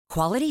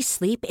Quality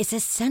sleep is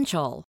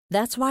essential.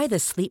 That's why the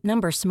Sleep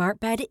Number Smart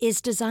Bed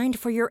is designed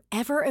for your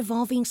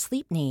ever-evolving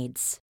sleep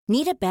needs.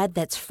 Need a bed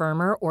that's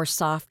firmer or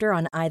softer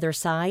on either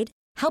side?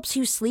 Helps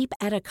you sleep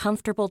at a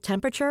comfortable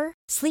temperature?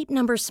 Sleep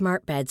Number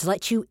Smart Beds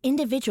let you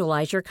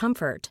individualize your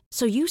comfort,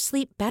 so you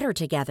sleep better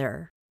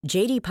together.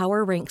 J.D.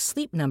 Power ranks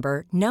Sleep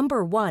Number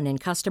number 1 in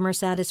customer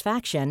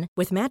satisfaction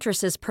with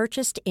mattresses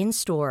purchased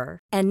in-store.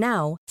 And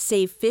now,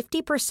 save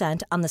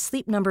 50% on the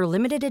Sleep Number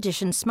Limited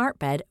Edition Smart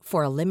Bed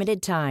for a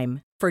limited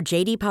time. For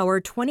J.D. Power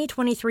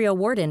 2023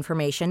 award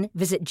information,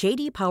 visit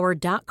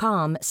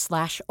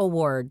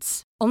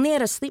jdpower.com/awards. Only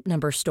at a Sleep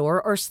Number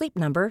store or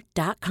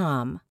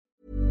sleepnumber.com.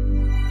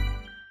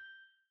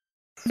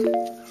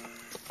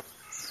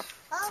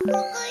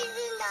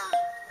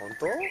 本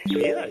当？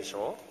見えないでし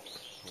ょ？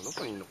ど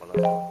こにいるのかな？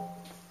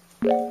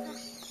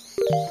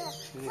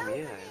見えない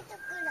よ。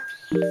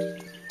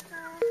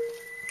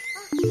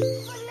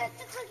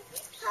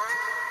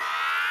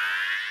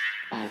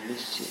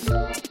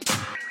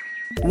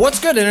What's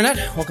good, Internet?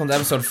 Welcome to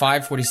episode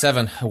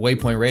 547 of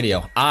Waypoint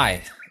Radio.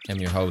 I am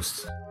your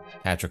host,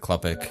 Patrick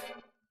Klepek.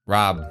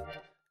 Rob,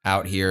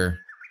 out here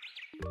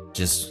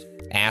just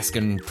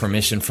asking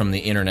permission from the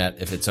Internet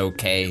if it's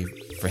okay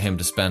for him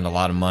to spend a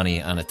lot of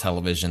money on a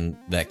television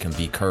that can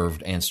be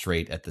curved and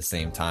straight at the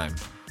same time.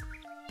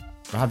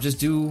 Rob,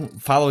 just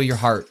follow your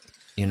heart,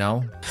 you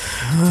know?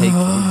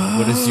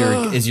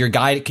 Is your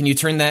guide, can you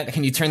turn that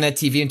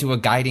TV into a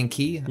guiding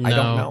key? No. I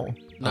don't know.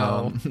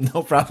 No,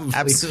 probably.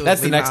 Absolutely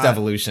That's the next not.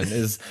 evolution,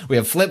 is we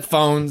have flip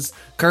phones,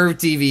 curved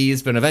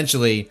TVs, but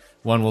eventually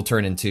one will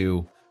turn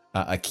into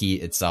a key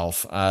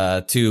itself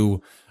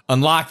to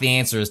unlock the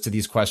answers to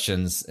these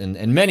questions and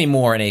many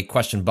more in a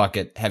question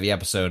bucket heavy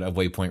episode of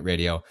Waypoint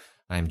Radio.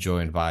 I'm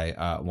joined by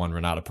one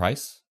Renata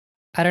Price.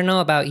 I don't know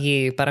about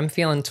you, but I'm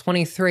feeling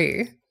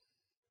 23.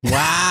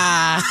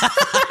 Wow.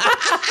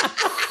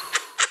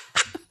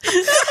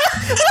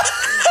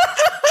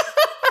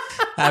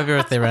 Happy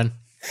birthday, Ren.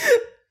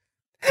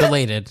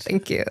 Belated.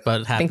 Thank you.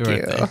 But happy Thank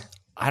birthday. you.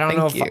 I don't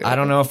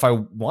know if I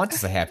want to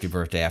say happy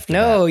birthday after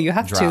No, that you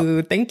have drop.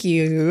 to. Thank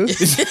you.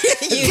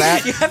 You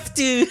have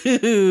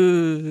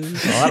to.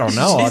 Well, I don't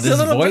know. She's This a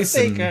little voice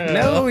birthday and- girl.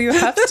 No, you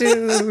have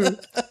to.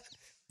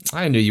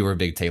 I knew you were a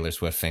big Taylor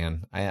Swift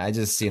fan. I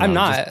just, you know, I'm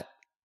not. just-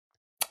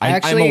 I I'm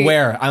actually-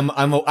 aware.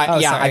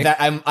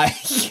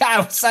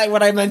 sorry.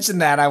 When I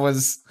mentioned that, I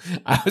was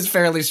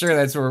fairly sure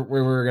that's where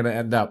we were going to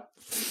end up.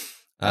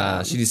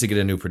 She needs to get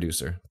a new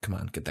producer. Come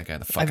on, get that guy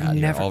the fuck I've out of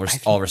here. never-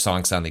 All of her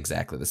songs sound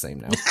exactly the same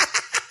now.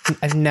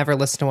 I've never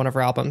listened to one of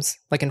her albums,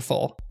 like in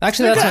full.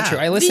 Actually, that's not true.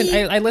 I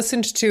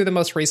listened to the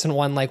most recent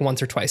one like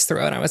once or twice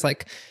through, and I was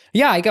like,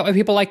 yeah, I get why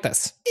people like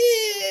this.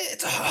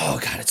 Oh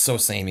god, it's so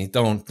samey.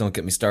 Don't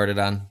get me started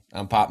on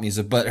pop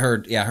music. But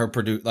her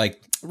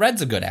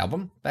Red's a good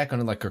album. Back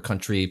on like her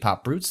country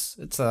pop roots.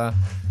 It's I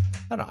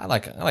don't know. I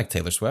like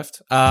Taylor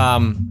Swift.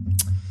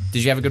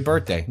 Did you have a good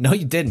birthday? No,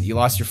 you didn't. You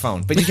lost your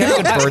phone. But did you have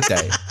a good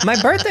birthday? My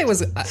birthday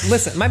was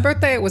my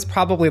birthday was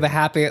probably the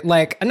happiest.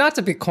 Like, not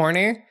to be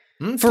corny,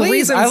 for Please,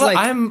 reasons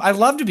I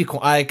love to be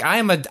like I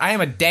am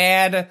a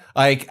dad.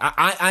 Like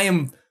I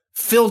am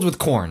filled with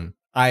corn.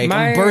 I'm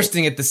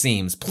bursting at the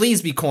seams.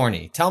 Please be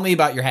corny. Tell me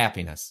about your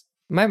happiness.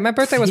 My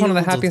birthday was one of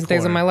the Filled with happiest days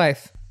of corn. my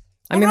life.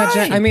 I mean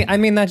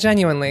that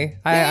genuinely.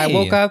 I Hey.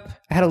 woke up,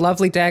 I had a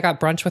lovely day. I got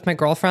brunch with my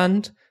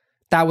girlfriend.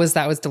 That was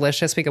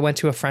delicious. We went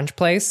to a French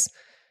place.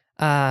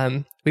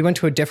 We went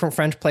to a different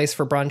French place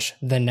for brunch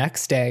the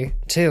next day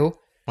too.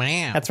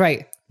 Wow. That's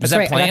right. Was That's that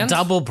right. planned?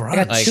 Double I brunch.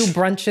 got two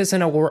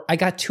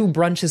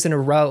brunches in a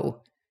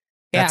row.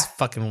 That's Yeah.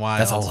 fucking wild.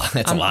 That's a lot.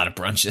 That's a lot of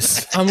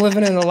brunches. I'm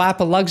living in the lap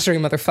of luxury,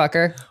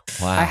 motherfucker.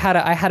 Wow. I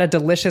had a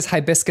delicious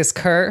hibiscus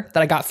cur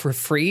that I got for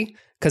free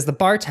because the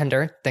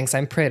bartender thinks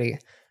I'm pretty.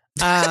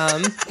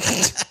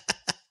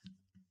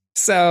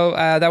 So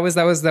that was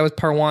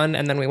part one,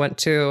 and then we went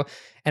to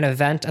an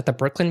event at the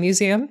Brooklyn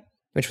Museum,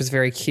 which was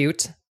very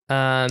cute.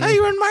 Oh,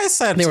 you were in my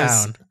side of there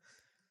was- town.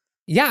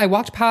 Yeah, I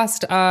walked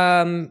past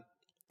Branded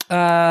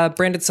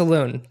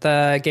Saloon,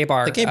 the gay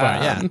bar. The gay bar,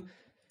 yeah.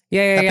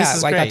 Yeah. That place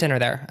is I got great. dinner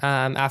there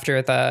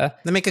after the.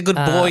 They make a good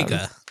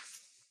boiga.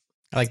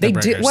 I like They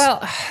their do burgers.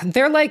 well.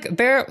 They're all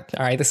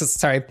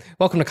right.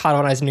 Welcome to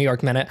Colonize New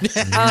York Minute. We're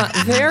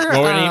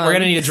We're gonna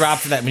need a drop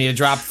for that. We need a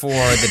drop for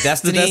the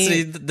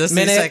Destiny,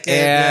 Destiny minute second,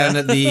 and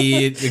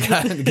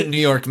yeah. the New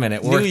York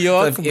minute. New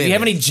York If you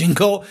have any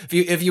jingle,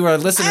 if you are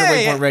listening to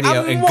Waypoint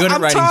Radio and good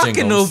I'm writing talking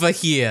jingles, over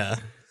here.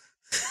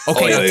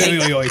 okay,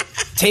 now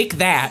take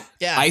that,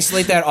 Yeah.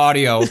 isolate that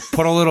audio,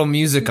 put a little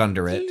music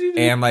under it,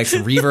 and like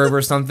some reverb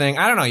or something.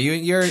 I don't know.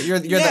 You're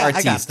the Yeah, I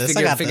artiste. got this,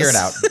 Figure it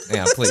out.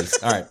 Yeah, please.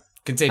 All right,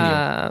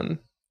 continue.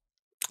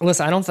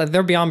 Listen, I don't think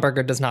their Beyond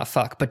Burger does not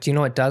fuck, but do you know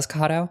what does,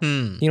 Kato?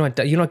 You know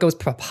what goes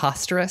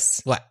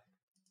preposterous? What?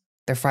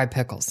 They're fried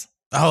pickles.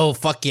 Oh,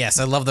 fuck yes.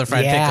 I love their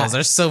fried Yeah. pickles.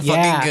 They're so fucking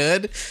Yeah.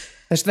 good.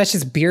 That's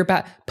just beer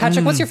bat.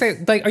 Patrick, what's your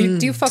favorite? Like,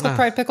 do you fuck with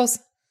fried pickles?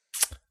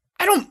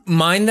 I don't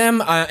mind them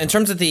in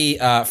terms of the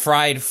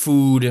fried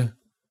food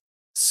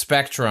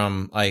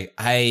spectrum. Like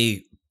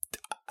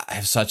I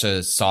have such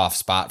a soft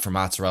spot for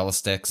mozzarella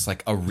sticks.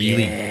 Like a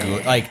really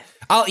good, like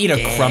I'll eat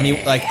a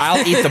crummy, like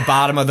I'll eat the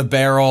bottom of the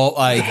barrel,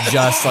 like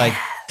just like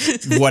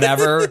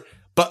whatever.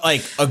 But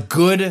like a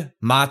good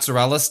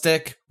mozzarella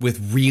stick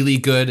with really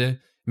good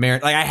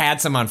like I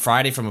had some on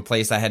Friday from a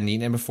place I hadn't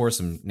eaten in before.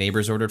 Some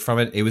neighbors ordered from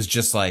it. It was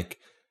just like,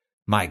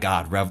 my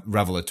God,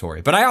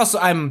 revelatory. But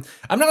I'm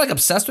not like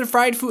obsessed with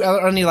fried food. I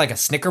don't need like a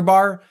Snicker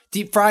bar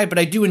deep fried, but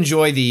I do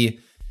enjoy the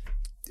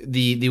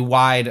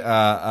wide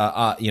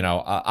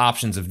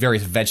options of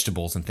various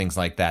vegetables and things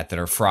like that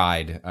are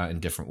fried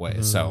in different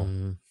ways.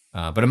 So,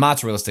 but a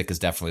mozzarella stick is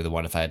definitely the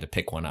one if I had to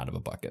pick one out of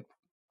a bucket.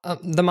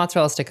 The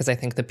mozzarella stick is, I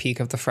think, the peak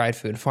of the fried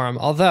food form.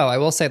 Although I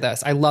will say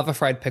this, I love a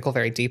fried pickle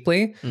very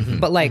deeply,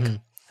 but like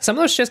some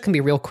of those shits can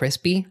be real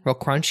crispy, real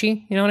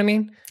crunchy. You know what I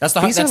mean? That's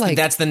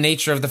the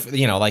nature of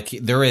the, like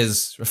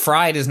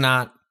fried is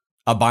not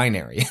a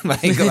binary.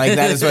 like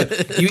that is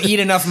what you eat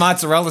enough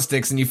mozzarella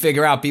sticks and you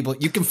figure out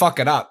you can fuck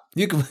it up.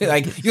 You can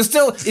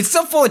it's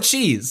still full of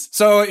cheese.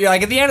 So you're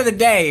like, at the end of the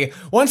day,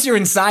 once you're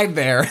inside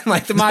there,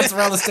 like the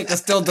mozzarella stick is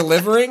still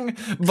delivering,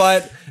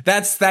 but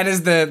that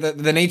is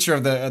the nature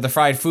of the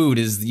fried food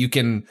is you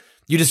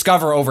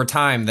discover over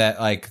time that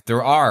like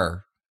there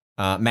are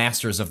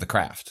masters of the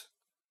craft.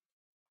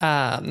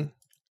 But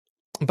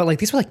like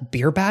these were like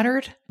beer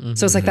battered.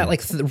 So it's like that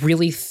like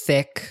really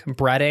thick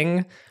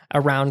breading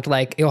around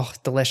like, oh,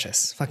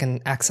 delicious.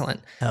 Fucking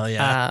excellent. Hell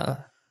yeah.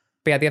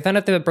 But yeah, the event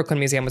at the Brooklyn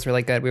Museum was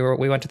really good. We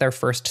went to their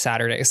first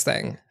Saturdays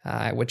thing,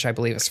 which I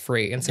believe is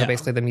free. And so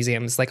basically the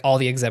museum's like all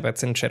the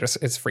exhibits and shit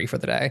is free for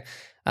the day.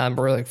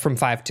 We're like from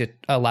 5 to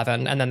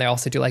 11. And then they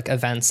also do like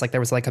events. Like there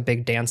was like a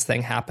big dance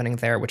thing happening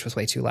there, which was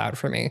way too loud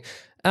for me.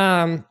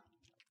 But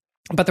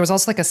there was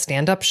also like a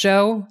stand-up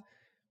show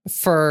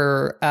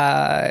for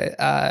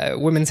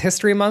Women's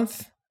History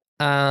Month.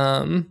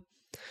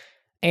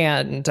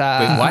 And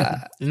wait,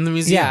 what? In the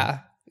museum?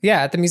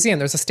 Yeah, at the museum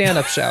there's a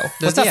stand-up show.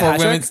 What's up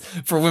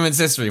for Women's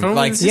History?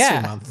 Month.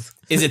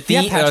 Is it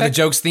themed? Are the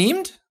jokes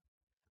themed?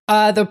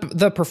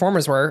 The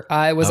performers were.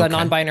 It was Okay. a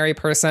non-binary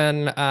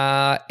person,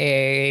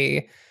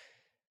 a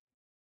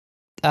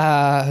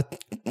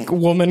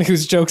woman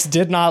whose jokes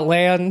did not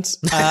land,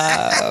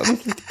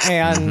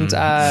 and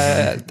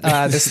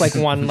this like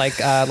one like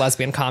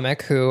lesbian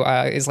comic who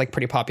is like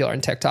pretty popular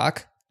on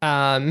TikTok.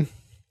 And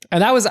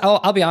that was,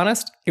 I'll be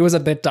honest, it was a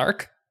bit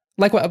dark.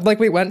 Like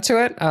we went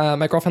to it.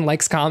 My girlfriend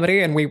likes comedy,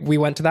 and we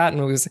went to that,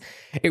 and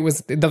it was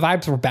the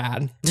vibes were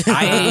bad.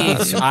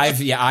 I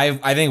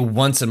think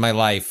once in my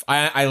life,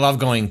 I love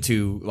going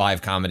to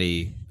live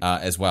comedy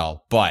as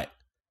well, but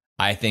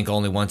I think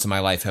only once in my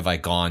life have I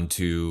gone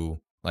to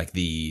like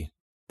the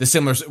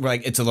similar,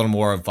 like it's a little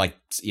more of like,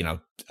 an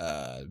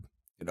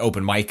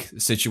open mic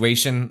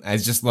situation.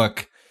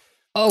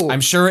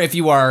 I'm sure if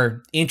you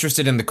are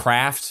interested in the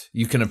craft,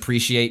 you can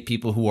appreciate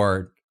people who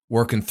are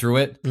working through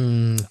it.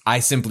 I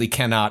simply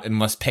cannot and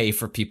must pay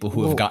for people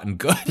who have gotten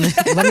good.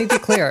 Let me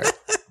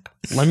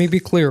be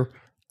clear.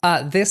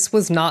 This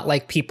was not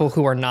like people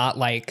who are not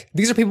like,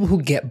 these are people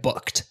who get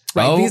booked.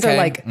 Right? Oh, these are okay.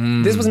 like,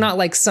 this was not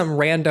like some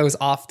randos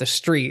off the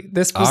street.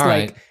 This was All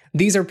like, right.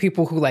 These are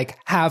people who like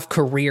have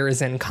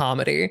careers in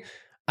comedy.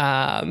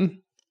 But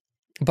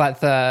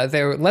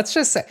let's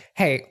just say,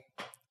 hey,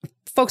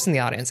 folks in the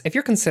audience, if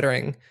you're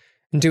considering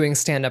doing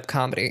stand-up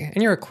comedy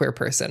and you're a queer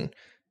person,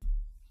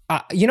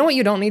 you know what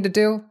you don't need to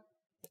do?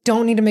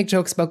 Don't need to make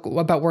jokes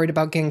about worried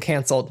about getting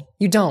canceled.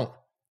 You don't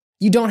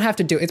have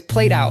to do it. It's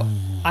played out.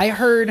 I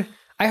heard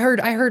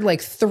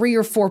like 3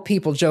 or 4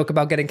 people joke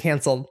about getting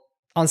canceled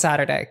on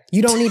Saturday.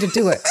 You don't need to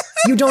do it.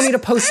 You don't need to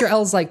post your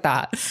L's like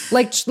that.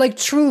 Like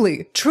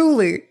truly,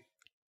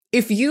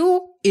 if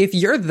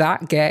you're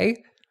that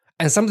gay,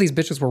 and some of these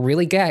bitches were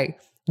really gay,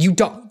 you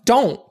don't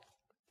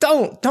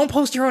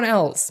post your own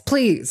L's,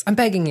 please. I'm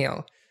begging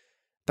you.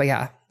 But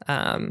yeah,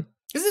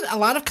 Is it a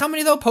lot of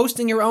comedy though,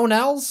 posting your own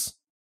L's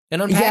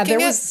and unpacking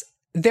it?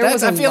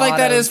 I feel like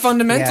that is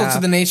fundamental to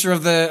the nature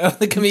of the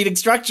comedic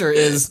structure.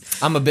 Is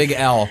I'm a big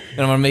L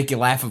and I'm gonna make you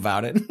laugh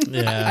about it.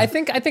 Yeah. I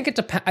think it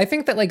depends. I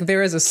think that like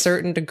there is a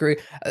certain degree.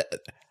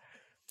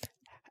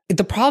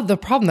 The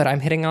problem that I'm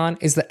hitting on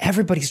is that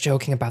everybody's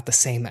joking about the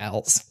same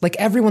L's. Like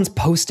everyone's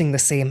posting the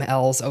same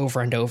L's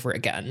over and over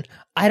again.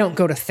 I don't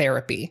go to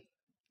therapy.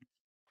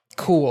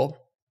 Cool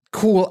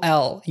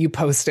L you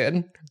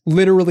posted.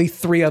 Literally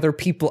 3 other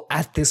people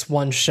at this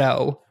one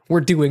show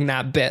were doing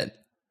that bit.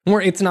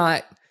 Where it's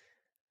not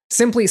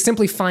simply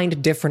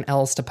find different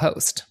L's to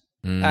post.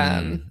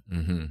 But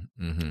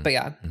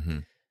yeah.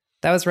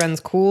 That was Ren's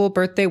cool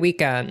birthday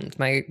weekend.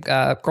 My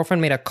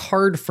girlfriend made a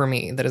card for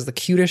me that is the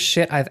cutest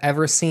shit I've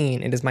ever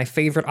seen. It is my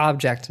favorite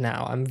object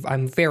now.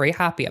 I'm very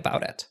happy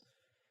about it.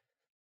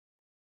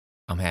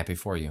 I'm happy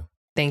for you.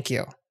 Thank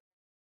you.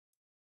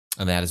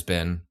 And that has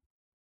been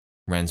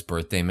Ren's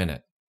Birthday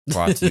Minute,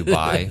 brought to you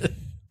by,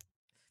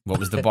 what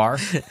was the bar?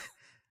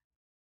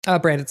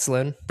 Branded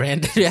Saloon.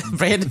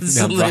 Brandon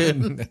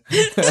Saloon.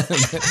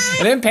 I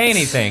didn't pay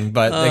anything,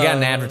 but they got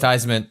an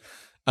advertisement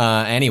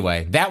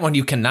anyway. That one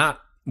you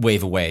cannot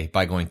wave away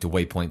by going to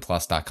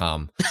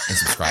waypointplus.com and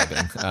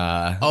subscribing.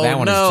 Oh, that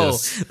one no.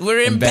 is just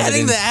We're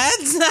embedding in- the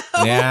ads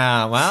now?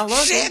 Yeah, well,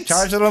 look, Shit.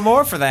 charge a little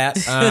more for that.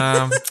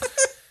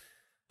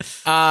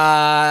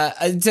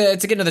 To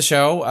get into the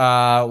show,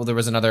 well, there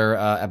was another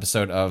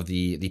episode of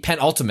the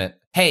penultimate.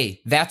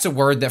 Hey, that's a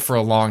word that for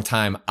a long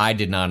time I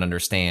did not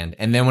understand.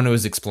 And then when it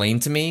was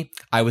explained to me,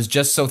 I was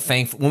just so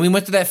thankful. When we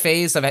went through that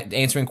phase of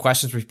answering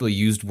questions where people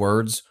used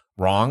words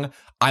wrong,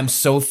 I'm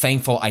so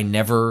thankful I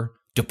never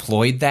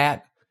deployed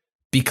that,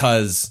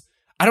 because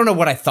I don't know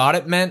what I thought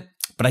it meant,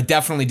 but I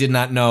definitely did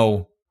not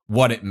know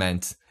what it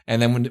meant.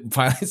 And then when it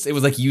finally it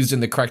was like used in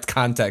the correct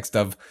context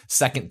of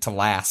second to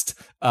last,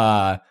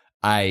 I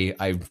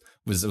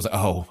was like,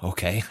 oh,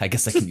 okay, I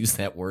guess I can use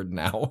that word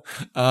now.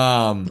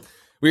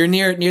 We are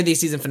near the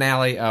season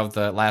finale of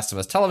the Last of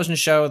Us television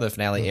show. The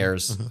finale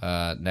airs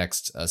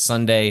next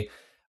Sunday.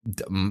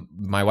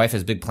 My wife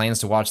has big plans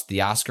to watch the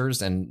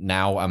Oscars, and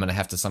now I'm going to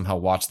have to somehow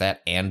watch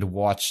that and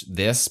watch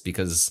this,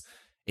 because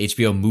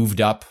HBO moved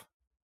up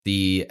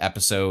the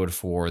episode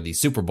for the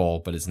Super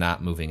Bowl, but is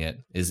not moving it.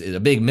 Is a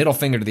big middle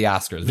finger to the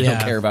Oscars. We don't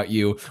care about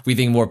you. We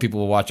think more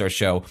people will watch our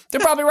show. They're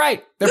probably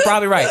right.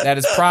 That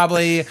is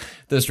probably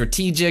the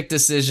strategic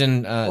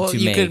decision to make.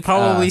 You could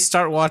probably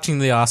start watching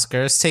the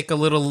Oscars, take a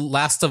little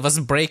Last of Us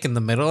break in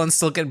the middle, and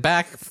still get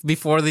back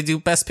before they do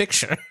Best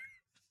Picture.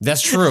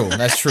 That's true.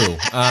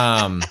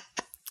 And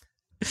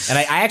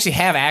I actually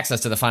have access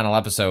to the final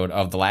episode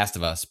of The Last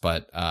of Us,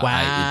 but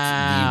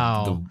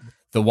wow.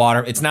 The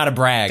water, it's not a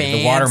brag.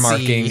 Fancy. The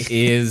watermarking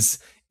is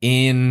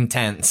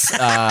intense.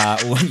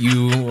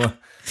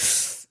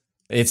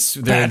 It's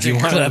there. Patrick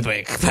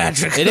Klepek.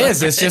 Patrick. It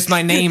is. It's just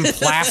my name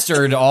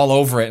plastered all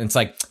over it. And it's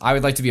like, I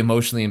would like to be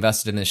emotionally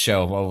invested in this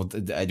show. Well,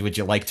 would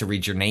you like to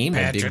read your name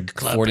in big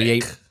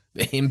 48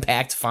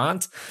 impact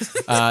font?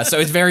 So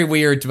it's very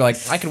weird to be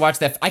like, I could watch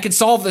that. I could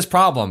solve this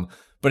problem,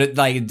 but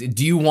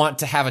do you want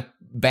to have a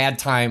bad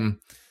time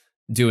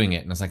doing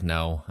it? And I was like,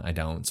 no, I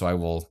don't. So I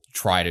will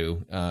try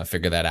to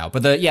figure that out.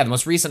 But the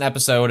most recent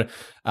episode,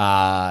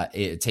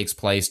 it takes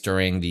place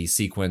during the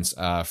sequence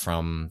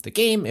from the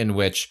game in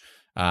which,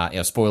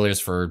 spoilers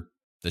for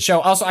the show.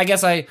 Also, I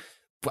guess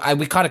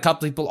we caught a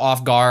couple people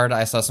off guard.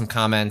 I saw some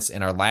comments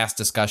in our last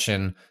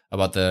discussion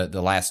about the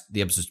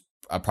episode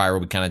prior,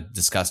 where we kind of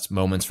discussed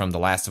moments from The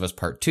Last of Us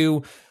Part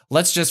 2.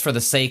 Let's just, for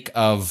the sake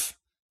of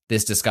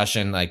this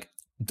discussion, like,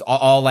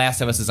 all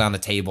Last of Us is on the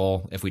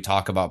table. If we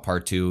talk about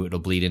Part 2, it'll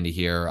bleed into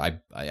here.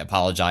 I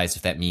apologize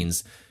if that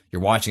means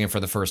you're watching it for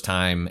the first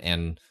time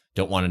and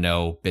don't want to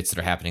know bits that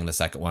are happening in the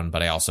second one,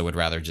 but I also would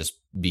rather just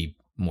be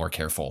more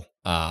careful.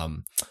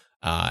 Because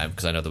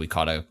I know that we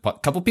caught a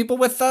couple people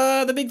with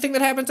the big thing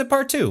that happens in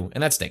Part 2,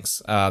 and that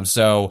stinks.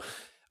 So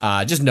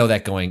just know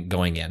that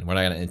going in. We're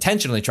not going to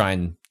intentionally try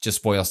and just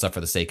spoil stuff for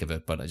the sake of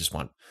it, but I just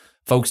want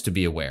folks to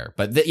be aware.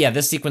 But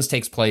this sequence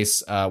takes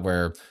place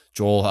where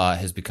Joel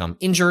has become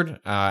injured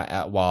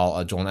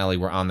while Joel and Ellie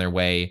were on their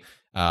way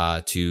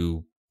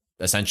to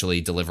essentially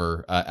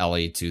deliver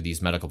Ellie to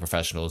these medical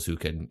professionals who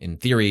could, in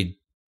theory,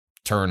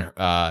 turn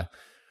her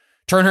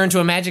into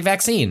a magic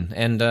vaccine.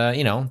 And,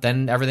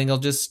 then everything will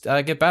just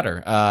get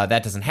better.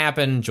 That doesn't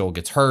happen. Joel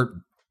gets hurt.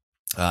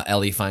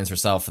 Ellie finds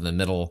herself in the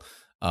middle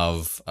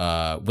of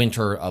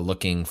winter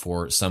looking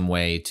for some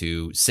way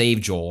to save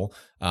Joel.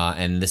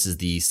 And this is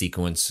the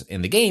sequence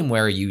in the game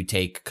where you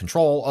take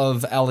control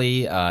of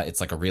Ellie.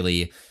 It's like a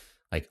really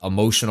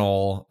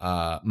emotional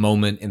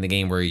moment in the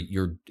game where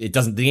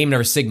the game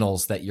never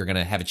signals that you're going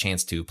to have a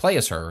chance to play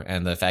as her.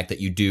 And the fact that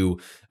you do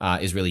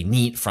is really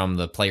neat from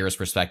the player's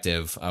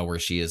perspective, where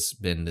she has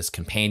been this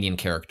companion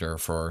character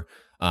for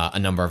a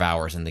number of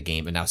hours in the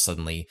game. And now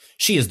suddenly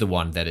she is the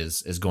one that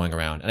is going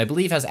around, and I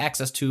believe has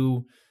access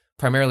to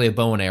primarily a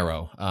bow and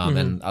arrow.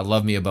 And I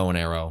love me a bow and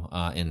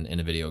arrow in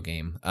a video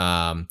game.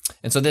 And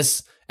so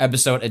this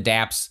episode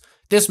adapts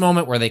this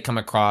moment where they come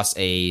across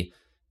a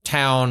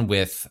town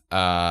with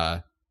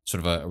sort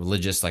of a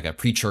religious, like a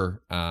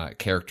preacher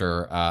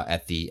character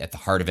at the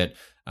heart of it.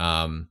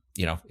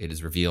 It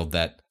is revealed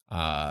that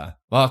Kato,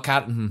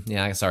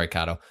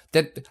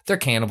 that they're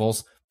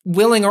cannibals,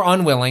 willing or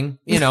unwilling,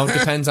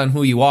 depends on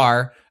who you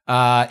are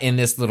in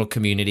this little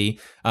community.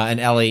 And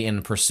Ellie,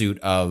 in pursuit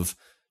of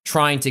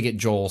trying to get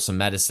Joel some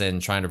medicine,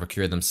 trying to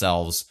procure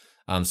themselves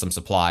some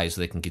supplies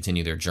so they can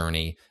continue their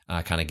journey,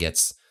 kind of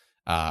gets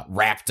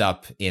wrapped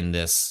up in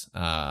this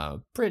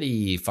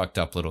pretty fucked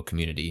up little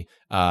community.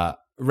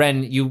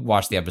 Ren, you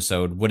watched the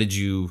episode. What did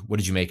you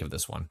make of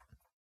this one?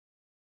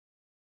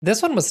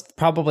 This one was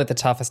probably the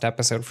toughest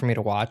episode for me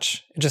to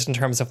watch, just in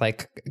terms of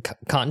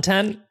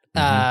content.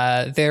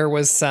 There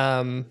was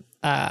some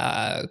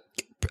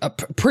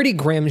pretty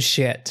grim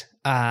shit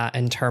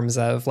in terms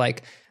of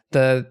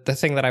the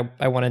thing that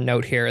I want to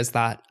note here is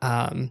that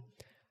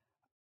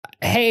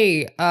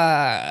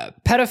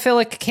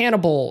pedophilic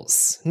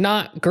cannibals,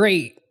 not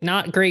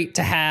great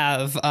to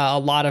have a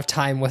lot of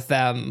time with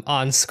them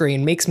on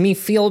screen. Makes me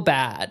feel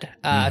bad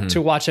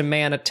to watch a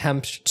man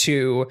attempt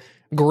to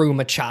groom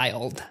a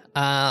child.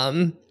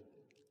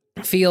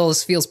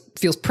 Feels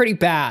pretty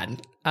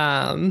bad.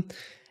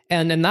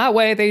 And in that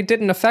way, they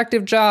did an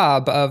effective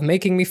job of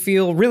making me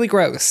feel really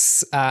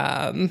gross.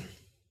 But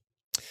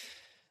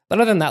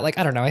other than that, like,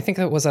 I don't know. I think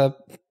it was a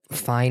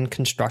fine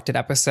constructed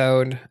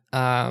episode.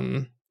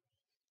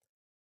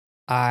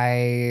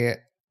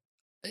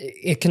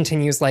 It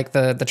continues like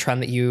the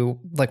trend that you,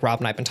 like Rob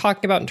and I have been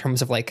talking about in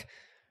terms of like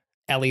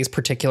Ellie's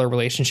particular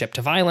relationship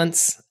to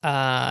violence,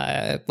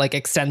 like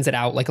extends it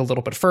out like a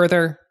little bit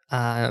further.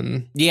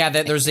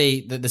 There's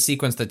the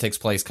sequence that takes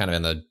place kind of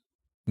in the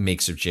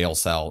makeshift jail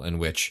cell in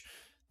which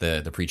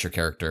the preacher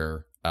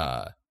character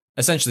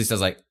essentially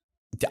says like,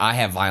 I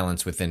have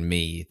violence within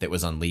me that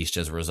was unleashed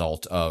as a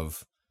result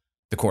of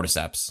the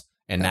cordyceps,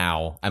 and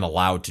now I'm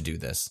allowed to do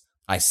this.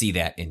 I see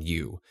that in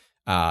you.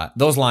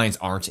 Those lines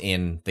aren't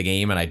in the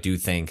game, and I do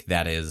think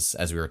that is,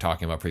 as we were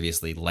talking about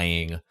previously,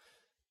 laying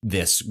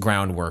this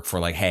groundwork for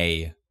like,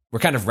 hey, we're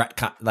kind of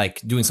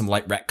doing some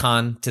light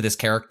retcon to this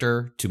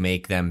character to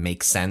make them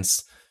make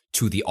sense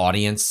to the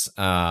audience.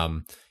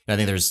 I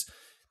think there's,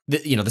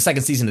 the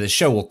second season of this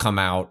show will come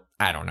out,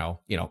 I don't know,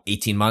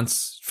 18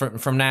 months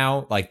from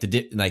now. Like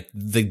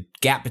the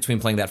gap between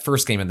playing that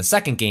first game and the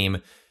second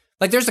game,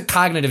 like there's a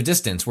cognitive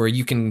distance where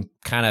you can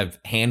kind of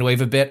hand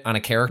wave a bit on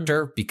a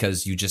character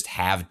because you just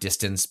have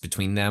distance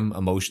between them,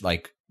 emotion,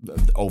 like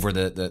over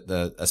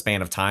the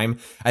span of time.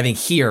 I think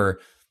here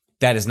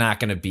that is not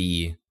going to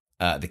be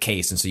the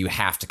case, and so you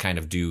have to kind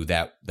of do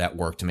that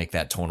work to make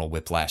that tonal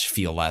whiplash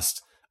feel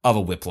less of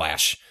a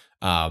whiplash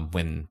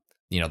when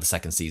the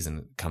second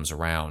season comes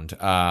around.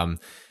 I'm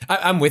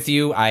with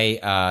you.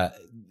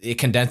 It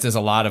condenses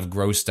a lot of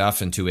gross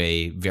stuff into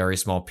a very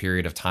small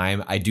period of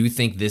time. I do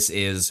think this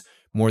is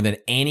more than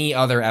any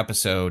other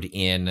episode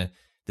in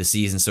the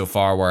season so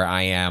far where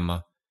I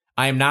am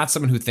not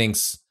someone who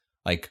thinks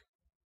like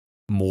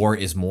more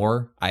is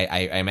more.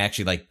 I'm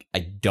actually like, I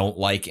don't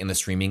like in the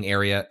streaming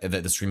area,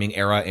 the streaming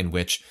era in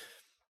which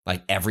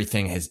like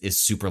everything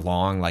is super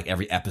long. Like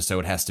every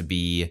episode has to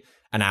be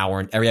an hour,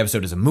 and every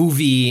episode is a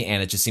movie,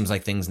 and it just seems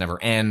like things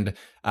never end.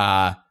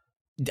 I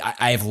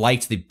have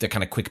liked the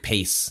kind of quick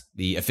pace,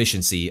 the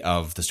efficiency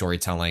of the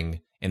storytelling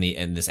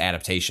in this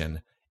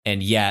adaptation,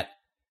 and yet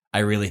I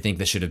really think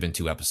this should have been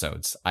 2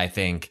 episodes. I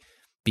think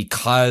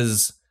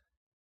because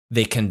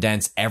they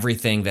condense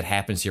everything that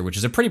happens here, which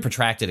is a pretty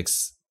protracted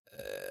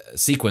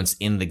sequence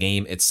in the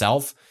game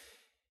itself,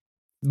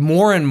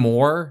 more and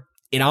more,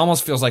 it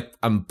almost feels like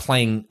I'm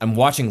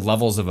watching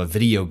levels of a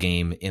video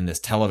game in this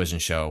television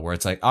show where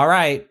it's like, all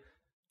right,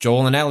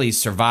 Joel and Ellie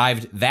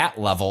survived that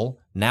level.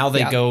 Now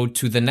they go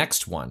to the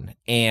next one.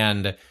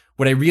 And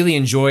what I really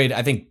enjoyed,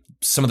 I think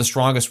some of the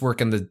strongest work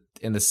in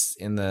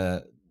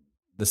the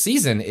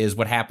season is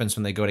what happens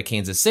when they go to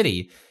Kansas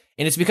City.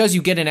 And it's because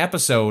you get an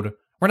episode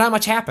where not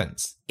much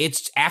happens.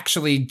 It's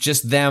actually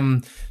just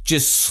them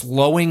just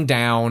slowing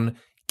down,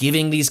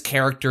 giving these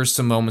characters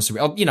some moments.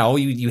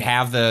 You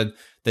have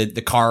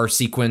the car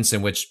sequence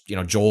in which,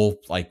 Joel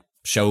like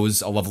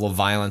shows a level of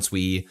violence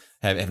we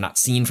have not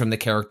seen from the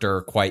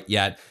character quite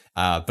yet.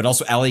 But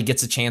also Ellie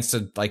gets a chance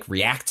to like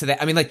react to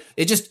that. I mean, like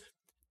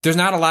there's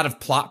not a lot of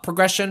plot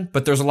progression,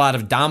 but there's a lot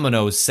of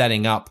dominoes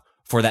setting up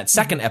for that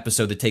second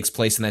episode that takes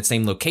place in that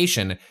same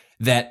location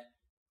that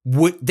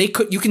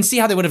you can see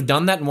how they would have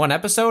done that in one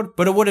episode,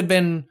 but it would have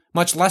been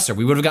much lesser.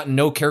 We would have gotten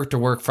no character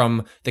work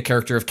from the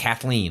character of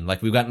Kathleen.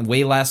 Like we've gotten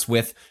way less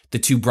with the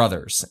 2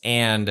 brothers.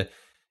 And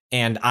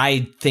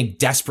I think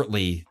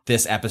desperately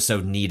this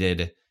episode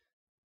needed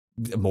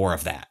more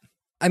of that.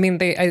 I mean,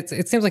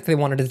 it seems like they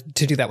wanted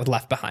to do that with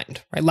Left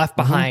Behind, right? Left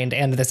Behind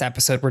and this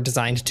episode were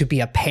designed to be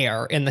a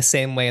pair in the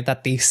same way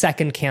that the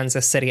second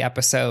Kansas City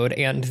episode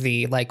and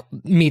the like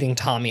Meeting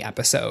Tommy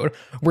episode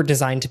were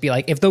designed to be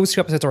like, if those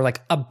 2 episodes are like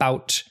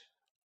about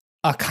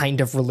a kind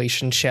of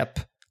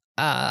relationship,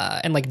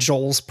 and like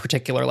Joel's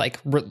particular like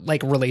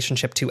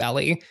relationship to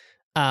Ellie,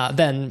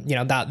 then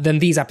then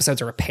these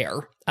episodes are a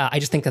pair. I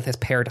just think that this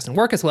pair doesn't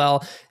work as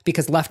well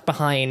because Left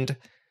Behind.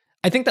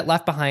 I think that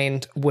Left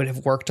Behind would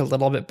have worked a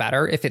little bit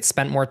better if it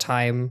spent more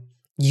time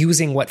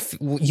using what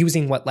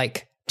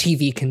like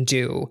TV can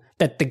do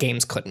that the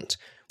games couldn't,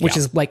 which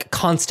is like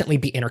constantly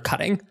be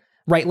intercutting,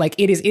 right? Like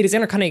it is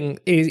intercutting.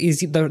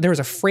 There is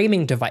a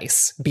framing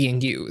device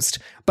being used,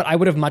 but I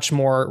would have much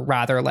more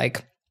rather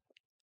like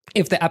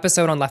if the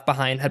episode on Left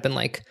Behind had been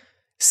like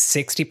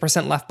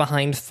 60% Left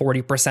Behind,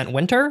 40%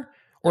 Winter,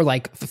 or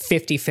like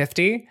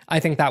 50-50,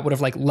 I think that would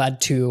have like led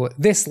to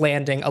this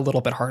landing a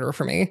little bit harder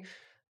for me.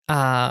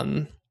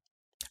 I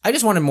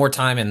just wanted more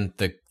time in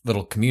the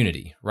little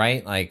community,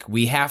 right? Like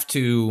we have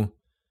to,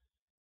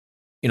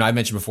 I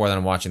mentioned before that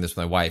I'm watching this with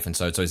my wife, and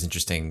so it's always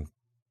interesting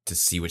to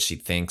see what she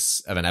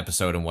thinks of an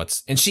episode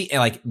and she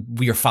like,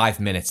 we are 5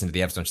 minutes into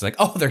the episode. And she's like,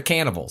 oh, they're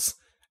cannibals.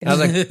 And I was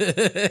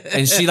like,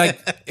 and she like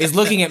is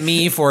looking at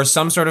me for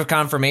some sort of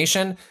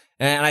confirmation.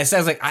 And I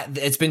said, like,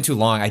 it's been too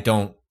long.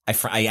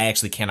 I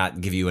actually cannot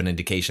give you an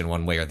indication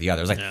one way or the other.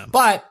 I was like,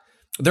 but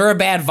there are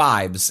bad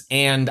vibes,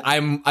 and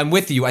I'm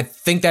with you. I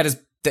think that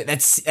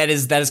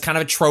is kind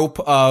of a trope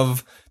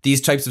of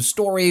these types of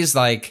stories.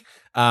 Like,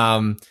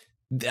 I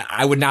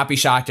would not be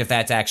shocked if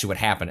that's actually what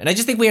happened. And I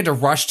just think we had to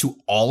rush to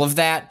all of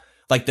that.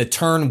 like the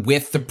turn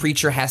with the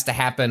preacher has to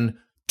happen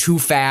too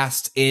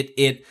fast.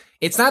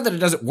 It's not that it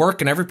doesn't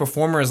work and every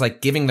performer is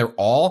like giving their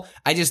all.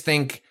 I just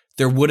think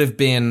there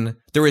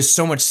is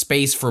so much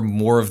space for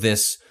more of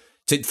this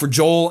for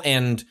Joel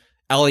and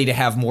Ellie to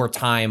have more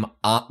time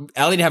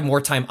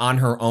on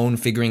her own,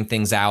 figuring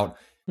things out,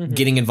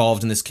 getting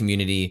involved in this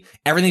community.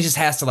 Everything just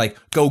has to like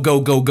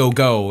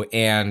go.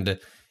 And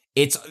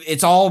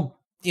it's all,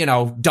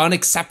 done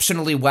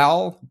exceptionally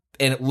well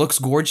and it looks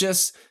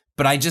gorgeous.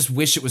 But I just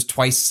wish it was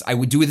twice. I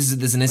would do this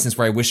as an instance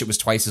where I wish it was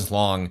twice as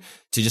long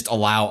to just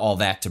allow all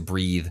that to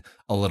breathe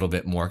a little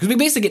bit more. Because we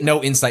basically get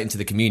no insight into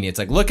the community. It's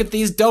like, look at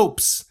these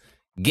dopes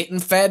getting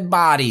fed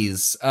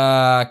bodies,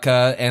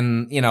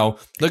 and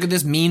look at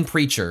this mean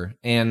preacher,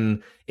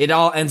 and it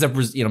all ends up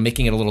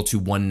making it a little too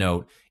one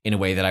note in a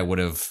way that I would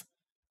have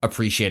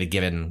appreciated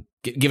given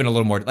a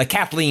little more. Like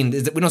Kathleen,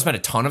 we don't spend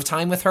a ton of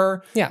time with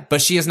her,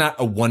 but she is not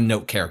a one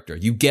note character.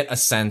 You get a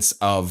sense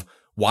of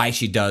why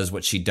she does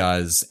what she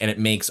does, and it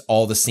makes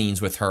all the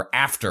scenes with her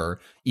after,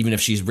 even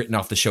if she's written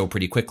off the show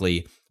pretty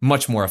quickly,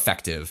 much more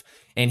effective.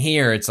 And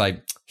here it's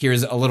like,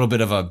 here's a little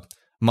bit of a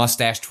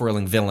mustache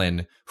twirling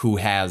villain who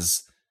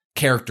has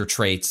character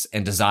traits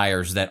and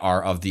desires that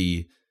are of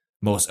the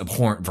most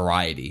abhorrent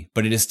variety,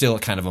 but it is still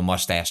kind of a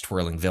mustache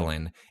twirling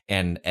villain.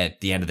 And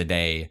at the end of the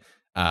day,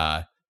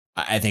 I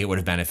think it would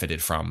have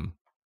benefited from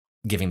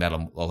giving that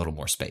a little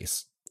more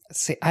space.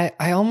 See,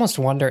 I almost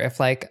wonder if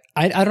like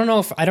I don't know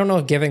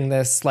if giving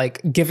this like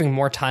giving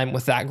more time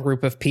with that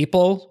group of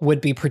people would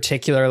be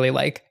particularly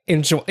like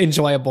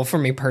enjoyable for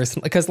me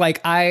personally, because like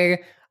I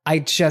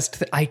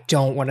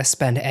don't want to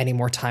spend any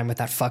more time with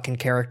that fucking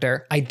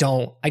character. I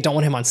don't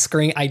want him on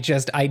screen. I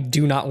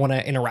do not want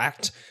to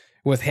interact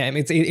with him.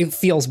 It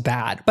feels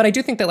bad, but I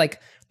do think that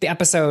like the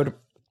episode,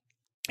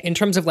 in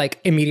terms of like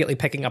immediately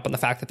picking up on the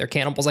fact that they're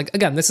cannibals, like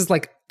again, this is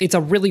like, it's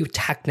a really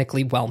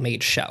technically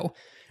well-made show.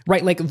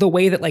 Right, like the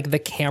way that like the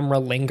camera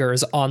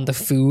lingers on the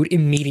food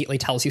immediately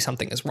tells you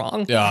something is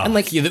wrong. Yeah, and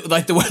like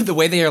the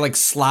way they are like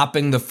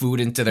slopping the food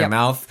into their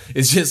mouth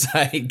is just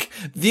like,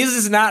 this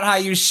is not how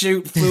you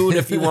shoot food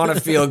if you want to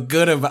feel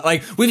good about.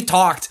 Like we've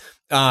talked,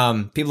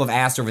 people have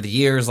asked over the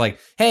years, like,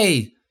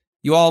 hey,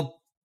 you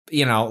all,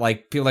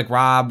 like people like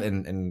Rob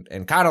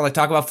and Kyle like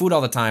talk about food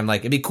all the time.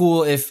 Like it'd be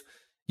cool if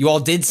you all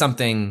did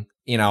something,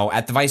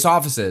 at the Vice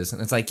offices,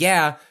 and it's like,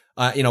 yeah.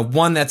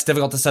 One, that's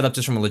difficult to set up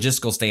just from a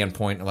logistical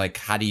standpoint, like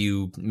how do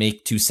you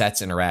make two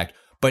sets interact?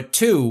 But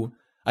two,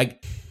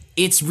 like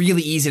it's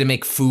really easy to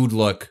make food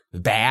look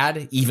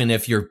bad, even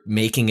if you're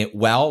making it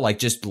well. Like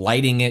just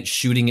lighting it,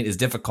 shooting it is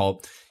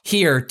difficult.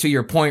 Here, to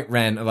your point,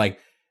 Ren, like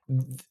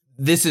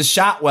this is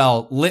shot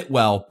well, lit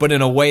well, but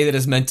in a way that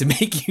is meant to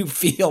make you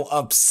feel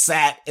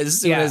upset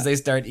as soon as they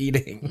start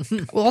eating.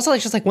 Well, also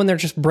like just like when they're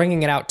just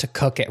bringing it out to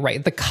cook it,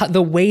 right?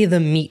 The way the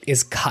meat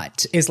is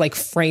cut is like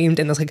framed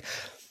in this like.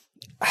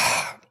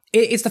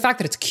 It's the fact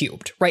that it's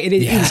cubed, right? It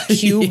is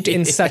cubed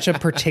in such a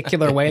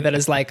particular way that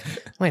is like,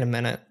 wait a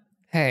minute.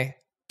 Hey,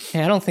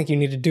 I don't think you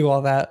need to do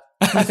all that.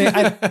 I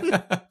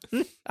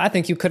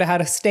think you could have had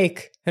a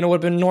steak and it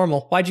would have been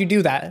normal. Why'd you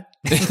do that?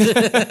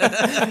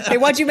 Hey,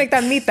 why'd you make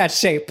that meat that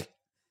shape?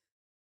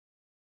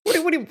 What's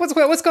going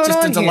on here?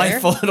 Just a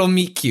delightful little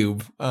meat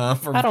cube.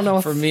 I don't know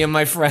for me and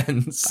my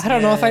friends. I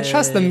don't know if I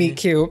trust the meat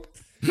cube.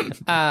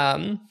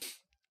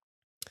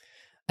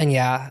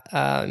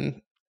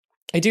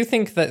 I do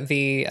think that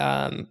the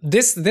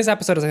this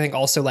episode is, I think,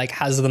 also like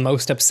has the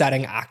most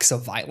upsetting acts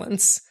of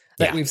violence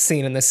that we've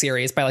seen in the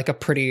series by like a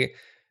pretty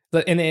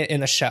in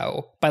the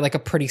show by like a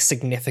pretty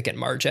significant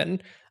margin.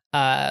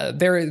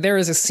 There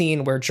is a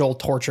scene where Joel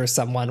tortures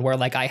someone where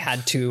like I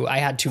had to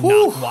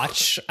not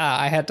watch.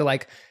 I had to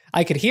like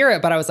I could hear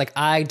it, but I was like,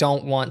 I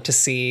don't want to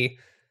see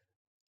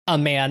a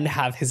man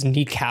have his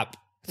kneecap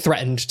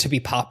threatened to be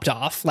popped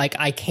off. Like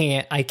I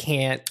can't. I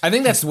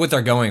think that's what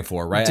they're going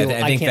for, right? I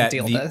think can't that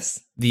deal this.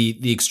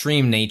 The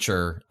extreme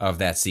nature of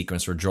that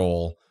sequence where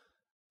Joel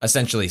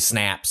essentially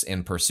snaps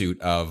in pursuit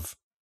of,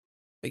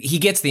 he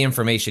gets the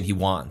information he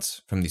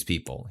wants from these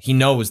people. He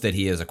knows that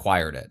he has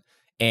acquired it,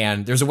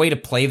 and there's a way to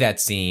play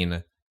that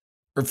scene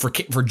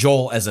for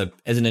Joel as an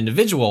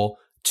individual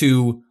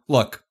to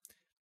look.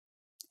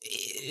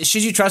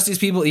 Should you trust these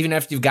people even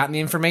after you've gotten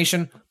the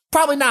information?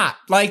 Probably not.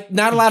 Like,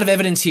 not a lot of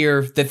evidence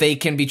here that they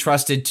can be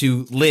trusted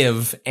to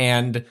live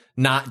and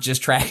not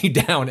just track you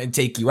down and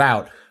take you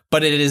out.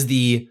 But it is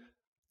the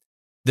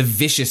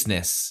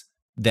viciousness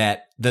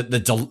that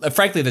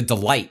frankly, the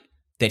delight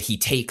that he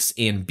takes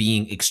in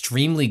being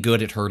extremely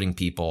good at hurting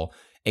people,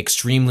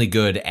 extremely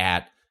good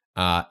at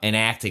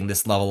enacting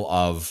this level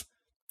of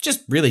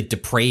just really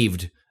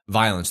depraved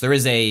violence.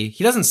 He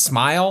doesn't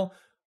smile,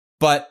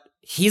 but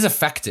he's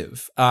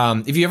effective.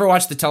 If you ever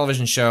watch the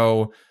television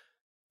show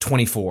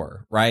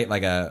 24, right?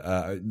 Like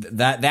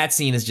that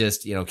scene is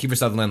just, Kiefer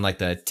Sutherland, like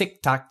the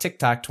tick tock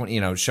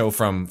 20, show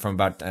from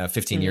about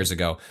 15 years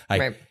ago.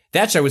 Like right.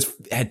 That show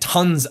had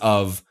tons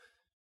of,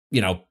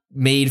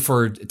 made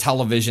for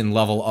television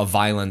level of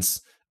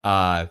violence,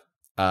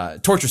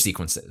 torture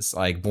sequences,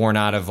 like born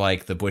out of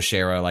like the Bush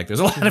era. Like there's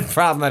a lot of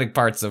problematic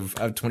parts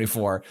of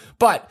 24,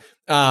 but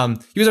he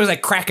was always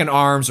like cracking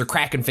arms or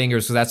cracking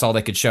fingers, so that's all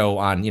they could show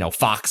on,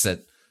 Fox at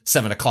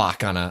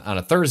 7:00 on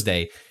a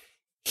Thursday.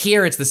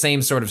 Here it's the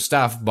same sort of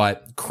stuff,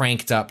 but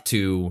cranked up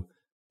to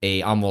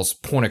a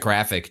almost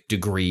pornographic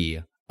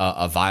degree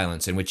of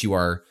violence, in which you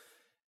are.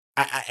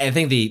 I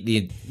think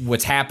the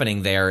what's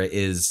happening there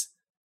is,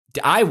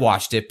 I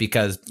watched it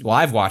because, well,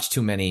 I've watched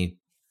too many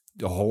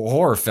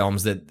horror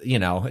films that,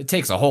 it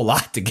takes a whole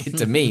lot to get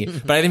to me.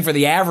 But I think for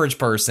the average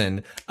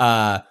person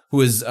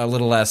who is a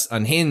little less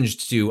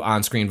unhinged to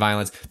on-screen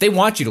violence, they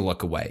want you to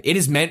look away. It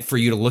is meant for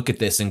you to look at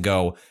this and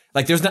go,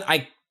 like, there's no,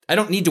 I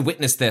don't need to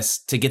witness this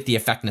to get the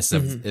effectiveness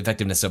of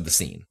the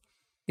scene.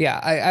 Yeah,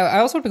 I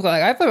also want to be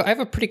like, I have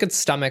a pretty good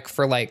stomach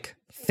for like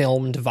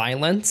filmed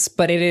violence,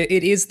 but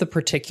it is the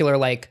particular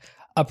like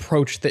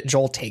approach that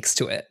Joel takes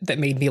to it that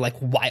made me like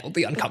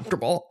wildly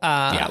uncomfortable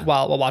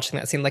while watching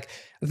that scene. Like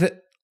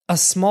a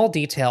small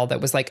detail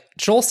that was like,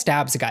 Joel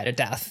stabs a guy to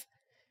death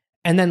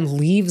and then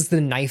leaves the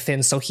knife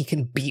in so he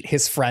can beat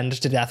his friend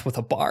to death with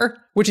a bar,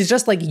 which is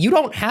just like, you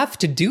don't have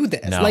to do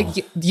this. No. Like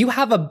you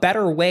have a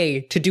better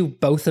way to do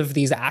both of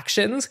these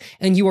actions,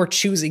 and you are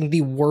choosing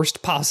the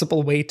worst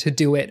possible way to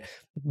do it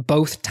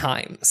both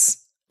times.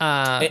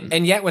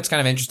 And yet what's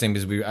kind of interesting,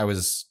 because I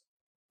was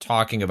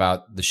talking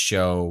about the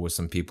show with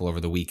some people over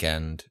the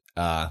weekend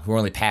who are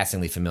only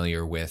passingly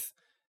familiar with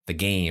the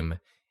game,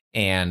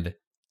 and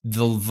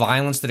the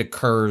violence that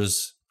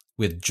occurs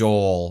with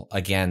Joel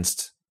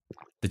against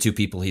the two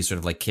people he's sort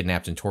of like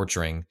kidnapped and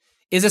torturing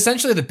is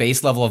essentially the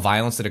base level of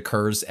violence that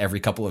occurs every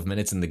couple of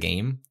minutes in the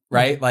game,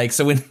 right? Mm-hmm. Like,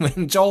 so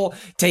when Joel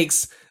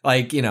takes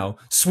like,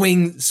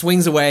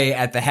 swings away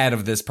at the head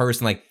of this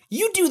person, like,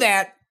 you do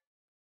that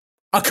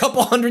a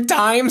couple hundred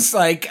times,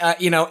 like,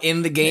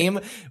 in the game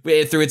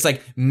through its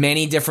like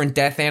many different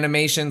death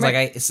animations.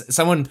 Right.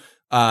 Like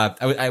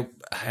I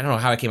don't know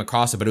how I came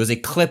across it, but it was a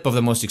clip of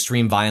the most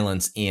extreme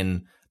violence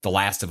in The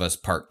Last of Us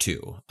Part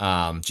 2.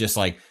 Just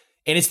like,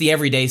 and it's the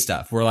everyday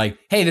stuff. We're like,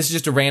 hey, this is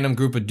just a random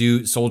group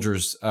of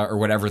soldiers or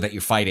whatever that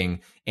you're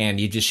fighting, and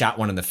you just shot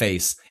one in the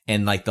face,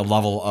 and like the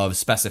level of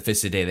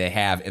specificity they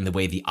have and the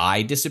way the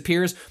eye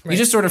disappears. Right. You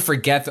just sort of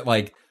forget that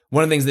like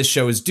one of the things this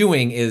show is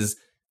doing is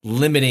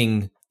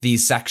limiting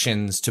these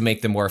sections to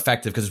make them more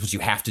effective, because it's what you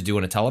have to do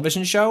in a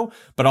television show.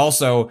 But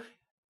also,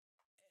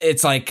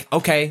 it's like,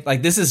 okay,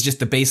 like this is just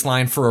the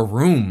baseline for a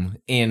room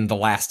in The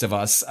Last of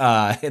Us,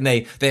 and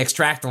they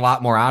extract a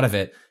lot more out of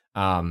it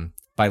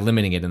by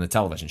limiting it in the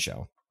television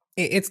show.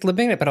 It's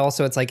limiting it, but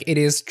also it's like, it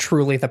is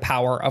truly the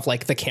power of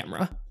like the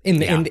camera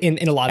in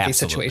a lot of these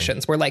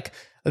situations, where like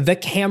the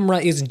camera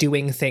is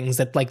doing things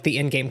that like the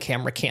in-game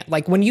camera can't.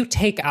 Like when you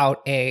take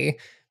out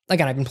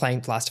again, I've been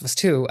playing The Last of Us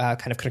 2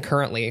 kind of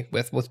concurrently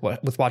with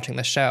watching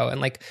the show. And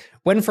like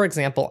when, for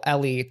example,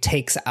 Ellie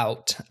takes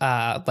out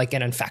like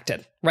an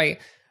infected, right?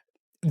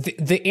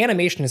 The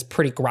animation is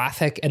pretty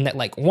graphic in that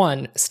like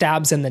one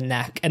stabs in the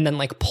neck and then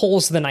like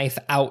pulls the knife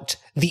out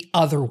the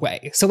other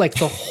way. So like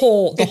the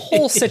whole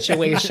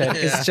situation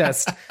is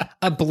just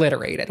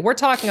obliterated. We're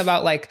talking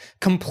about like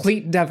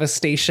complete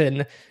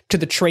devastation to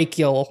the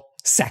tracheal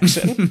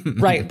section,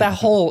 right? That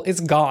hole is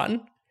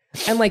gone.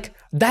 And like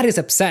that is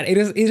upsetting.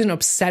 It is an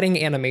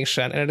upsetting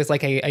animation, and it is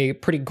like a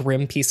pretty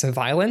grim piece of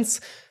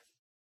violence.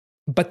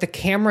 But the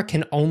camera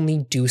can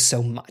only do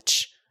so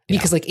much,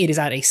 because like it is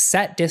at a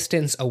set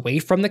distance away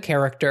from the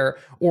character,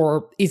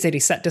 or is at a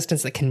set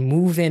distance that can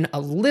move in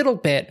a little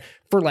bit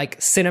for like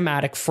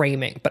cinematic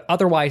framing. But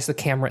otherwise, the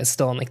camera is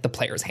still in like the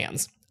player's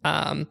hands.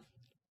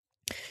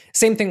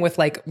 Same thing with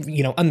like,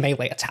 a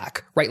melee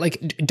attack, right?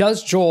 Like,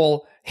 does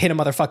Joel hit a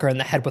motherfucker in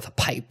the head with a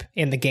pipe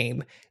in the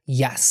game?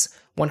 Yes.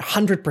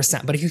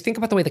 100%. But if you think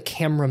about the way the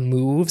camera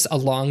moves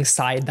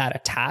alongside that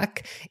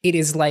attack, it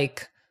is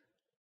like,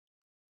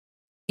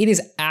 it is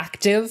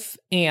active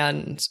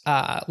and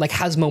like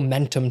has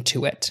momentum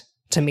to it,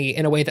 to me,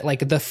 in a way that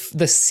like the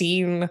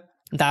scene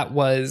that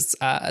was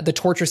the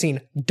torture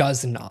scene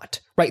does not,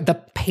 right? The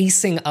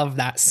pacing of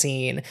that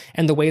scene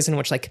and the ways in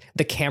which like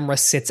the camera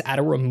sits at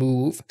a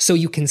remove so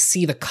you can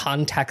see the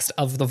context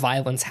of the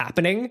violence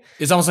happening.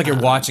 It's almost like you're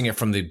watching it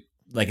from the,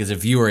 like as a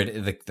viewer,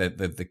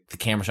 the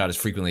camera shot is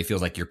frequently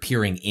feels like you're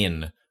peering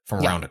in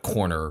from around a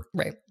corner.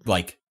 Right.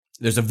 Like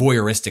there's a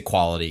voyeuristic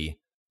quality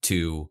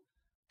to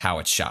how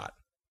it's shot.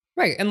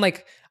 Right. And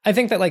like, I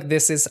think that like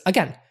this is,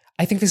 again,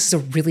 I think this is a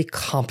really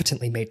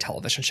competently made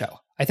television show.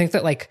 I think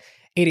that like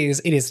it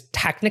is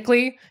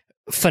technically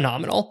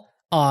phenomenal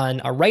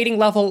on a writing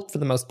level for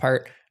the most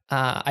part.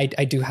 I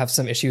do have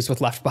some issues with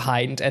Left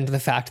Behind and the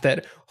fact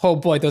that, oh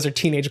boy, those are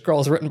teenage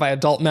girls written by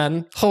adult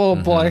men. Oh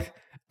boy.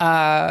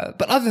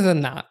 But other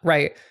than that,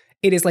 right,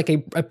 it is like a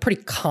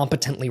pretty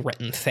competently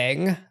written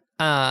thing.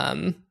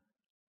 And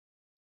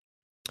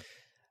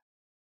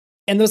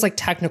those like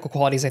technical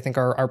qualities I think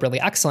are really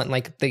excellent.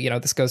 Like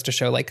this goes to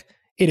show like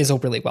it is a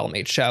really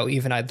well-made show,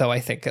 even though I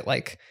think it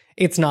like,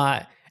 it's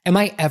not, am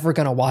I ever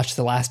going to watch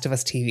The Last of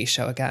Us TV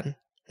show again?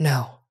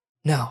 No,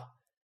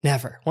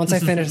 never. Once I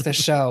finish this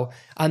show,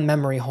 I'm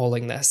memory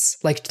holding this,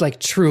 like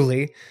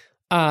truly.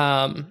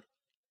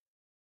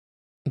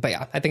 But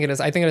yeah, I think it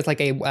is. I think it is like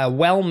a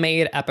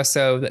well-made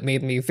episode that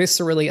made me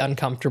viscerally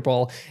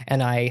uncomfortable,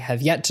 and I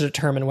have yet to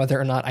determine whether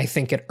or not I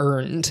think it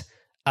earned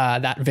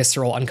that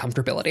visceral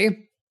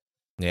uncomfortability.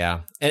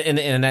 Yeah, and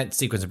in that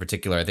sequence in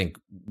particular, I think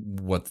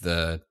when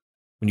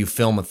you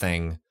film a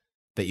thing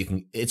that you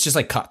can, it's just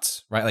like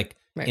cuts, right? Like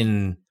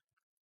you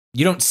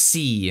don't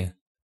see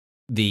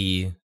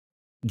the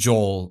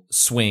Joel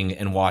swing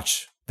and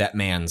watch that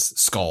man's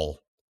skull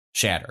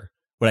shatter.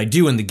 What I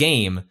do in the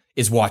game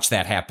is watch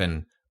that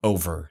happen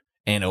over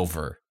and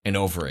over and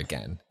over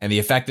again. And the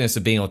effectiveness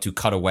of being able to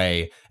cut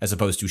away as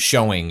opposed to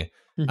showing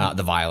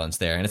the violence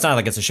there. And it's not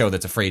like it's a show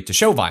that's afraid to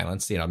show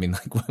violence. You know, I mean,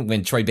 like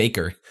when Troy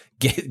Baker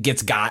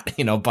gets got,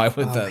 you know, by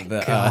with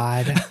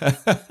God.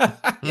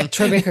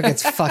 Troy Baker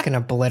gets fucking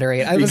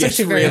obliterated. I was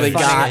actually very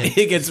funny.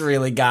 He gets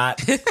really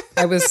got.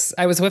 I was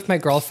with my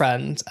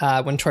girlfriend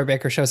when Troy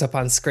Baker shows up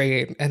on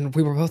screen, and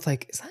we were both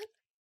like,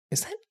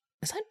 is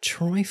that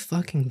Troy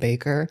fucking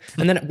Baker?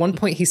 And then at one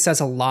point he says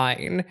a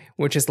line,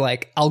 which is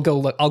like, I'll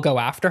go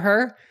after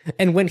her.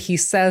 And when he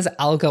says,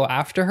 I'll go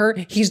after her,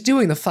 he's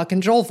doing the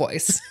fucking Joel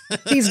voice.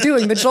 He's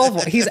doing the Joel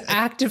voice. He's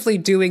actively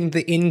doing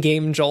the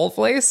in-game Joel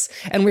voice.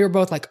 And we were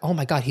both like, oh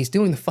my God, he's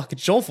doing the fucking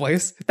Joel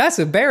voice. That's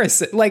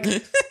embarrassing. Like, you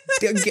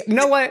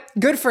know what?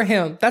 Good for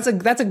him. That's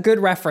a good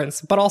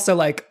reference, but also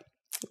like,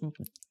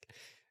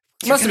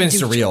 it must have been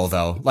surreal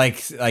though.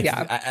 Like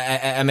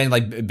yeah. I mean,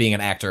 like being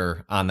an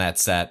actor on that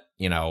set,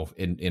 you know,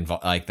 in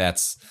like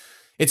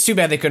it's too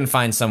bad they couldn't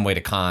find some way to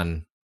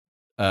con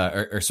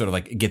or sort of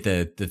like get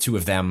the two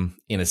of them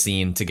in a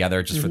scene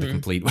together just for the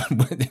complete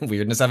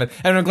weirdness of it.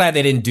 And I'm glad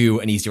they didn't do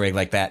an Easter egg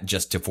like that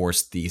just to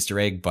force the Easter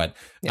egg. But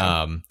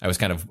I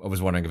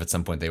was wondering if at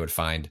some point they would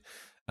find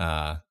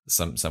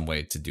some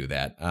way to do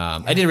that.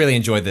 I did really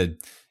enjoy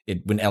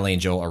when Ellie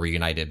and Joel are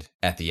reunited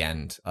at the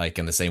end, like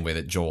in the same way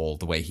that Joel,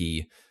 the way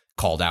he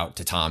called out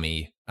to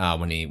Tommy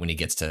when he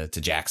gets to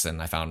Jackson.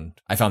 I found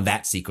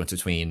that sequence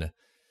between,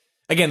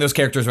 again, those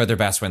characters are at their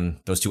best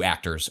when those two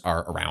actors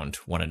are around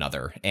one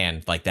another,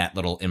 and like that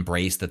little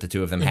embrace that the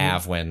two of them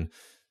have when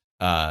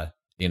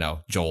you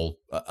know, Joel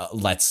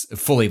lets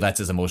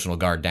his emotional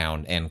guard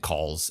down and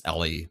calls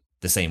Ellie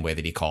the same way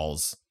that he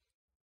calls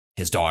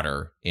his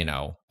daughter, you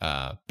know,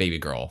 baby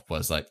girl,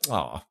 was like,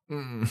 oh,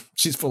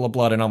 she's full of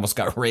blood and almost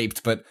got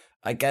raped, but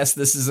I guess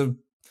this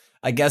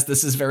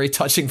is very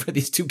touching for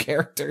these two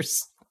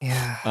characters.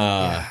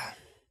 Yeah.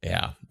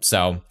 Yeah.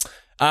 So,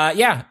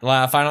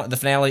 the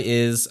finale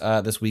is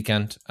this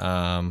weekend.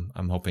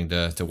 I'm hoping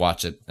to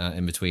watch it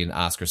in between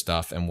Oscar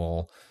stuff, and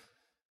we'll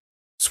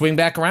swing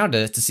back around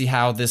to see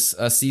how this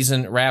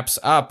season wraps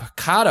up.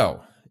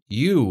 Kato,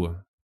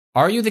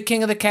 are you the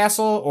king of the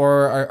castle,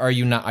 or are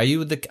you not? Are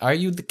you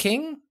the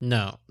king?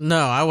 No,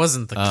 I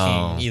wasn't the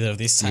king either of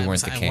these times. You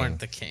weren't the king. I weren't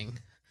the king.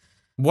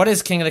 What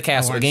is King of the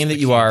Castle? A game that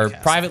you are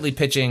privately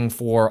pitching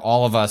for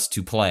all of us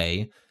to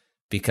play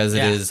because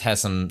it has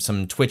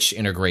some Twitch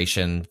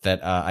integration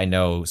that I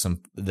know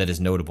that is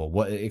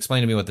notable.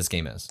 Explain to me what this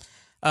game is.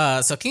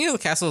 So King of the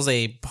Castle is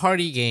a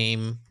party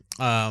game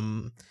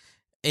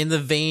in the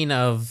vein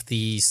of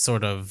the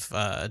sort of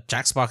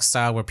Jackbox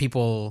style, where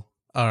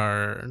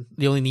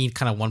you only need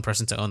kind of one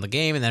person to own the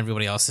game, and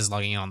everybody else is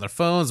logging in on their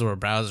phones or a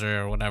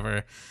browser or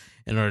whatever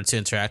in order to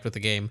interact with the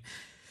game.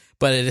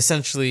 But it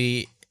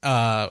essentially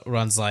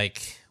runs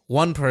like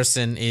one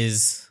person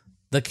is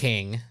the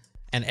king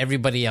and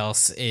everybody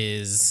else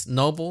is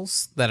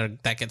nobles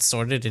that get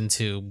sorted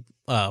into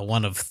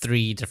one of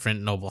three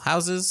different noble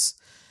houses,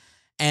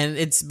 and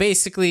it's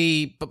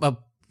basically a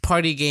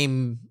party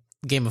Game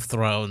of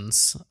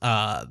Thrones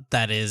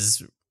that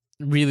is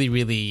really,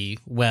 really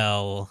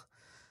well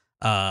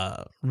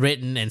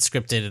written and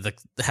scripted.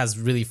 It has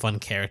really fun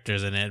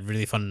characters in it,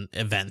 really fun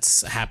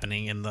events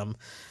happening in them.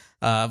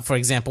 For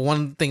example,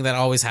 one thing that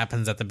always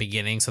happens at the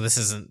beginning, so this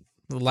isn't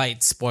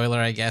light spoiler,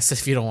 I guess,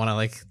 if you don't want to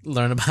like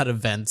learn about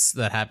events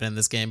that happen in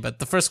this game, but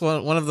the first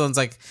one of them's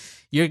like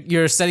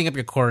you're setting up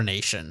your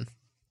coronation,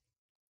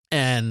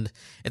 and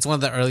it's one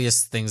of the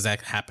earliest things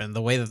that happen.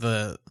 The way that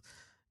the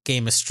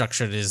game is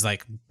structured is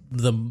like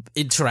the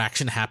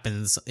interaction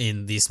happens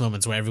in these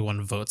moments where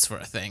everyone votes for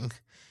a thing,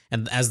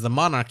 and as the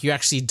monarch, you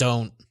actually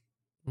don't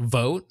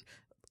vote,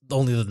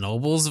 only the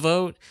nobles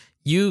vote.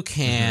 You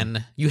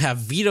have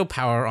veto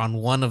power on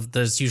one of,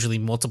 there's usually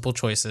multiple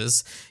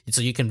choices, so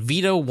you can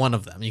veto one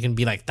of them. You can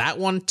be like, that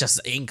one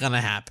just ain't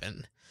gonna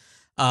happen.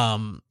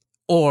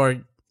 Or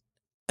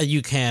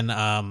you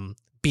can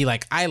be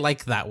like, I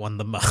like that one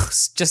the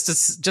most,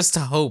 just to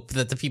hope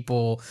that the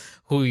people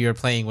who you're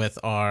playing with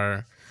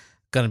are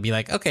gonna be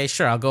like, okay,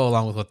 sure, I'll go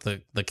along with what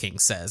the king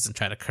says and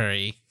try to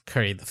curry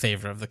the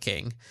favor of the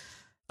king.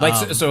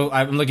 Like, so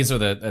I'm looking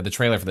at the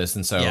trailer for this,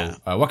 and so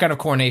what kind of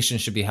coronation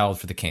should be held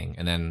for the king?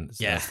 And then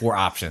 4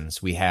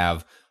 options. We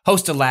have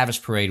host a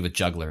lavish parade with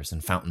jugglers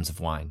and fountains of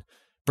wine.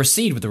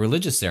 Proceed with a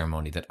religious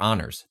ceremony that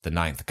honors the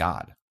 9th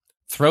god.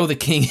 Throw the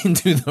king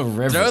into the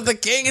river. Throw the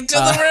king into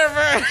the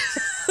river!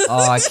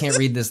 Oh, I can't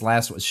read this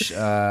last one.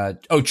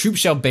 Troops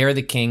shall bear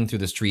the king through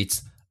the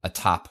streets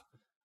atop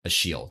a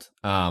shield.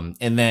 And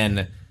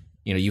then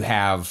you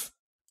have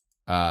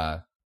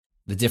the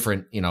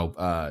different,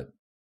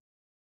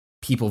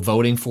 people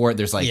voting for it.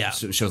 There's like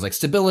shows like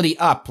stability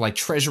up, like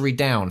treasury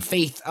down,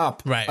 faith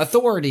up, Right.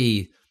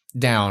 authority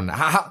down.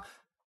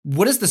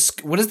 What is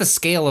the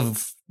scale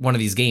of one of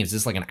these games? Is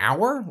this like an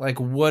hour? Like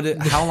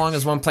how long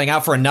is one playing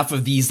out for enough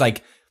of these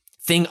like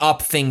thing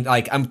up thing?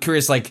 Like I'm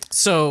curious, like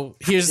So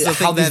here's the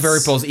thing how these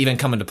variables even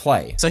come into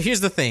play. So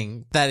here's the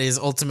thing that is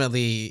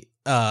ultimately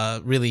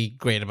really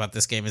great about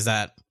this game is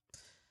that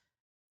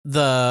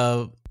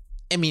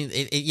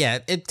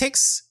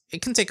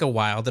it can take a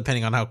while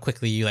depending on how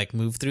quickly you like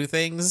move through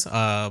things.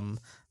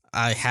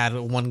 I had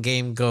one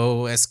game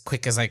go as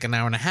quick as like an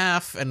hour and a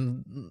half,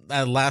 and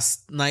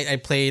last night I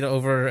played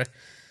over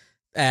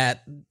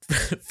at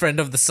friend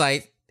of the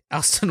site,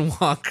 Austin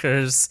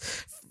Walker's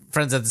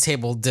friends at the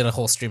table, did a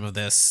whole stream of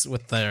this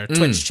with their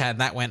Twitch chat, and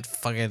that went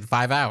fucking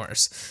 5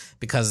 hours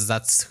because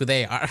that's who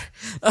they are.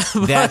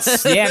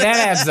 That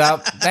adds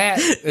up.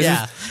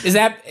 Is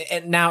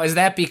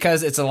that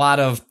because it's a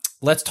lot of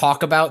let's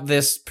talk about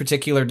this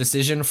particular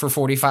decision for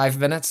 45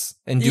 minutes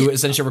and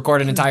essentially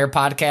record an entire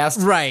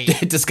podcast, right?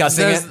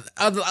 Discussing it.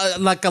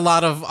 Like a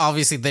lot of,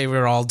 obviously they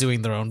were all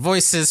doing their own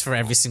voices for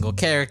every single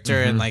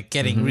character and like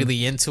getting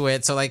really into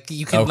it. So like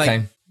you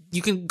can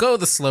you can go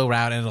the slow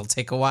route and it'll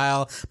take a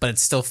while, but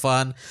it's still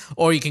fun.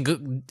 Or you can go,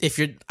 if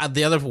you're,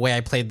 the other way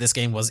I played this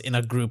game was in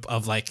a group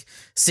of like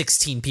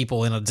 16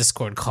 people in a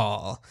Discord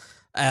call.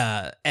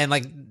 And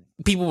like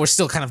people were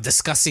still kind of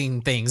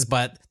discussing things,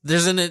 but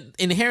there's an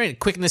inherent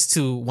quickness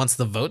to once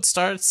the vote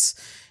starts.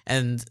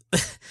 And,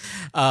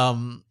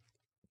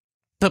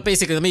 but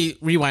basically, let me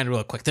rewind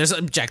real quick. There's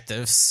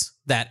objectives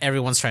that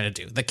everyone's trying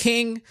to do. The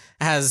king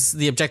has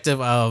the objective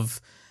of,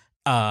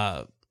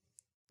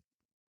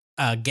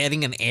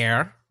 getting an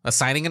heir,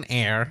 assigning an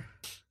heir,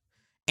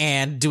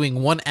 and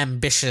doing one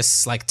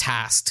ambitious like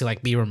task to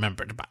like be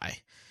remembered by.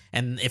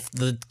 And if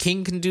the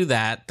king can do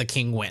that, the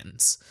king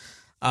wins.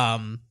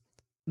 All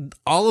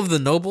of the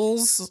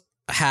nobles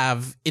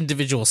have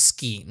individual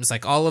schemes.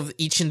 Like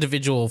each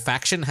individual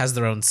faction has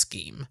their own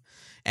scheme,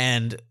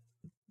 and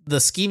the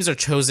schemes are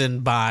chosen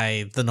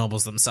by the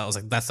nobles themselves.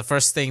 Like that's the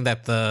first thing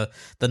that the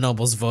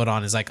nobles vote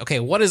on is like, okay,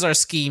 what is our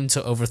scheme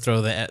to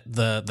overthrow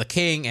the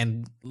king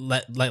and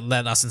let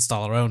us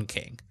install our own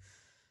king?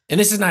 And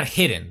this is not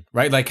hidden,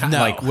 right? Like,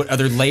 like what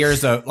other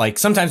layers of, like,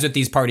 sometimes with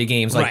these party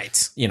games, like,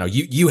 right.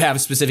 You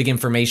have specific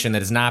information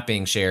that is not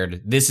being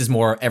shared. This is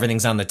more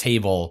everything's on the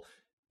table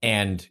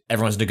and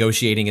everyone's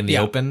negotiating in the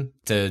open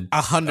to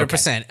 100%.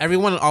 Okay.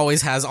 Everyone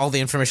always has all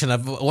the information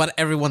of what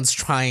everyone's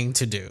trying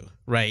to do,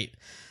 right?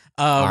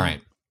 All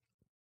right.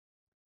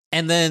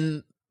 And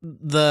then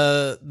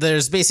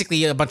there's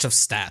basically a bunch of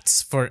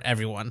stats for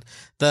everyone.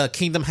 The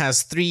kingdom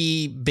has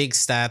 3 big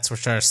stats,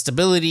 which are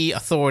stability,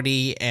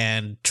 authority,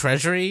 and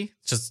treasury,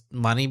 just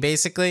money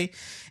basically.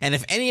 And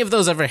if any of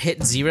those ever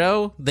hit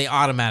 0, they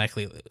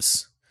automatically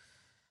lose.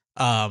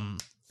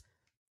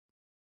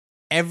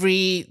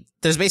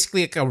 There's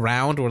basically like a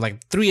round where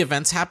like 3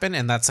 events happen,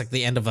 and that's like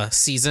the end of a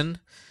season.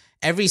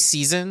 Every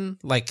season,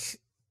 like,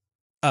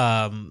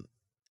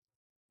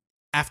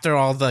 after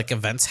all the like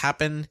events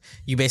happen,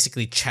 you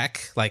basically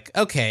check like,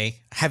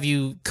 okay, have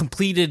you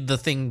completed the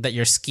thing that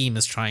your scheme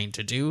is trying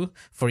to do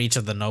for each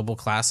of the noble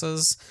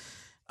classes?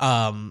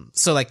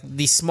 So like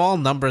these small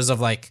numbers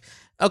of like,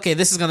 okay,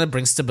 this is going to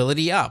bring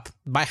stability up.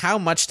 By how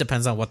much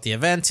depends on what the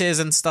event is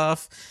and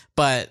stuff.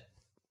 But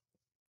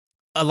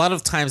a lot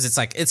of times it's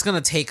like, it's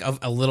going to take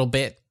a little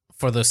bit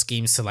for those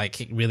schemes to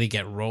like really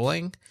get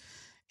rolling.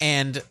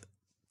 And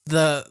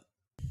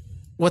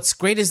what's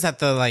great is that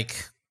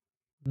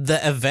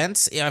the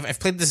events, I've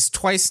played this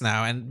twice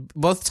now, and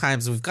both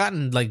times we've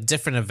gotten like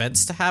different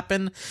events to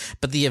happen,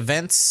 but the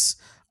events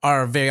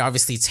are very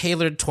obviously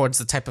tailored towards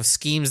the type of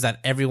schemes that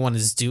everyone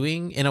is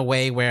doing in a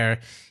way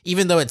where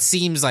even though it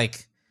seems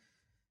like,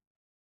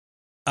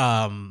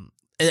 even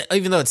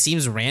though it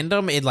seems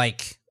random, it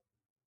like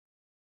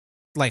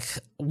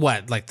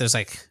what? Like there's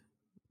like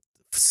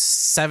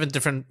 6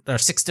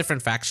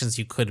 different factions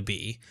you could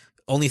be.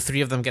 Only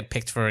 3 of them get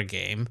picked for a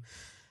game.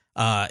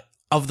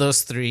 Of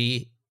those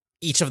 3,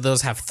 each of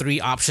those have 3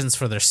 options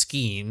for their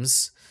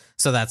schemes.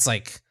 So that's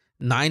like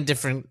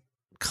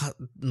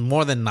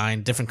more than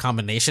 9 different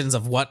combinations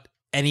of what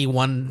any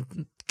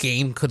one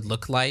game could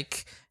look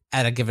like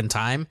at a given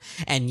time.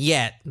 And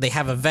yet they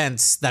have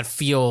events that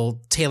feel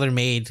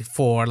tailor-made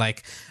for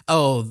like,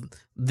 oh,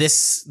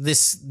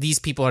 these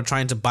people are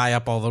trying to buy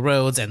up all the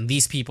roads, and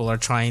these people are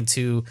trying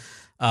to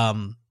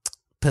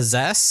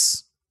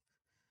possess.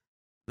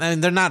 I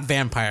mean, they're not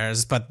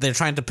vampires, but they're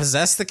trying to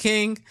possess the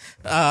king.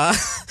 My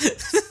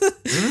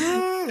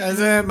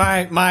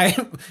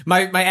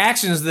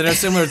actions that are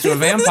similar to a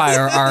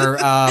vampire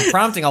are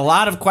prompting a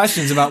lot of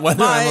questions about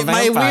whether I'm a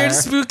vampire. My weird,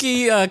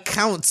 spooky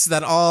counts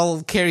that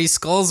all carry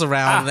skulls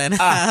around and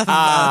have.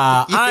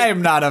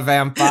 I'm not a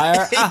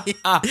vampire.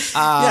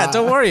 Yeah,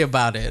 don't worry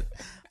about it.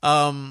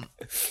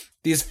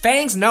 These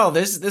fangs, no,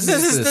 this is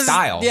the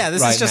style. Yeah,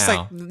 this right is just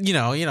now.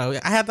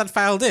 like, I had that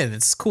filed in.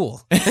 It's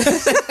cool.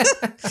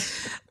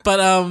 But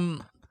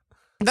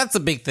that's a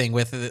big thing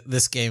with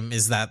this game,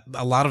 is that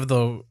a lot of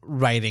the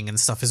writing and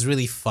stuff is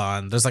really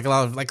fun. There's like a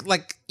lot of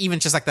like even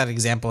just like that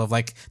example of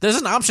like there's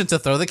an option to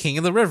throw the king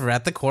in the river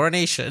at the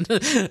coronation,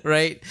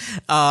 right?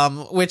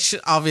 Which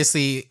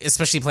obviously,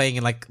 especially playing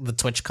in like the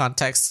Twitch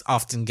context,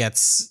 often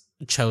gets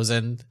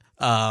chosen.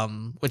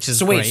 Which is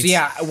so wait, great. so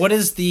yeah, what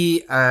is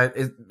the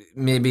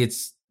maybe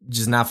it's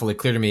just not fully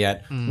clear to me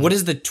yet. What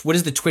is the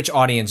Twitch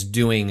audience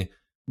doing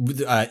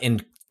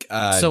in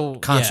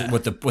concert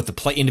with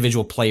the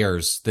individual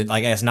players that,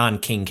 like, as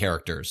non-king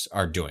characters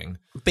are doing?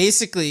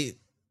 Basically,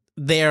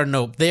 they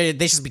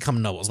just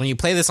become nobles. When you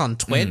play this on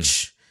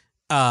Twitch,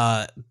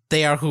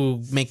 they are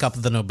who make up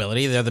the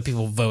nobility. They're the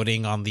people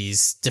voting on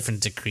these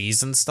different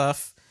decrees and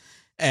stuff.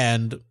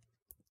 And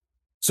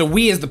so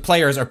we as the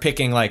players are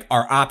picking like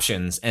our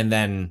options, and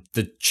then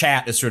the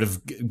chat is sort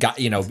of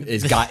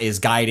is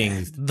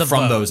guiding from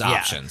vote, those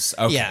options.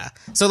 Okay. Yeah.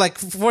 So like,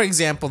 for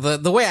example,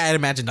 the way I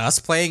imagine us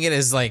playing it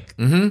is like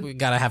we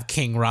gotta have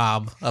King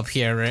Rob up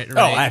here, right? Oh,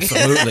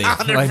 absolutely.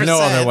 Like no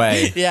other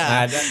way.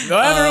 Yeah.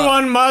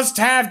 Everyone must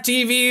have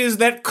TVs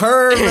that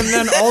curve and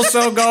then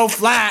also go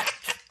flat.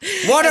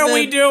 What are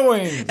we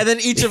doing? And then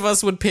each of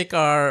us would pick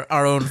our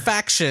own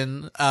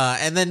faction,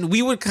 and then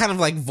we would kind of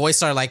like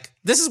voice our like,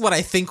 this is what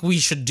I think we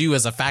should do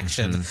as a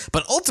faction.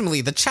 But ultimately,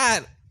 the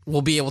chat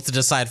will be able to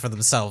decide for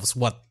themselves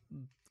what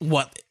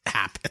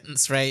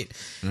happens, right?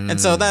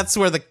 And so that's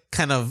where the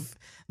kind of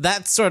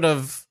that sort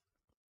of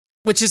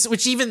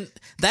which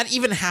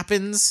even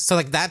happens. So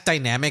like that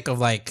dynamic of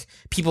like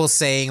people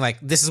saying like,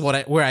 this is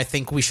where I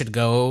think we should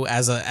go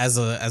as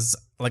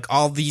like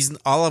all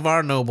of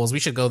our nobles, we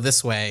should go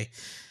this way.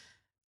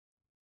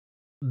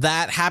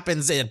 That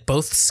happens at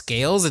both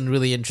scales in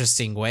really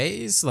interesting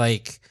ways.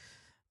 Like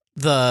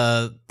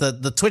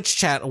the Twitch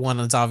chat one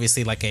is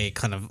obviously like a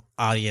kind of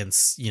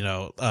audience,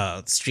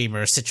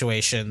 streamer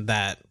situation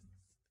that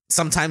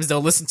sometimes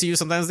they'll listen to you,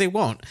 sometimes they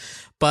won't.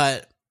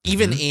 But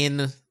even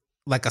in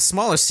like a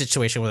smaller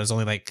situation where there's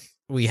only like,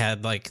 we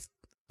had like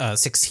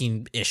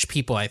 16-ish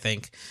people, I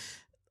think,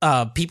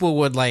 people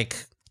would like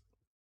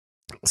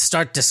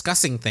start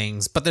discussing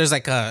things, but there's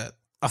like a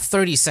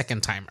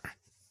 30-second timer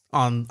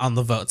on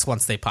the votes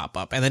once they pop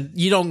up, and then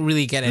you don't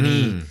really get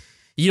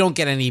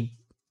any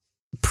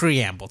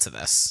preamble to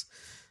this.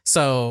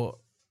 So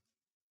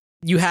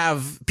you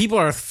have people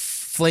are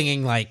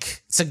flinging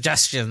like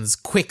suggestions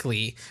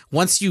quickly.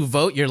 Once you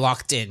vote, you're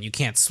locked in, you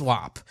can't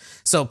swap.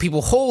 So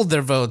people hold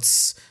their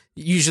votes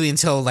usually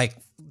until like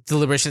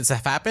deliberations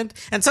have happened,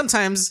 and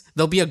sometimes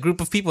there'll be a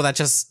group of people that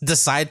just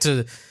decide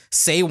to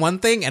say one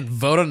thing and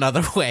vote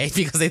another way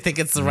because they think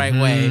it's the right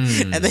way,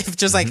 and they've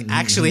just like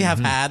actually have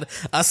had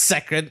a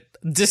second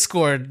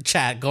Discord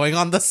chat going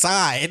on the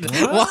side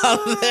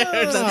while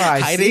they're just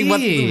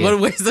hiding what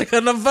ways they're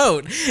gonna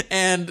vote.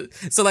 And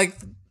so like,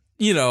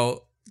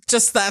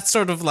 just that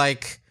sort of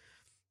like,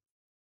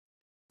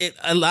 it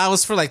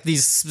allows for like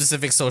these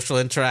specific social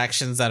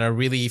interactions that are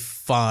really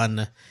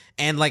fun,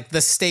 and like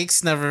the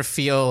stakes never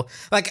feel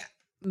like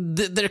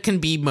there can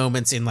be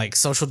moments in like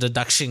social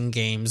deduction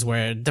games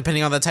where,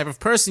 depending on the type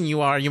of person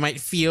you are, you might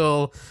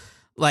feel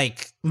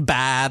like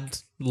bad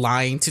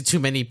lying to too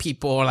many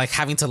people, or like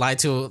having to lie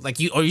to like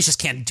you, or you just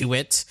can't do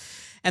it.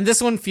 And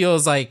this one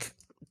feels like,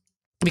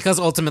 because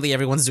ultimately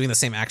everyone's doing the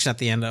same action at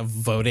the end of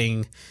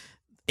voting,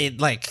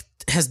 it like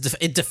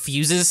it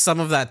diffuses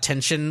some of that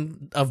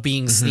tension of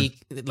being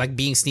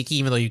being sneaky,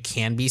 even though you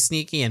can be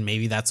sneaky, and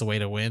maybe that's a way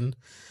to win.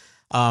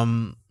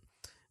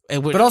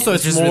 But also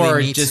it's more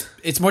really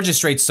it's more just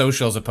straight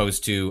social, as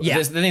opposed to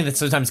the thing that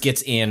sometimes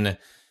gets in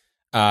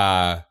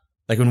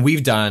like when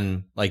we've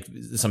done like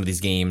some of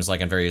these games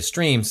like on various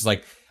streams, it's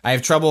like I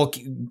have trouble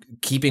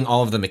keeping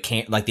all of the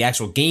the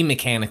actual game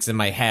mechanics in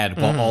my head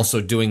while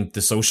also doing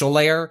the social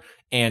layer.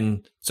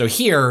 And so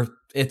here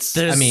it's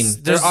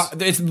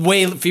it's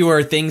way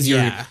fewer things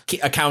you're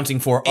accounting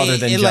for other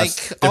than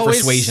just the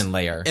persuasion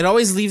layer. It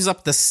always leaves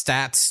up the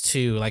stats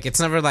too. Like it's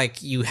never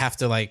like you have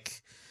to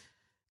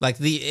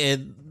you're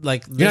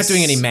not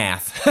doing any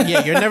math.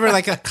 Yeah, you're never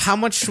like how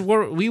much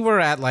we were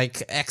at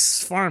like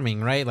X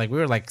farming, right? Like we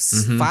were like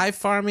 5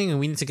 farming, and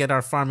we need to get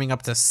our farming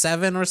up to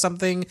 7 or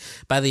something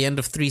by the end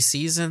of 3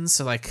 seasons.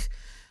 So like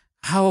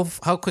how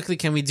quickly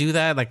can we do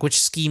that? Like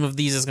which scheme of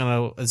these is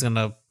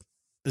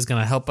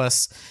gonna help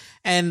us?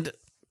 And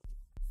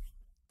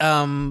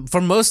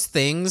for most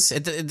things,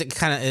 it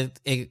kind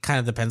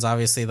of depends.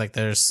 Obviously, like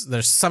there's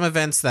some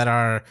events that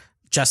are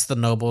just the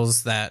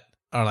nobles that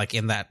are like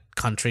in that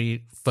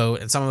country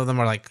vote, and some of them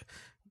are like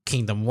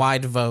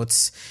kingdom-wide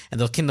votes, and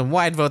those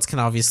kingdom-wide votes can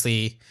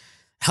obviously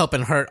help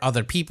and hurt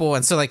other people.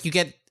 And so like you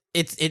get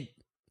it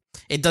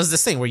does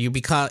this thing where you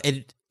become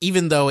it,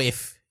 even though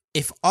if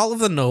all of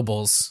the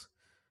nobles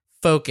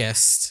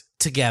focused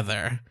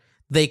together,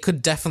 they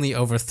could definitely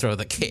overthrow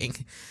the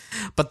king.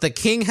 But the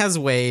king has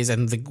ways,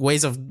 and the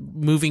ways of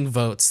moving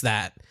votes,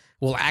 that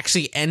will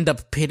actually end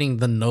up pitting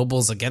the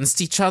nobles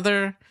against each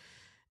other,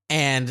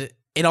 and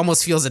it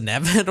almost feels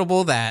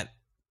inevitable that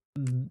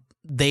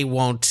they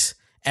won't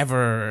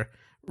ever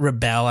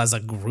rebel as a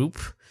group.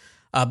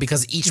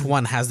 because each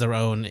one has their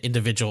own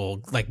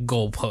individual like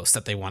goalpost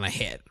that they want to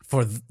hit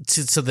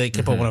so they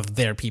can put one of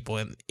their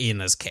people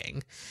in as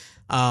king.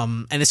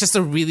 And it's just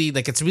a really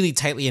like it's really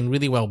tightly and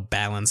really well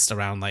balanced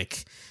around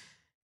like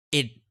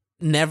it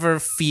never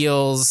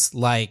feels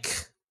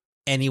like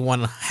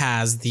anyone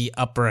has the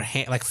upper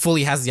hand, like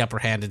fully has the upper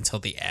hand until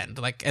the end.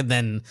 Like, and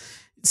then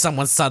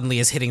someone suddenly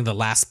is hitting the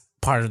last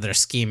part of their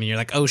scheme and you're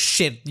like, oh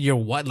shit, you're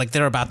what? Like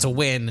they're about to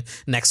win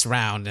next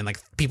round. And like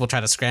people try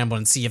to scramble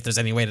and see if there's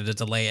any way to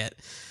delay it.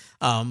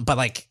 But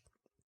like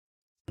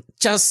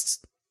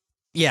just,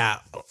 yeah,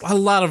 a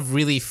lot of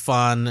really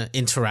fun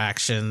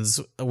interactions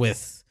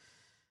with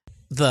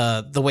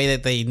the way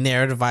that they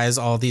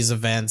narrativize all these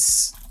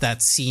events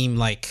that seem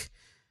like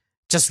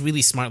just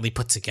really smartly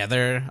put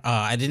together.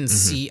 I didn't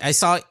see. I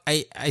saw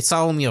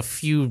only a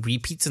few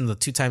repeats in the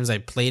 2 times I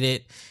played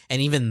it,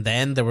 and even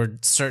then, there were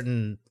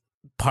certain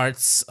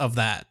parts of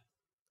that.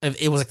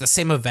 It was like the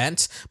same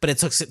event, but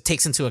it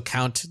takes into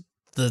account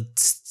the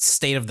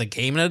state of the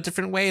game in a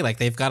different way. Like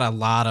they've got a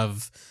lot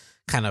of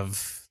kind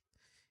of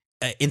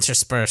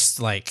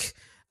interspersed, like,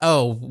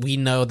 oh, we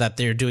know that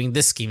they're doing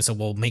this scheme, so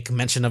we'll make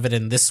mention of it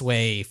in this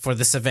way for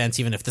this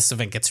event, even if this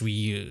event gets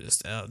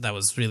reused. That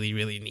was really,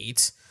 really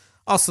neat.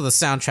 Also, the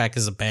soundtrack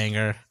is a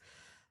banger.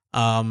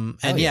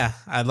 And yeah,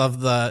 I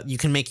love you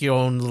can make your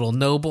own little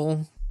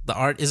noble. The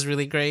art is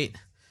really great.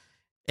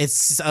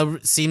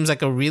 Seems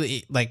like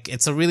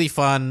it's a really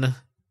fun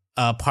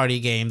party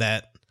game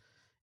that,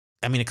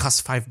 I mean, it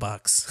costs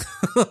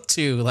 $5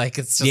 too. Like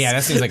it's just, yeah,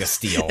 that seems like a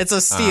steal. It's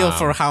a steal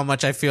for how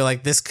much I feel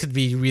like this could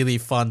be really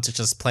fun to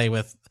just play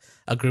with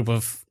a group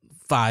of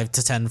 5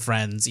 to 10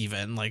 friends.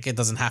 Even like it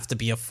doesn't have to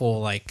be a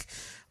full like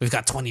we've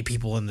got 20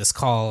 people in this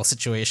call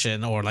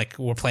situation, or like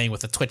we're playing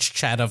with a Twitch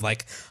chat of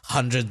like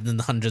hundreds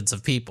and hundreds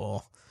of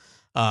people.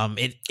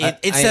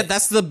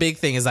 That's the big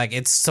thing is like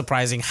it's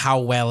surprising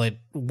how well it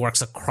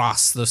works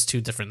across those 2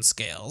 different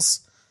scales.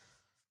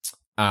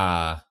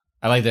 I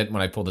like that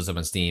when I pulled this up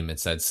on Steam,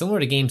 it said, similar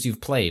to games you've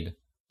played,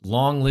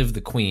 Long Live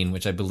the Queen,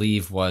 which I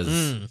believe was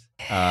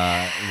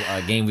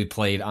a game we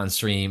played on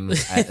stream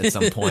at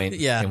some point,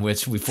 in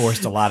which we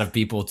forced a lot of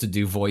people to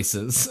do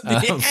voices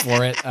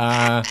for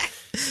it,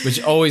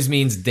 which always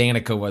means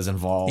Danica was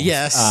involved.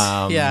 Yes,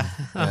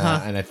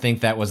 and I think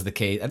that was the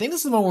case. I think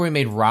this is the one where we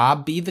made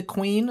Rob be the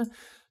queen.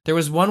 There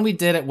was one we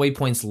did at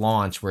Waypoint's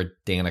launch where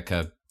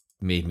Danica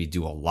made me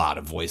do a lot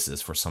of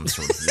voices for some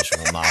sort of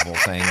visual novel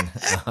thing.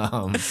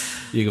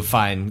 You can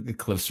find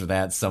clips for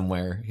that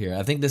somewhere here.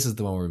 I think this is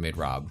the one where we made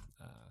Rob.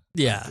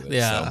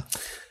 Yeah.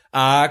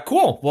 So,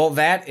 cool. Well,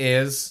 that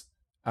is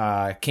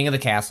King of the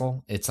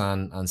Castle. It's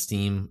on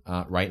Steam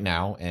right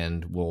now,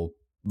 and will,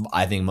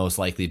 I think, most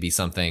likely be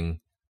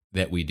something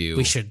that we do.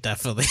 We should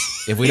definitely.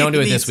 If we don't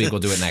do it this week,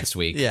 we'll do it next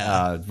week.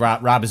 Yeah.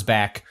 Rob is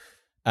back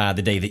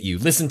the day that you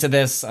listen to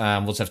this.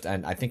 We'll just have to,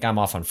 and I think I'm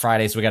off on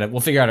Friday, so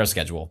we'll figure out our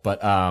schedule.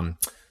 But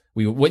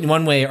we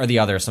one way or the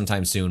other,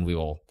 sometime soon, we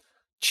will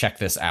check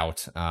this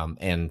out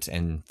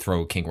and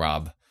throw King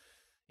Rob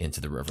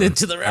into the river.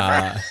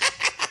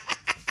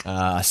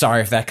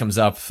 Sorry if that comes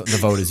up. The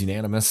vote is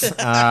unanimous.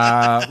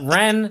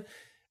 Ren,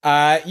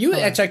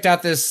 you checked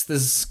out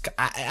this.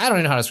 I don't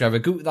even know how to describe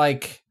it.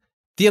 Like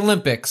the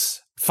Olympics.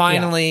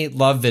 Finally,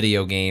 love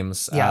video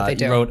games. Yeah, they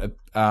do. You wrote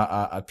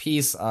a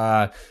piece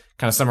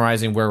kind of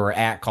summarizing where we're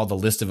at, called the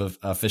list of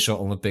official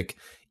Olympic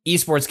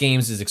esports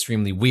games is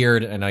extremely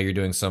weird. I know you're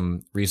doing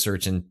some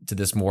research into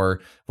this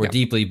more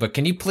deeply, but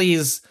can you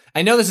please,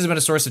 I know this has been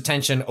a source of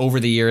tension over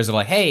the years of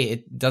like,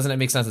 hey, doesn't it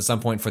make sense at some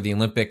point for the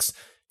Olympics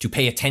to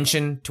pay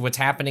attention to what's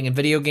happening in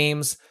video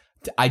games?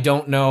 I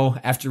don't know,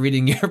 after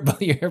reading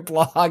your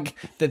blog,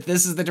 that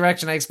this is the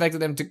direction I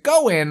expected them to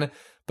go in,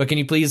 but can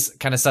you please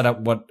kind of set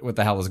up what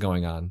the hell is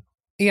going on?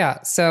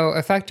 Yeah, so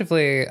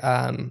effectively,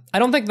 I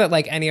don't think that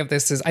like any of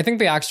this is, I think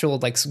the actual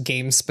like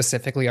games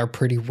specifically are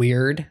pretty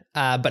weird,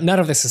 but none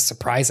of this is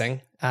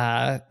surprising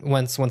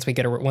once we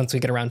get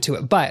around to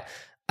it. But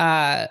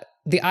the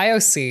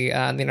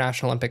IOC, the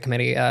International Olympic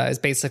Committee, is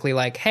basically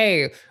like,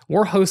 hey,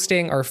 we're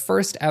hosting our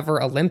first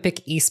ever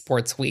Olympic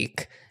Esports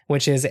Week,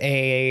 which is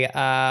a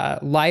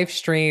live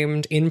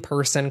streamed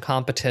in-person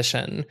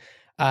competition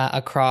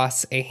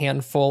across a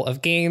handful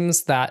of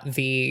games that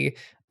the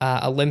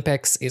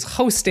Olympics is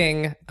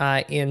hosting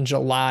in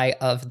July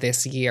of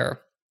this year,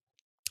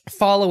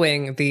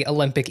 following the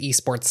Olympic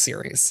Esports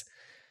Series.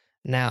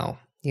 Now,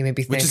 you may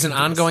be thinking, which is an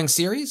ongoing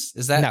series?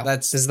 Is that no?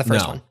 This is the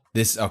first one.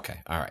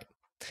 Okay, all right.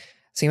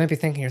 So you might be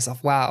thinking to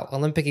yourself, "Wow,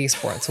 Olympic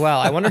Esports. Well,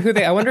 I wonder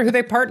who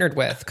they partnered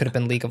with. Could have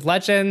been League of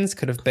Legends.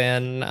 Could have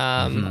been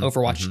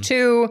Overwatch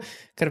 2.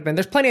 Could have been.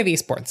 There's plenty of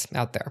esports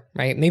out there,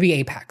 right? Maybe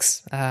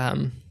Apex.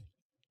 No,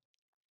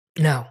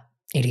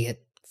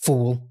 idiot,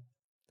 fool.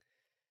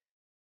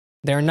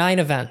 There are 9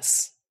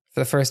 events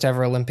for the first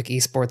ever Olympic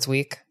Esports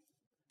Week.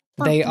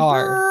 They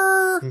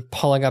are. I'm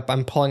pulling up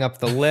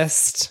the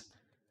list.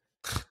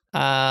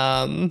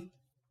 Sorry,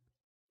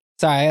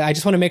 I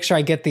just want to make sure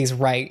I get these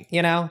right.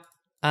 You know.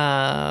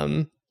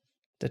 All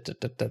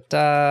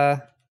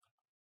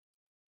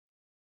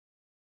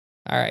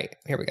right,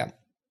 here we go.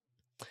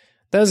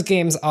 Those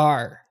games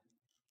are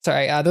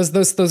Sorry,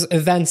 those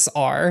events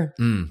are.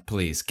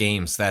 Please,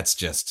 games. That's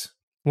just.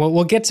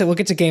 We'll get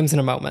to games in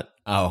a moment.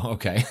 Oh,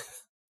 okay.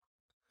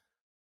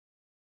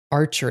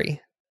 Archery,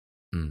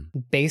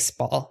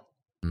 baseball,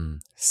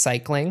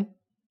 cycling,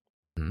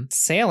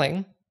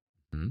 sailing,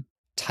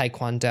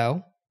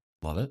 taekwondo,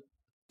 Love it.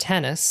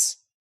 tennis,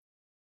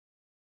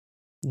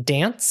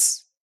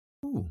 dance,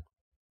 Ooh.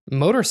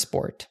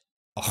 motorsport,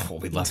 Oh,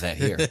 we love that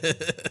here.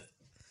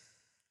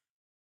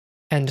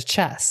 and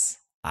chess.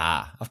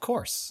 Ah, of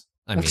course.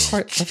 I Of mean,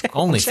 course.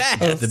 only Chess.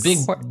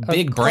 the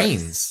big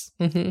brains.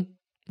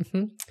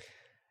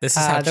 This is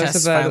how those chess are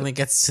the- finally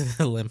gets to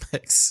the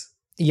Olympics.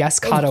 Yes,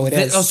 Kato, it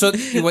is. Oh, so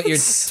what you're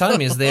telling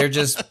me is they're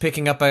just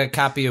picking up a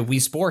copy of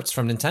Wii Sports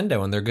from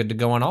Nintendo and they're good to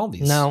go on all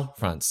these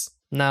fronts.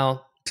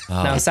 No,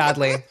 Oh. no,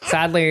 sadly.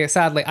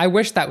 I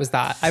wish that was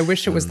that. I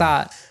wish it was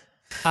that.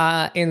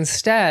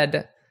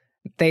 Instead,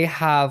 they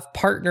have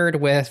partnered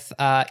with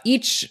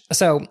each.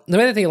 So the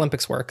way that the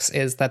Olympics works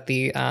is that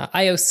the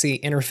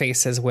IOC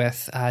interfaces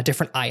with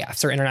different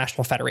IFs or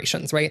international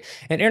federations, right?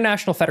 And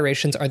international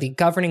federations are the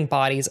governing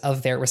bodies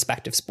of their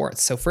respective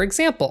sports. So, for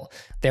example,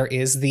 there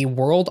is the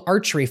World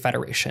Archery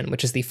Federation,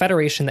 which is the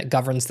federation that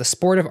governs the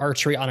sport of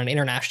archery on an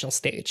international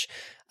stage.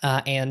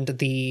 And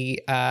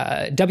the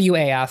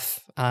WAF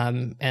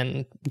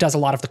and does a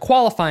lot of the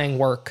qualifying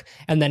work,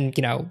 and then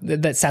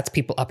that sets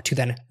people up to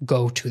then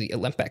go to the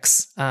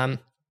Olympics.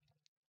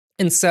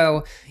 And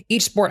so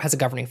each sport has a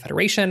governing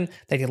federation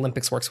that the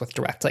Olympics works with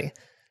directly.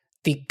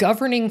 The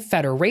governing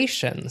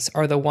federations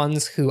are the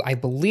ones who I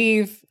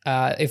believe,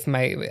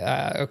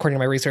 according to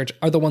my research,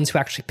 are the ones who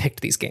actually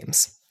picked these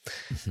games.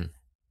 Mhm.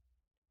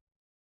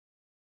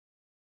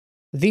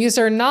 These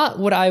are not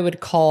what I would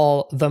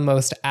call the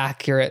most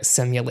accurate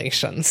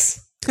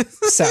simulations.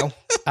 So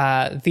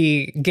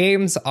the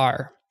games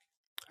are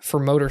for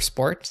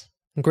motorsport,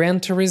 Gran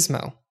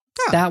Turismo.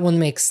 That one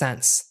makes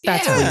sense.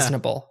 That's Yeah.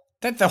 reasonable.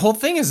 That the whole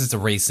thing is it's a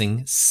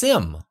racing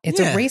sim. It's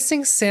Yeah. a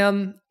racing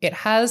sim. It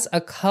has a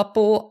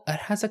couple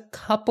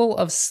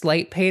of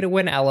slight pay to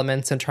win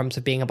elements in terms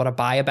of being able to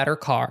buy a better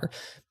car,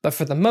 but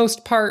for the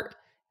most part,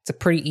 it's a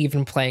pretty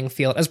even playing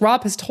field. As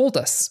Rob has told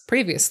us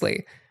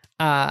previously,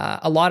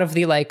 a lot of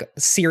the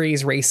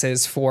series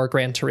races for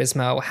Gran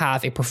Turismo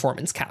have a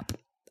performance cap.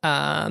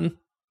 And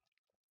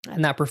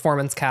that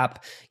performance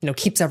cap,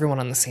 keeps everyone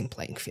on the same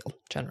playing field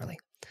generally.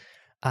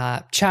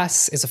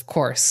 Chess is, of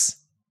course,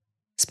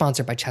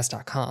 sponsored by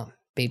chess.com,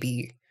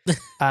 baby. Which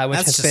That's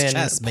has just been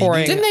chess, baby.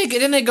 pouring.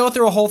 Didn't they go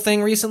through a whole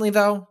thing recently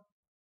though?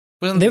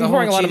 Wasn't They've the been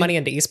pouring a whole lot of cheating- money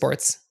into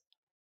esports.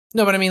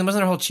 No, but I mean,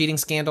 wasn't there a whole cheating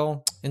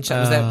scandal in chess?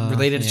 Was that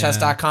related to yeah.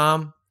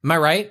 chess.com? Am I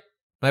right?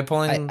 Am I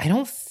pulling? I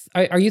don't.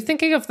 Are you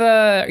thinking of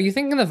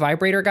the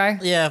vibrator guy?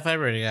 Yeah,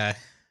 vibrator guy.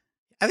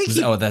 I think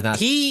that's not.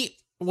 he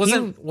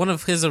wasn't one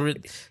of his.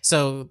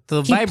 So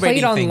the He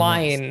vibrating played thing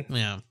online. Was,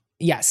 yeah.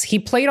 Yes, he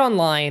played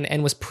online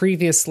and was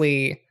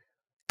previously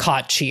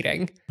caught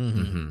cheating,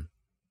 Mhm.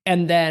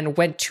 and then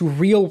went to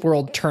real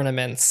world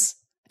tournaments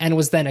and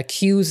was then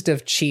accused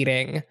of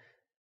cheating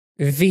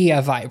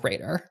via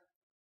vibrator.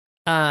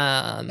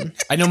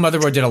 I know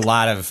Motherboard did a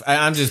lot of.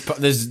 I'm just.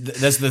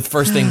 That's the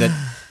first thing that.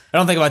 I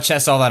don't think about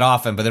chess all that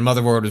often, but then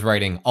Motherboard was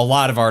writing a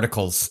lot of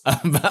articles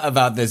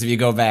about this. If you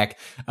go back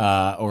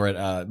over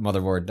at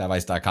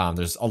motherboarddevice.com,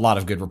 there's a lot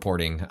of good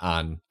reporting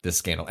on this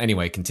scandal.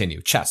 Anyway, continue.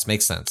 Chess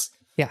makes sense.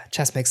 Yeah,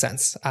 chess makes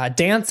sense.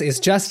 Dance is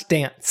just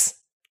dance.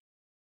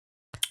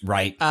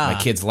 Right. My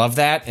kids love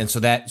that. And so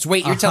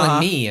wait, you're telling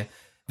me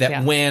that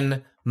Yeah.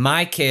 when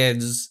my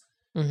kids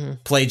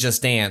play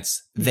Just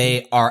Dance,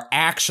 they are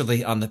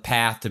actually on the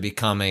path to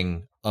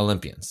becoming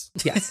Olympians.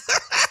 Yes.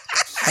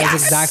 That's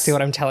exactly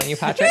what I'm telling you,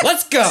 Patrick.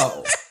 Let's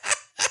go.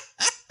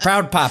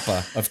 Proud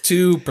papa of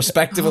two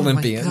prospective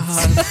Olympians.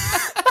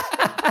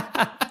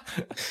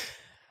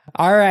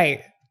 All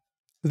right.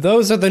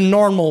 Those are the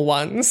normal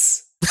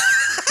ones.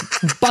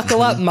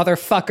 Buckle up,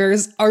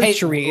 motherfuckers.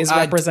 Archery is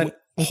represent.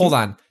 Hold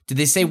on. Did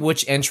they say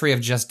which entry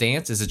of Just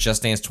Dance? Is it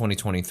Just Dance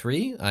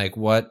 2023? Like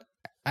what?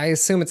 I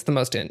assume it's the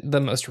most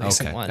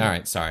recent Okay. one. All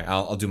right. Sorry.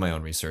 I'll do my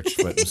own research.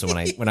 So when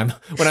I'm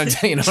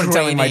telling my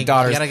Training.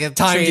 daughters You gotta get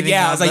time to training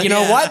I on was like, the- you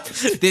know yeah. what?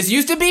 This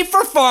used to be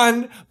for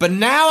fun, but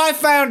now I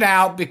found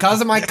out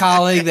because of my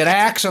colleague that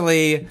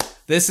actually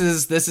this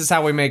is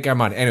how we make our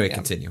money. Anyway,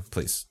 continue,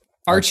 please.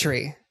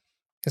 Archery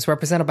is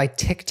represented by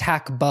Tic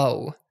Tac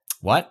Bow,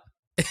 What?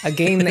 a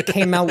game that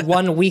came out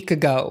 1 week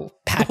ago.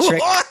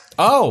 Patrick.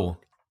 Oh.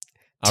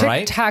 All Tic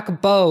right.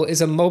 Tac Bow is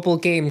a mobile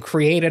game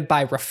created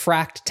by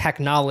Refract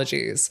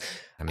Technologies,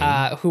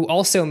 who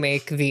also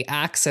make the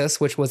Axis,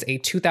 which was a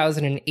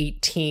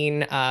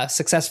 2018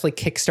 successfully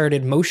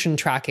kickstarted motion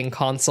tracking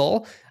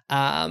console,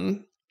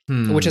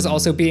 which is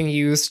also being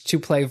used to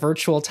play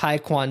Virtual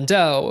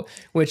Taekwondo,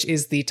 which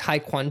is the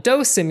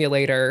Taekwondo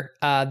simulator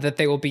that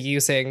they will be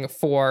using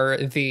for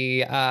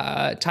the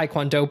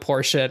Taekwondo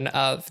portion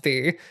of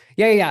the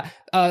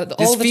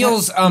This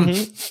feels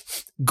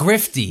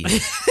grifty.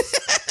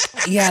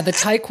 Yeah, the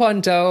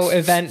Taekwondo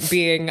event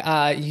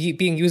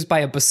being used by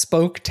a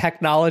bespoke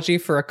technology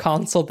for a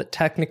console that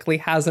technically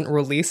hasn't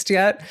released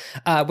yet,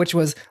 which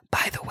was,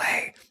 by the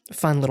way,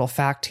 fun little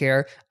fact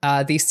here.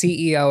 The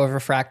CEO of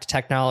Refract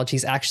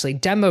Technologies actually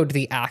demoed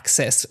the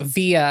Axis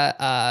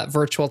via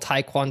virtual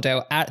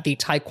taekwondo at the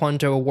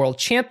Taekwondo World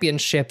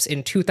Championships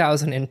in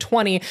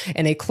 2020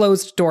 in a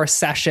closed door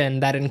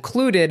session that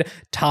included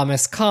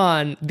Thomas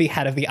Kahn, the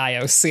head of the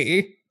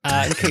IOC.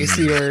 In case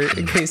you're like,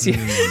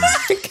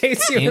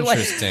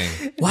 Interesting.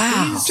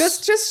 Wow.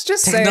 just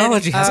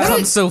Technology saying, has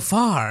come so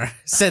far,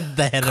 said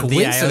the head of the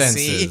IOC.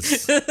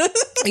 Coincidences.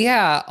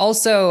 Yeah.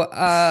 Also,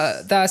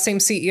 the same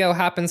CEO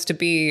happens to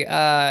be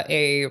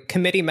a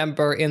committee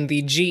member in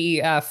the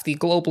GEF, the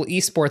Global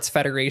Esports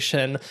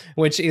Federation,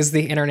 which is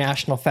the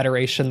international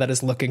federation that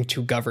is looking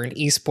to govern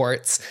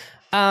esports.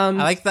 I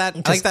like that.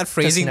 I like that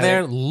phrasing another-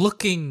 there.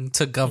 Looking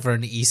to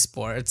govern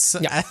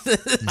esports. Yeah.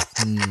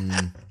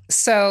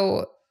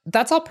 So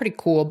that's all pretty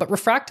cool. But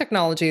Refract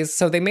Technologies,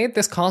 so they made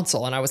this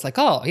console, and I was like,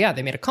 oh, yeah,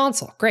 they made a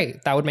console.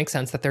 Great. That would make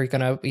sense that they're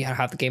going to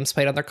have the games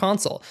played on their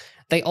console.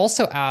 They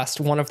also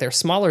asked one of their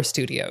smaller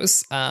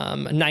studios,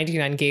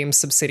 99 Games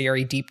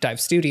subsidiary Deep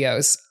Dive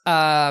Studios.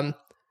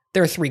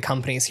 There are three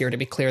companies here, to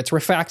be clear. It's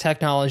Refract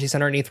Technologies.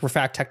 Underneath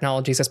Refract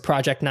Technologies is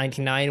Project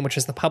 99, which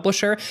is the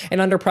publisher.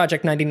 And under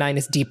Project 99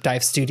 is Deep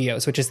Dive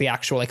Studios, which is the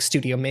actual like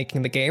studio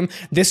making the game.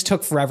 This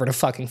took forever to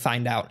fucking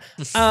find out.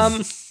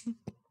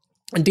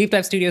 And Deep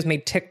Dive Studios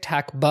made Tic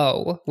Tac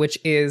Bow, which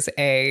is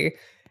it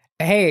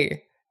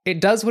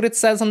does what it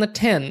says on the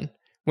tin,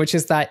 which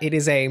is that it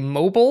is a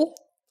mobile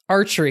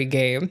archery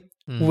game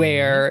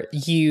where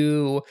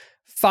you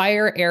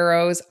fire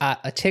arrows at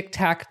a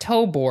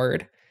tic-tac-toe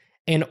board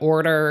in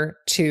order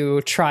to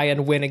try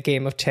and win a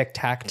game of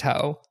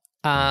tic-tac-toe.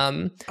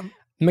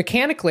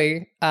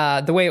 Mechanically,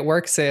 the way it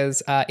works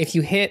is if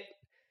you hit...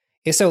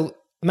 So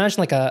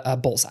imagine like a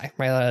bullseye,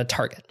 right? A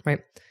target,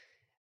 right?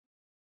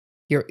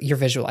 You're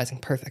visualizing.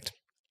 Perfect.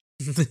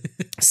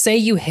 Say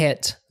you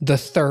hit the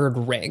third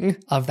ring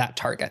of that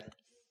target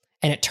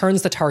and it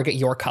turns the target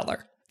your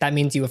color. That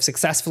means you have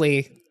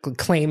successfully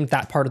claimed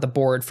that part of the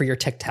board for your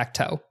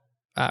tic-tac-toe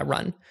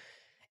run.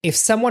 If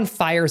someone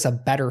fires a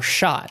better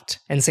shot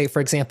and say, for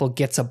example,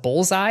 gets a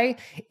bullseye,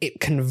 it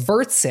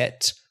converts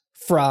it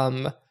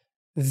from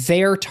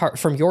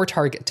from your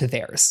target to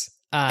theirs.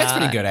 That's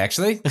pretty good,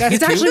 actually.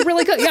 It's actually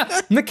really good.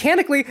 Yeah,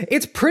 mechanically,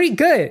 it's pretty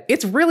good.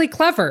 It's really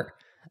clever.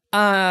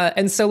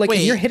 And so, like,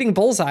 if you're hitting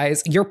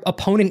bullseyes, your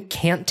opponent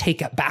can't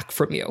take it back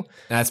from you.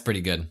 That's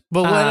pretty good.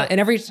 But what are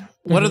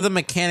Mhm. the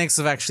mechanics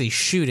of actually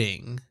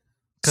shooting?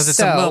 Because it's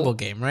a mobile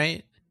game,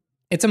 right?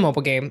 It's a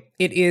mobile game.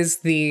 It is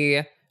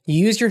you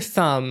use your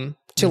thumb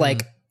to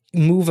like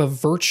move a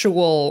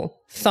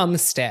virtual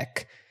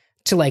thumbstick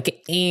to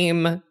like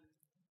aim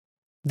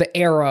the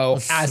arrow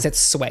as it's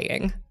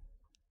swaying.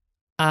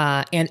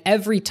 And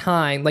every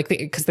time, like,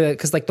 because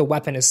the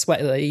weapon is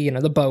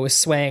the bow is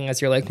swaying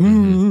as you're like,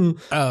 Oh,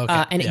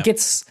 okay. and it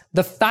gets,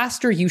 the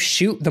faster you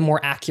shoot, the more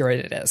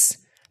accurate it is.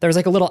 There's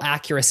like a little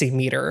accuracy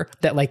meter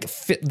that like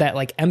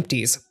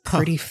empties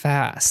pretty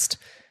fast.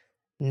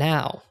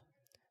 Now,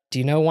 do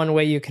you know one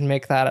way you can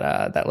make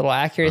that little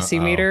accuracy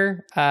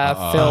meter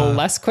fill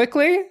less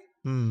quickly?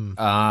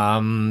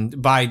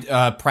 By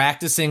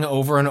practicing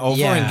over and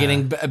over and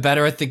getting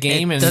better at the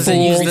game and doesn't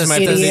use this my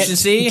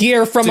efficiency.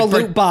 Gear from a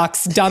loot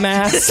box,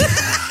 dumbass.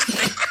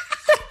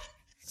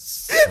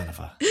 Son of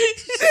a...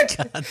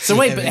 So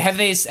wait, but have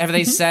they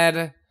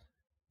said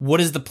what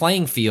is the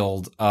playing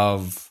field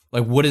of,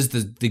 like, what is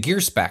the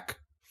gear spec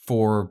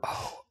for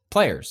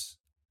players?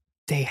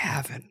 They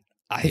haven't.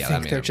 I Yeah,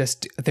 think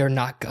they're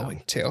not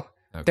going to.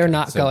 Okay, They're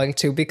not going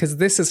to, because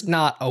this is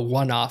not a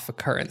one-off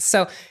occurrence.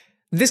 So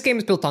this game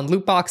is built on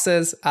loot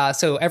boxes.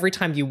 So every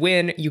time you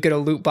win, you get a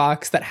loot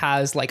box that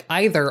has like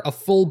either a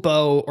full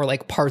bow or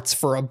like parts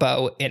for a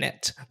bow in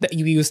it that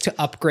you use to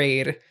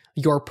upgrade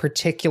your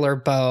particular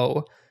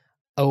bow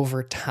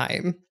over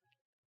time.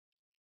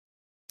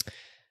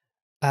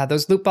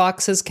 Those loot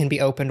boxes can be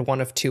opened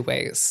one of two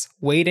ways: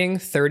 waiting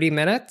 30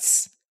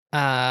 minutes,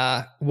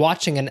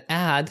 watching an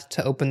ad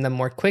to open them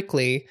more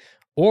quickly,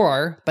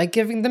 or by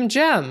giving them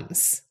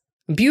gems.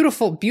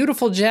 Beautiful,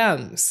 beautiful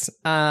gems.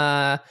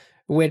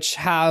 Which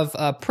have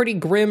a pretty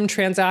grim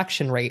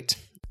transaction rate.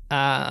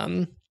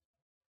 And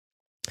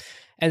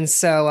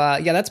so,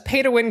 that's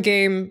pay-to-win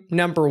game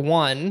number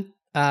 1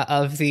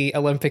 of the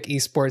Olympic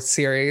Esports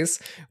Series,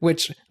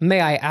 which,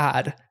 may I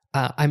add,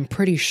 I'm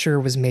pretty sure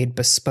was made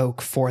bespoke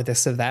for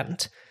this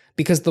event,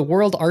 because the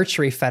World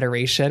Archery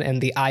Federation and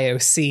the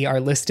IOC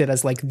are listed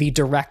as like the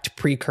direct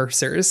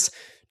precursors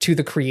to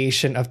the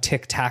creation of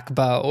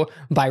Tic-Tac-Bow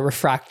by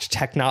Refract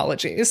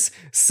Technologies.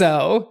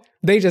 So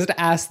they just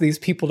asked these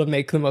people to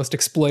make the most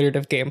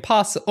exploitative game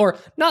possible, or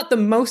not the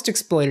most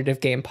exploitative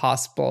game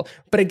possible,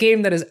 but a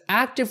game that is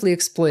actively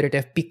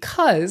exploitative,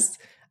 because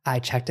I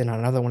checked in on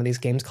another one of these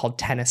games called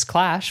Tennis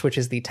Clash, which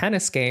is the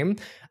tennis game,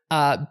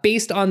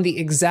 based on the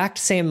exact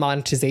same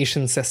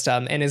monetization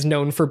system and is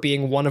known for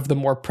being one of the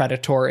more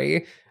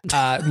predatory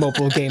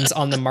mobile games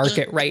on the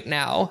market right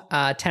now.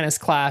 Tennis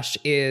Clash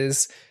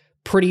is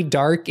pretty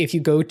dark. If you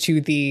go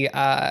to the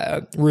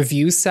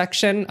reviews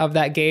section of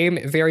that game,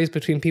 it varies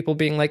between people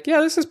being like,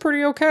 yeah, this is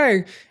pretty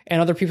okay,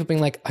 and other people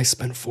being like, I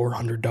spent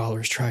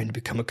 $400 trying to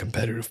become a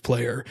competitive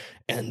player,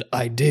 and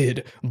I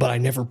did, but I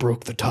never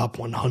broke the top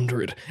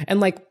 100. And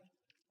like,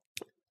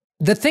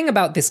 the thing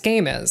about this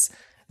game is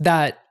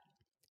that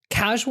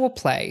casual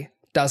play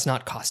does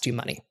not cost you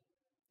money.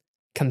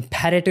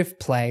 Competitive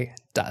play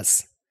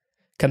does.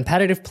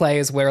 Competitive play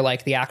is where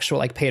like the actual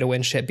like pay to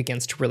win shit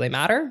begins to really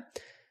matter.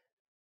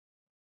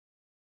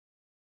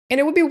 And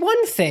it would be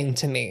one thing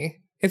to me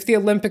if the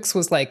Olympics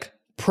was like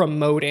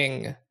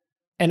promoting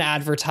and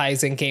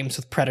advertising games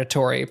with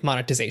predatory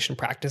monetization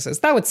practices.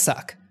 That would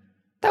suck.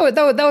 That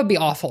would be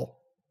awful.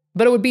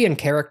 But it would be in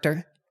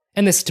character.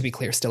 And this, to be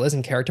clear, still is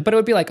in character, but it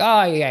would be like,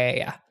 oh,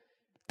 yeah.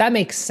 That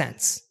makes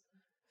sense.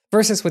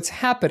 Versus what's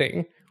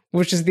happening,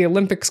 which is the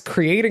Olympics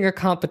creating a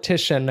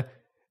competition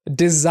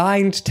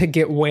designed to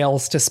get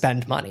whales to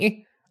spend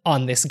money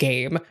on this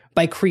game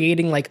by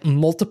creating like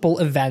multiple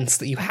events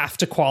that you have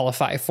to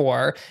qualify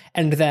for,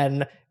 and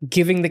then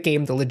giving the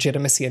game the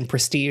legitimacy and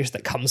prestige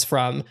that comes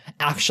from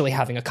actually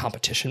having a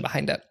competition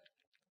behind it.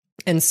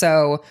 And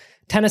so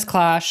Tennis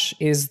Clash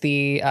is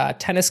the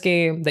tennis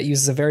game that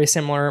uses a very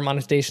similar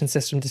monetization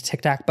system to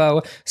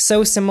Tic-Tac-Bow.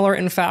 So similar,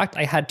 in fact,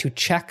 I had to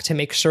check to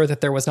make sure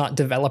that there was not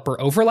developer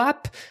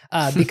overlap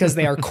because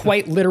they are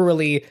quite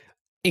literally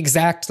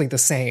exactly the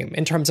same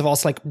in terms of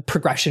also like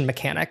progression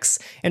mechanics,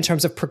 in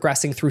terms of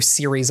progressing through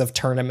series of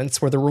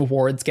tournaments where the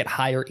rewards get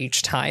higher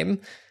each time.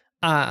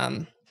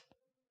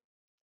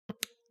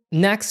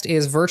 Next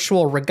is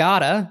Virtual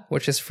Regatta,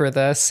 which is for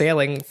the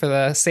sailing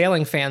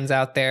fans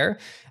out there.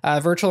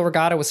 Virtual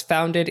Regatta was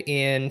founded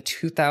in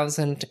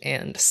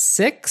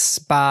 2006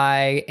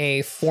 by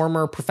a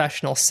former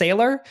professional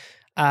sailor,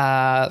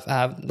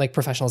 like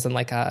professionals in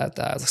like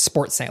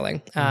sports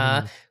sailing,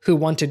 who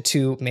wanted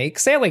to make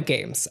sailing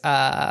games.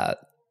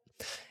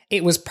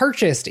 It was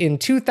purchased in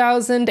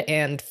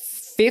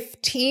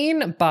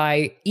 2015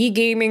 by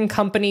e-gaming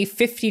company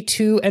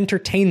 52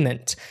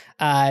 Entertainment.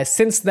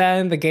 Since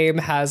then, the game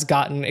has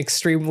gotten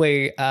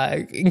increasingly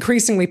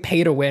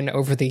pay to win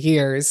over the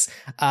years,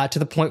 to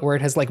the point where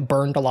it has like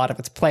burned a lot of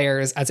its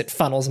players as it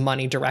funnels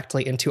money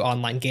directly into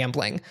online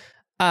gambling,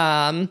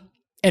 and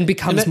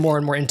becomes more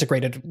and more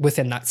integrated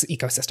within that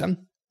ecosystem.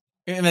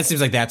 And that seems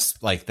like that's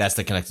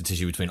the connective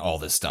tissue between all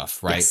this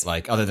stuff, right? Yes.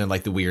 Like other than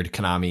like the weird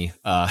Konami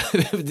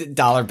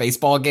dollar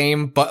baseball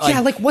game, but like,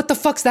 yeah, like what the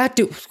fuck's that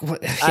do?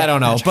 I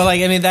don't know, but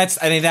like I think that's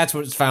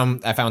what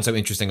I found so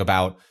interesting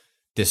about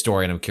this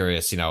story, and I'm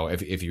curious,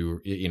 if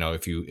you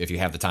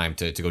have the time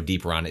to go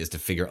deeper on it, is to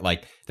figure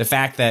like the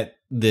fact that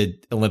the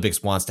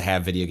Olympics wants to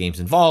have video games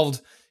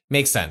involved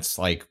makes sense,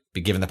 like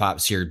given the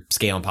sheer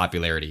scale and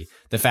popularity.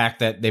 The fact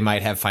that they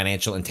might have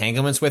financial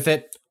entanglements with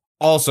it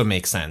also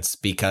makes sense,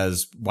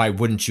 because why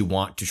wouldn't you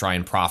want to try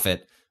and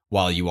profit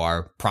while you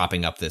are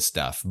propping up this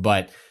stuff?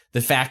 But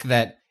the fact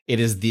that it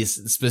is this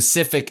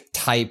specific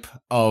type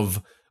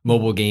of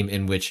mobile game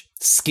in which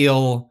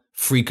skill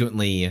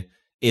frequently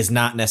is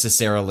not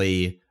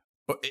necessarily,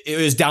 it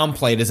is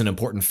downplayed as an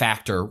important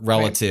factor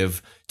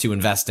relative to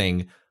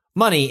investing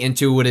money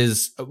into what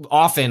is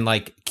often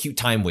like cute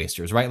time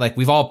wasters, right? Like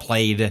we've all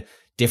played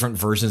different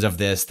versions of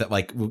this that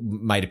like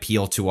might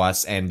appeal to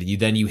us, and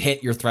you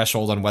hit your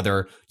threshold on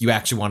whether you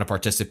actually want to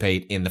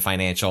participate in the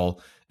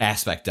financial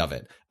aspect of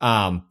it.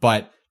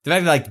 But the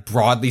fact that like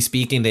broadly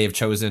speaking, they have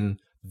chosen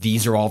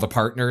these are all the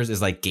partners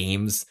is like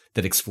games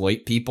that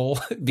exploit people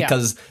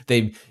because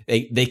they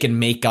can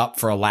make up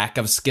for a lack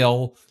of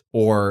skill,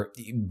 or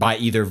by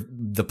either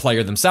the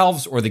player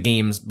themselves or the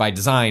games by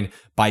design,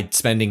 by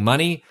spending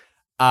money.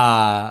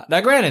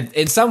 Now granted,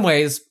 in some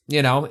ways,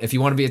 if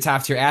you want to be a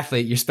top tier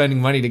athlete, you're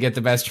spending money to get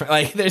the best.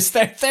 Like there's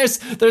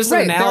some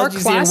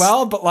analogies here,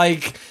 well, but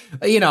like,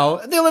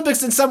 the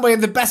Olympics in some way,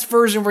 the best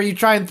version where you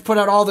try and put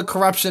out all the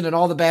corruption and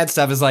all the bad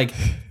stuff is like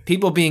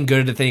people being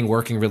good at a thing,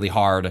 working really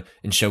hard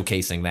and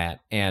showcasing that.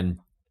 And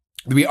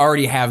we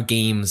already have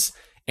games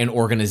and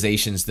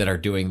organizations that are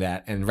doing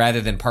that. And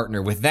rather than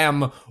partner with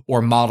them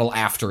or model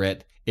after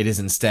it, it is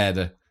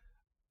instead,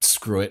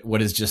 screw it,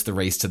 what is just the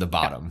race to the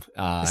bottom?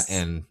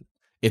 And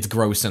it's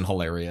gross and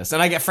hilarious.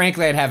 And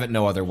frankly, I'd have it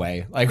no other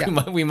way. Like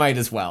we might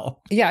as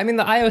well. Yeah, I mean,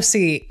 the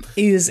IOC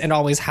is and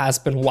always has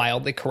been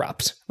wildly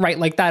corrupt, right?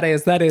 Like that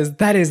is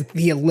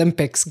the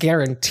Olympics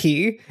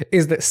guarantee,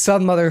 is that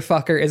some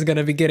motherfucker is going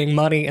to be getting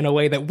money in a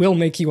way that will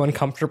make you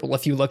uncomfortable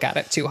if you look at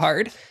it too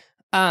hard.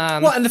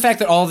 Well, and the fact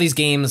that all these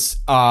games,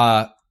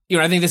 I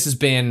think this has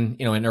been,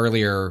 in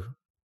earlier,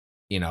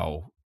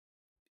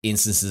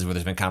 instances where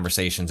there's been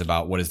conversations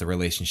about what is the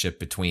relationship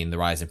between the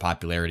rise in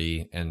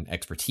popularity and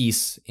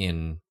expertise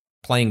in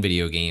playing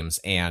video games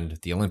and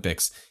the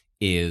Olympics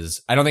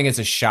is, I don't think it's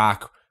a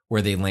shock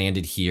where they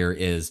landed here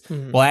is,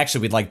 well,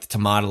 actually, we'd like to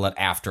model it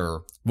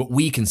after what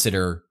we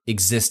consider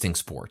existing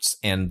sports,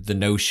 and the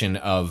notion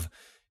of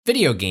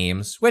video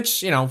games, which,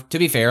 to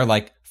be fair,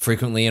 like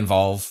frequently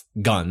involve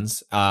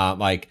guns.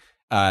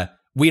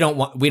 We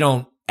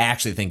don't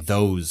actually think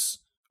those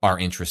are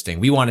interesting.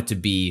 We want it to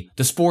be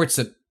the sports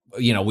that,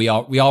 we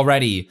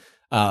already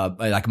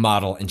like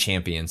model and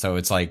champion. So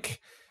it's like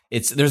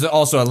there's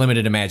also a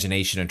limited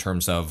imagination in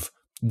terms of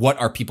what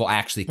are people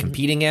actually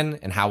competing in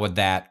and how would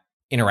that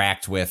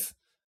interact with,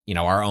 you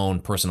know, our own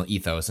personal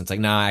ethos. And it's like,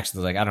 no,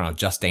 actually, like, I don't know,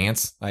 Just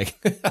Dance. Like,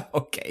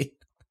 okay.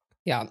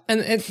 Yeah. And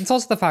it's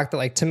also the fact that,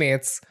 like, to me,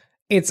 it's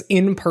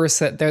in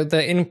person.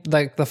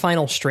 The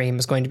final stream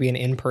is going to be an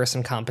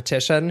in-person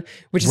competition,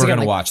 which is We're going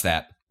to watch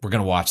that.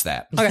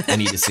 Okay. I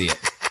need to see it.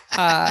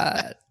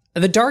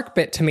 The dark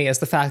bit to me is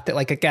the fact that,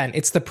 like, again,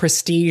 it's the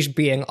prestige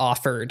being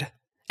offered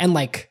and,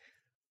 like,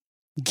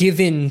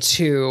 given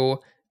to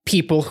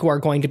people who are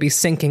going to be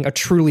sinking a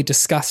truly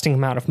disgusting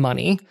amount of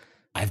money.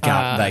 I've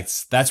got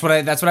that's what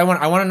I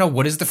want. I want to know,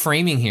 what is the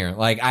framing here?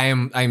 Like,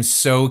 I'm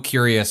so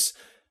curious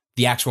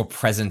the actual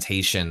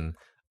presentation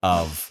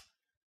of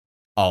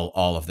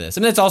all of this.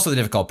 I mean, it's also the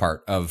difficult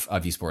part of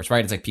esports,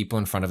 right? It's like people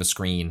in front of a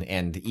screen,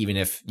 and even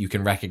if you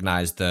can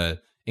recognize the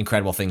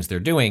incredible things they're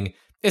doing,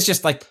 it's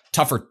just like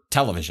tougher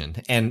television.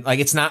 And like,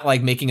 it's not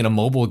like making it a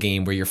mobile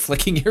game where you're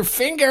flicking your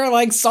finger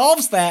like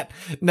solves that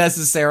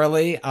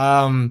necessarily.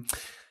 I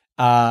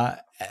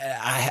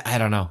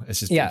don't know. It's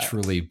just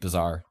truly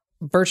bizarre.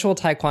 Virtual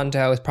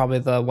Taekwondo is probably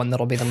the one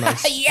that'll be the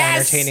most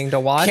entertaining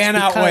to watch.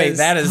 Cannot wait.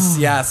 That is,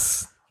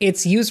 yes.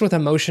 It's used with a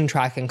motion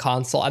tracking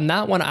console, and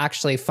that one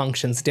actually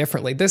functions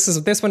differently. This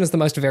one is the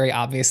most very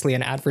obviously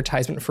an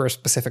advertisement for a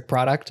specific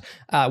product,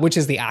 which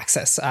is the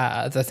Axis,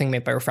 the thing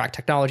made by Refract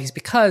Technologies,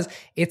 because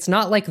it's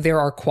not like there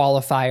are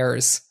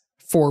qualifiers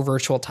for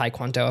Virtual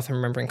Taekwondo, if I'm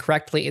remembering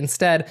correctly.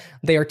 Instead,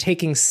 they are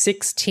taking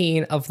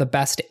 16 of the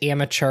best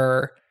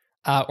amateur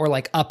or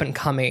like up and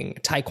coming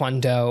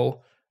Taekwondo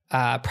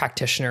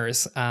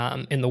practitioners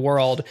in the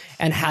world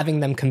and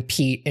having them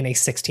compete in a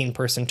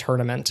 16-person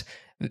tournament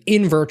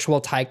in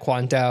Virtual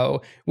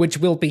Taekwondo, which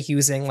will be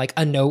using like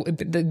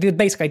the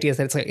basic idea is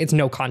that it's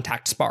no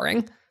contact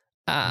sparring.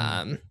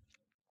 And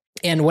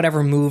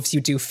whatever moves you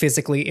do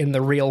physically in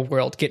the real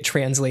world get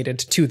translated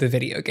to the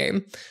video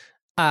game.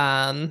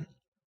 I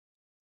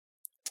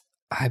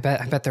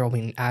bet there will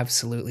be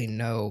absolutely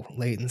no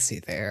latency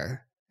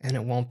there, and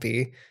it won't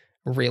be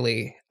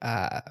really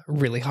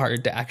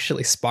hard to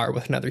actually spar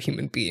with another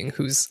human being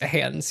whose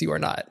hands you are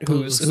not,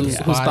 whose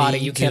body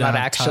you cannot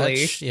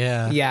actually touch.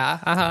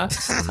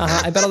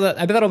 I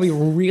bet that'll be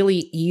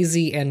really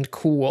easy and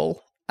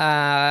cool.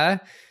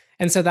 And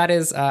so that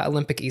is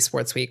Olympic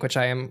Esports Week, which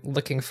I am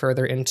looking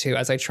further into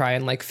as I try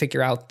and like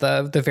figure out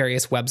the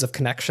various webs of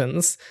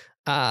connections,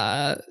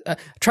 trying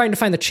to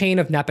find the chain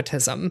of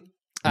nepotism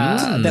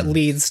that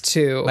leads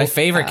to my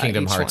favorite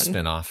Kingdom Hearts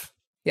spinoff.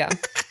 Yeah.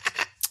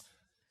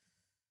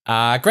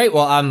 Great.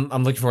 Well,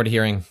 I'm looking forward to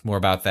hearing more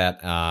about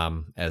that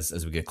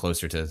as we get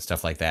closer to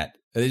stuff like that.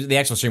 The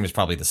actual stream is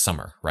probably this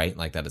summer, right?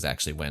 Like that is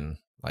actually when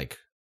like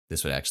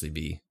this would actually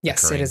be.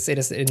 Yes, occurring. It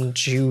is in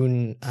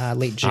June,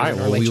 late June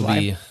or late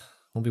July.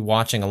 We'll be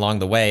watching along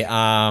the way. You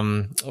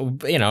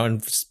know, in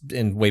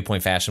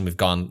Waypoint fashion, we've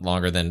gone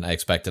longer than I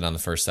expected on the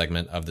first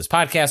segment of this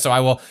podcast. So I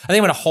think I'm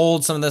going to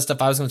hold some of the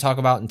stuff I was going to talk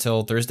about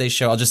until Thursday's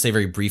show. I'll just say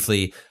very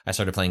briefly, I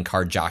started playing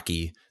Card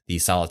Jockey, the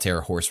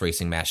solitaire horse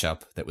racing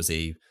mashup that was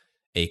a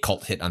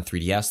cult hit on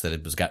 3DS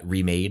that got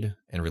remade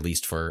and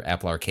released for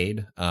Apple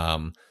Arcade.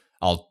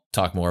 I'll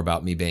talk more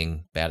about me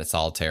being bad at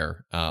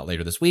solitaire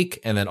later this week.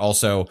 And then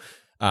also,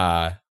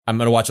 I'm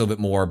going to watch a little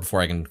bit more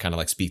before I can kind of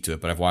like speak to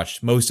it, but I've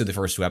watched most of the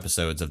first 2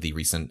 episodes of the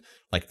recent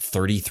like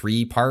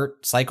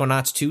 33-part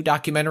Psychonauts 2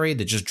 documentary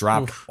that just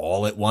dropped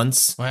all at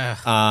once. Wow.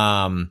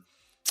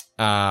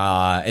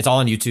 It's all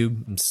on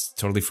YouTube. It's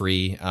totally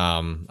free.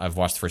 I've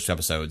watched the first 2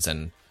 episodes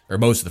or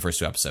most of the first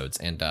 2 episodes,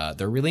 and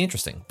they're really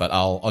interesting, but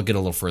I'll get a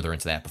little further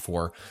into that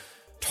before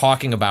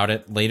talking about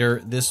it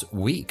later this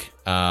week.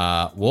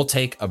 We'll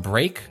take a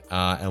break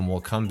and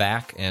we'll come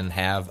back and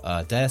have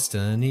a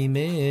Destiny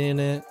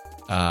Minute.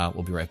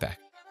 We'll be right back.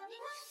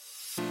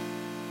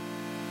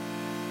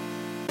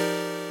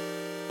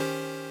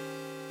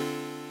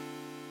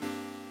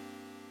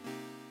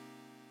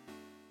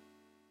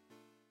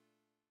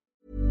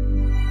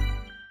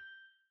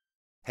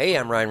 Hey,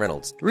 I'm Ryan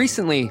Reynolds.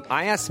 Recently,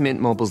 I asked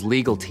Mint Mobile's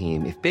legal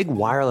team if big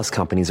wireless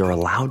companies are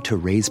allowed to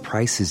raise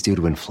prices due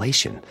to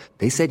inflation.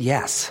 They said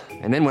yes.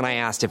 And then when I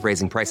asked if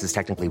raising prices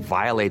technically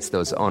violates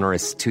those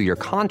onerous 2-year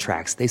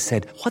contracts, they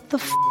said, "What the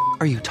f***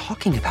 are you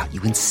talking about,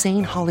 you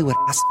insane Hollywood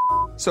ass?"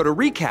 So to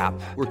recap,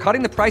 we're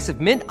cutting the price of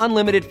Mint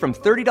Unlimited from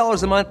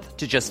 $30 a month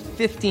to just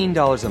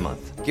 $15 a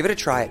month. Give it a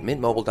try at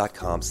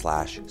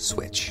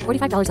mintmobile.com/switch.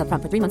 $45 up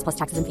front for 3 months plus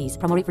taxes and fees.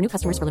 Promo rate for new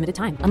customers for limited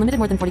time. Unlimited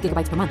more than 40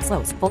 gigabytes per month.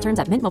 Slows full terms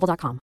at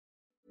mintmobile.com.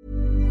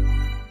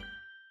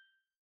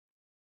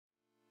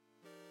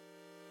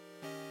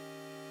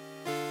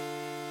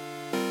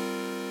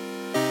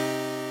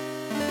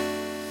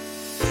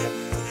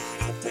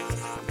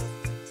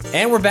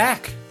 And we're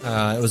back.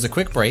 It was a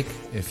quick break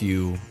if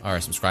you are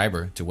a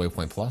subscriber to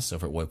Waypoint Plus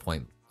over at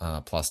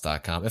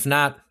waypointplus.com. If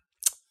not,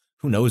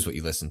 who knows what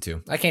you listen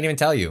to? I can't even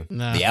tell you.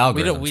 No, the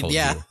algorithm told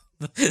you.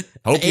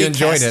 Hope you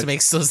enjoyed it.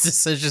 Makes those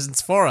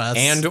decisions for us.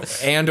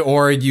 And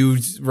or you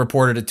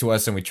reported it to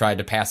us and we tried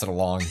to pass it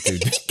along to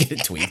get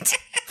it tweaked,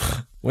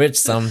 which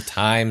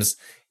sometimes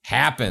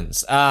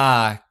happens.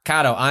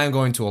 Kato, I'm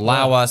going to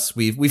allow us.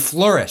 We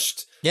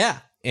flourished Yeah.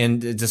 in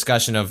the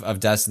discussion of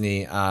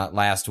Destiny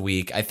last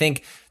week. I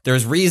think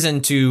there's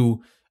reason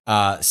to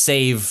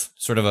save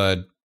sort of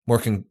a more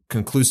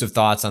conclusive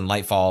thoughts on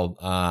Lightfall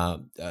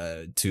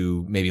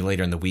to maybe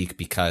later in the week,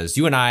 because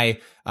you and I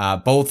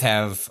both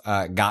have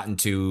gotten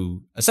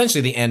to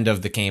essentially the end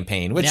of the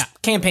campaign, which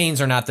campaigns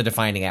are not the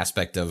defining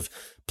aspect of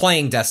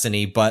playing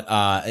Destiny, but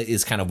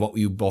is kind of what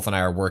you both and I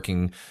are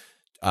working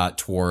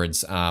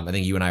towards. I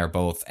think you and I are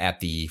both at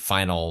the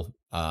final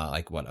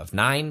of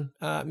 9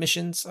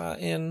 missions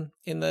in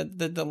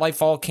the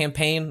Lightfall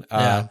campaign.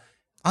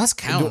 Let's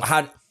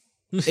count.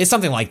 It's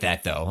something like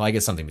that, though. I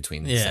guess something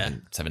between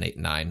 7, 8,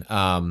 and 9.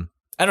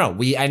 I don't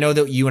know. I know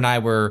that you and I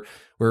were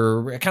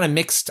kind of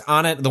mixed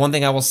on it. The one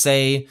thing I will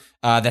say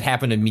that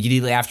happened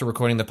immediately after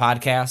recording the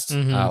podcast,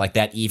 like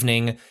that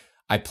evening,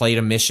 I played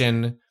a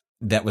mission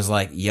that was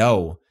like,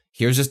 yo,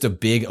 here's just a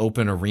big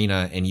open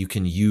arena, and you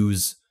can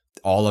use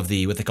all of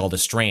the what they call the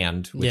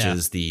Strand, which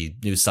is the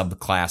new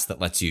subclass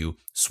that lets you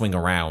swing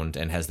around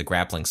and has the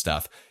grappling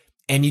stuff.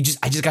 And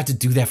I just got to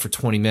do that for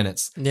 20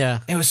 minutes. Yeah.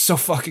 It was so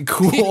fucking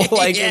cool.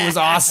 Like, it was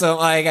awesome.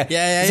 Like,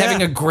 I was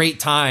having a great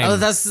time. Oh,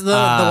 that's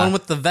the one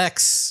with the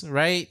Vex,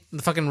 right?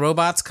 The fucking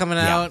robots coming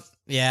out.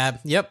 Yeah.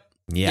 Yep.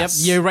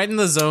 Yes. Yep. You're right in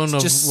the zone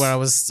of where I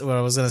was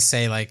gonna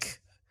say, like,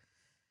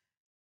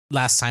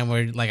 last time,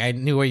 where like I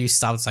knew where you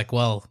stopped. It's like,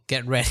 well,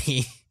 get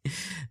ready.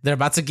 They're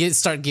about to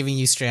start giving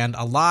you Strand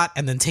a lot,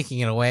 and then taking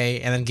it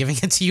away, and then giving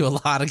it to you a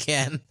lot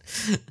again.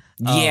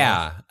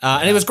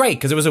 And it was great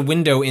because it was a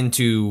window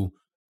into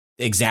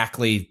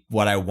exactly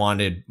what I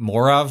wanted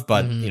more of.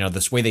 But you know,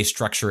 this way they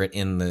structure it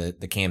in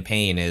the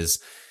campaign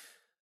is,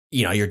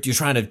 you know, you're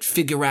trying to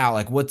figure out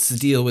like what's the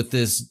deal with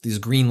these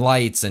green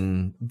lights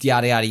and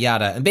yada yada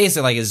yada. And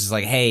basically, like, it's just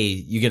like, hey,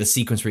 you get a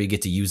sequence where you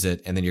get to use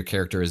it, and then your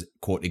character is,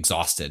 quote,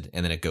 exhausted,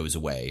 and then it goes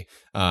away.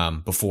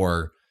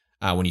 Before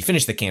when you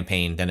finish the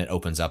campaign, then it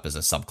opens up as a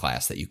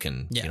subclass that you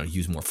can you know,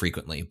 use more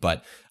frequently.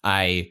 But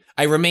I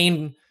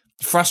remain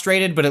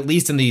frustrated, but at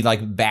least in the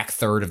like back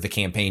third of the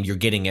campaign, you're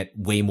getting it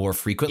way more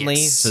frequently,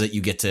 so that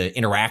you get to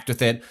interact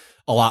with it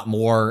a lot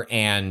more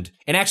and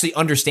actually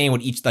understand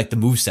what each, like, the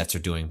movesets are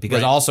doing.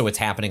 Because also what's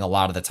happening a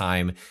lot of the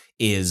time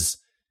is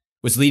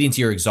what's leading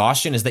to your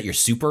exhaustion is that your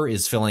super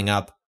is filling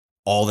up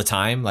all the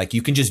time. Like,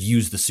 you can just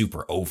use the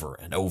super over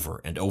and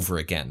over and over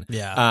again.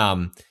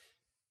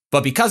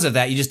 But because of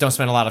that, you just don't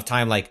spend a lot of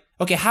time like,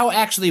 okay, how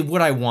actually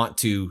would I want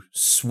to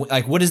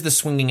like, what is the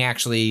swinging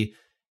actually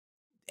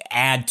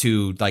add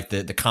to like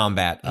the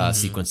combat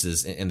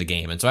sequences in the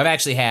game? And so I've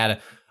actually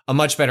had a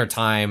much better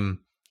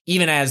time,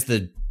 even as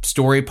the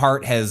story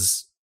part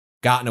has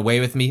gotten away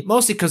with me,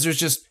 mostly because there's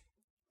just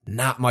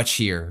not much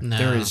here. No.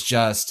 There is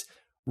just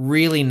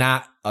really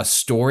not a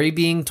story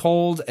being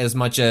told as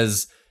much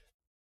as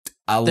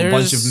a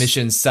bunch of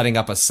missions setting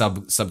up a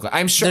sub. I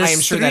am sure that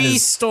is 3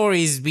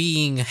 stories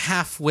being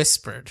half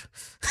whispered.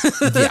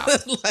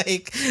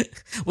 Like,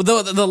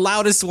 well, the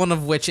loudest one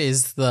of which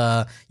is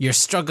you're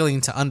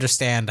struggling to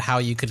understand how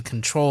you could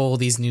control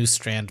these new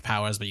Strand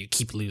powers, but you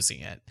keep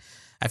losing it.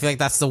 I feel like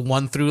that's the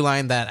one through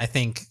line that I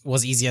think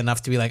was easy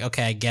enough to be like,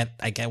 okay, I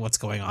get what's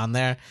going on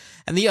there.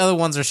 And the other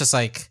ones are just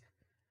like,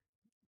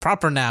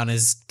 proper noun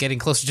is getting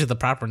closer to the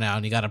proper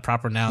noun. You got to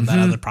proper noun that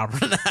other proper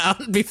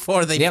noun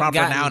before they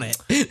noun it.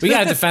 We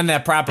got to defend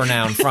that proper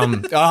noun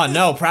from, oh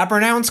no,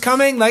 proper noun's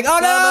coming? Like, oh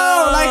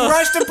no, like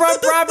rush to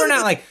proper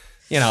noun. Like,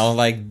 you know,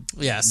 like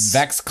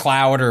Vex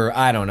Cloud, or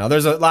I don't know.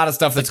 There's a lot of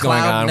stuff that's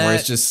going on where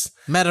it's just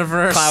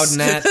Metaverse.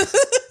 CloudNet.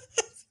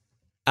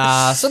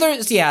 So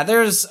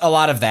there's a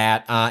lot of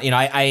that. You know,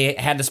 I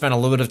had to spend a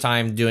little bit of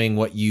time doing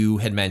what you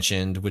had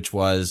mentioned, which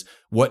was,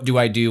 what do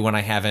I do when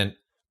I haven't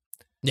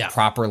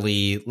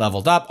properly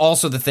leveled up?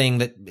 Also, the thing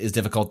that is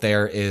difficult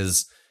there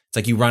is it's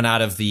like you run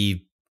out of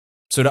the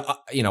sort of,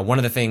 you know, one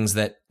of the things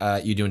that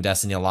you do in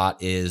Destiny a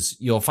lot is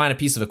you'll find a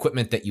piece of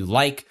equipment that you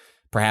like,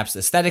 perhaps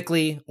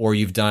aesthetically, or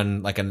you've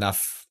done like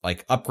enough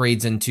like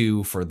upgrades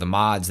into for the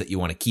mods that you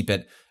want to keep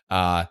it.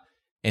 And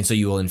so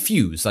you will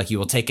infuse, like you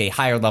will take a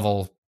higher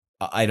level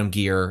item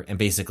gear and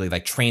basically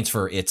like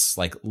transfer its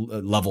like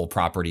level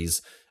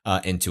properties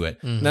into it.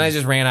 And then I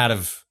just ran out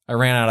of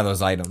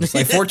those items.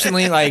 Like,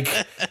 fortunately, like,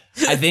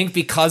 I think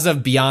because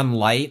of Beyond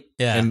Light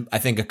and I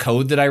think a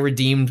code that I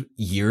redeemed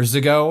years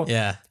ago,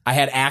 I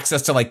had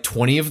access to like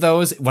 20 of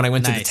those when I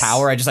went to the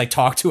tower. I just like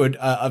talked to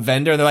a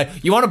vendor, and they're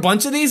like, you want a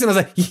bunch of these? And I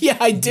was like, yeah,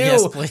 I do.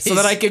 Yes, so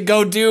that I could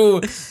go do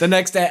the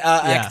next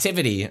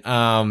activity.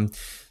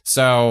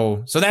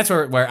 So that's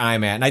where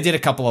I'm at. And I did a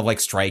couple of like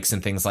strikes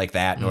and things like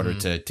that in order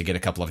to get a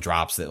couple of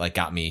drops that like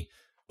got me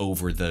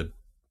over the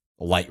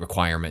light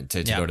requirement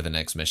to go to the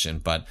next mission.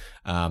 But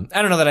I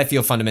don't know that I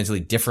feel fundamentally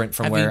different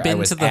from where I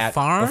was at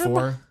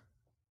before.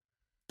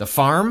 The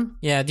farm?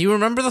 Yeah. Do you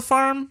remember the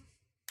farm?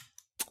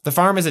 The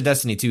farm is a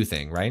Destiny 2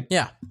 thing, right?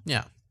 Yeah.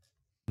 Yes.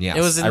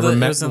 It was in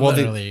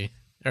the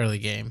early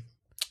game.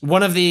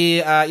 One of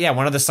the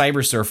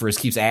cyber surfers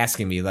keeps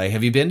asking me, like,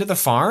 have you been to the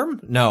farm?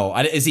 No.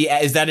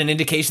 Is that an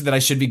indication that I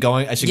should be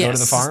going? I should go to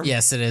the farm?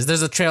 Yes, it is.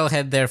 There's a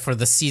trailhead there for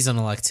the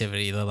seasonal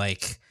activity, the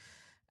like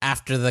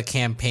after the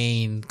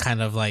campaign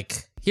kind of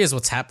like, here's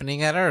what's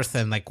happening at Earth,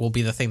 and like will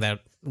be the thing that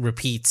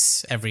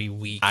repeats every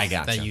week. I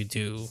gotcha. That you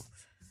do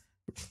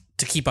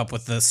to keep up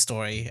with the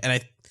story.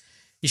 And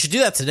you should do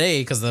that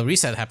today because the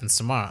reset happens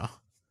tomorrow.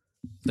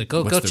 Like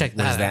go check that.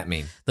 What does out. that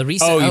mean? The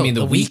reset. Oh, you mean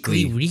the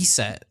weekly weekly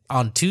reset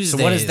on Tuesdays.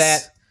 So what is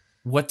that?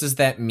 What does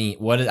that mean?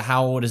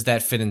 How does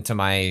that fit into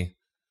my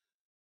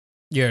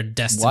your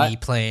Destiny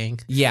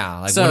playing? Yeah,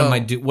 like So, what am I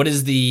do? What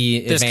is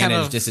the there's advantage,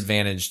 kind of-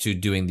 disadvantage to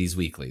doing these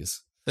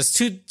weeklies? There's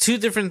two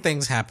different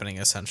things happening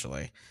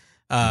essentially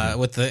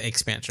with the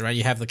expansion, right?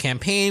 You have the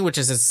campaign, which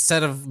is a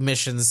set of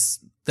missions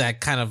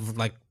that kind of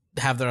like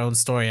have their own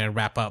story and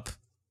wrap up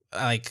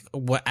like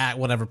at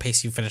whatever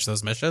pace you finish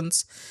those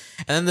missions.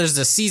 And then there's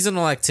the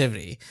seasonal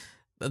activity.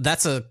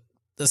 That's a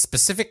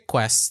specific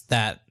quest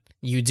that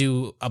you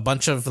do a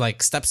bunch of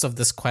like steps of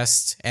this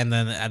quest, and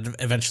then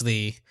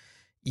eventually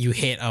you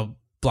hit a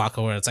block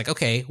where it's like,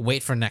 okay,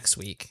 wait for next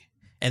week.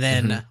 And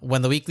then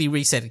when the weekly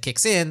reset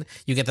kicks in,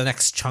 you get the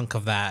next chunk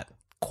of that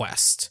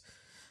quest.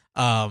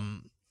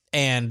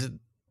 And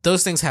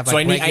those things have like So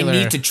I regular...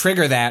 need to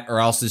trigger that, or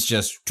else it's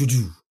just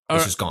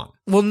it's just gone.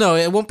 Well, no,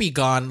 it won't be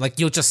gone. Like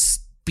you'll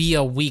just be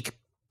a week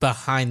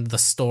behind the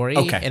story,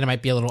 Okay. and it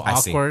might be a little I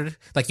see. awkward.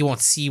 Like you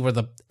won't see where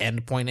the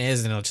end point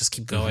is, and it'll just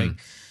keep going.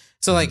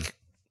 So like,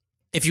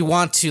 if you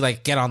want to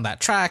like get on that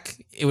track,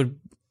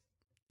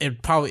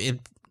 it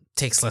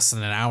takes less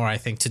than an hour, I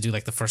think, to do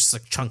like the first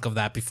like, chunk of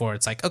that before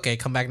it's like, okay,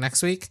 come back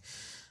next week.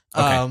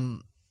 Okay.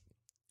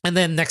 And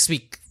then next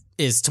week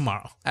is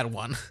tomorrow at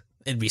 1.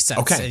 It resets,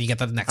 Okay. and you get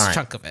the next All right.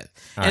 chunk of it.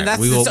 All And right.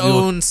 that's its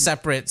own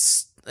separate.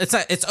 It's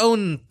its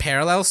own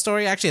parallel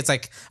story. Actually, it's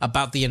like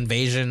about the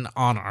invasion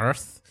on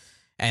Earth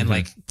and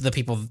like the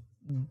people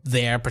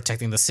there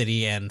protecting the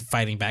city and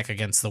fighting back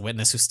against the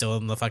Witness who's still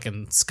in the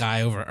fucking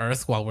sky over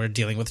Earth while we're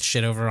dealing with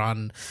shit over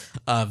on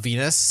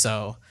Venus.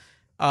 So,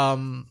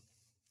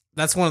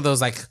 that's one of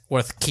those like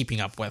worth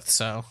keeping up with.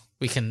 So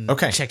we can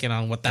check in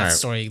on what that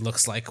story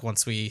looks like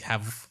once we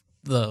have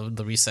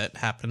the reset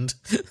happened.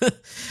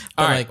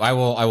 All right, I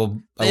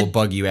will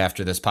bug you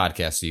after this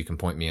podcast so you can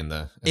point me in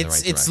the right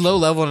direction. It's low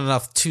level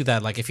enough too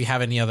that like if you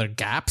have any other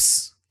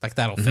gaps, like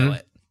that'll fill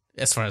it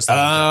as far as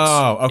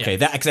level goes. Okay. Yeah.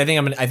 That because I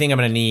think I'm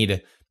gonna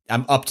need.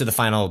 I'm up to the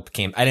final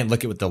game. I didn't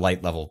look at what the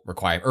light level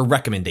require or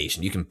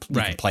recommendation. You can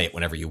play it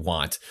whenever you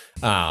want.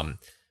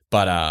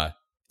 But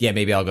yeah,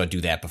 maybe I'll go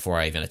do that before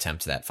I even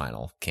attempt that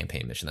final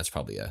campaign mission. That's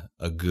probably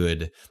a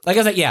good. Like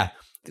I said, yeah.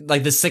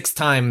 Like the 6th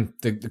time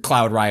the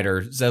Cloud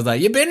Rider says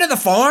like, "You been to the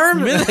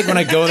farm?" Like when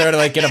I go there to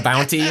like get a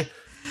bounty.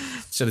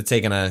 Should have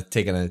taken a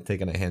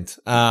hint.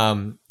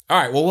 All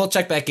right. Well, we'll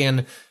check back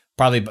in.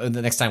 Probably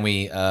the next time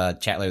we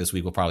chat later this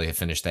week, we'll probably have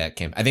finished that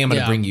camp. I think I'm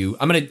going to bring you.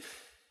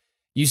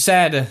 You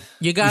said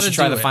you got to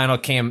try the final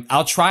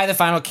I'll try the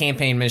final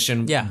campaign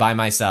mission by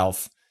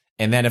myself,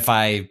 and then if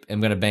I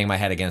am going to bang my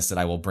head against it,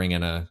 I will bring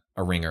in a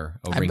ringer.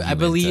 I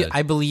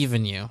believe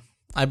in you.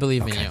 I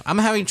believe in you. I'm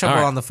having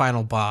trouble on the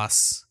final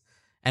boss.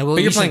 And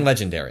but you're playing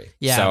Legendary.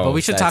 Yeah, so but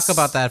we should talk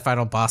about that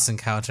final boss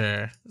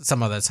encounter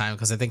some other time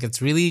because I think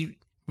it's really,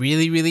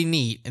 really, really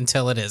neat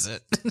until it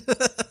isn't.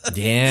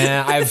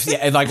 Yeah,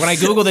 like when I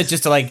Googled it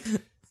just to like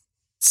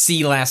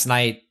see last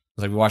night,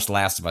 like we watched The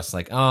Last of Us,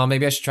 like, oh,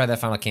 maybe I should try that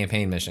final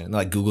campaign mission. And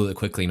like Googled it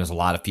quickly, and there's a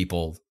lot of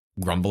people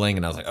grumbling,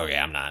 and I was like, okay,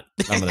 I'm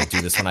going to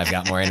do this when I've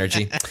got more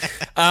energy.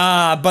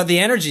 But the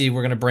energy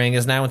we're going to bring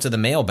is now into the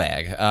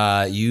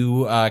mailbag.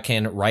 You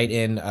can write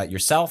in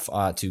yourself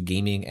to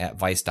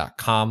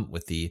gaming@vice.com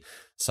with the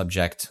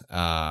subject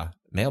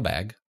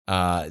mailbag.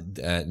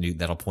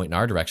 That'll point in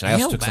our direction. I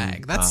also took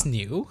some, that's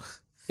new.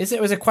 Was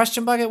it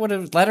question bucket? What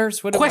are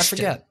letters? What question.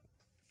 I forget.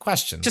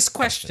 Question. Just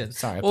question.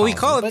 Sorry. Well, we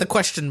call it the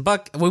question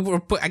bucket.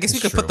 I guess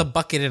we could put the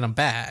bucket in a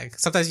bag.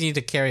 Sometimes you need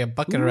to carry a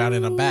bucket around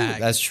in a bag.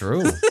 That's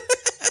true.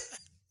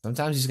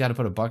 Sometimes you just got to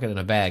put a bucket in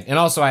a bag. And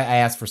also, I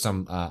asked for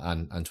some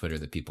on Twitter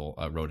that people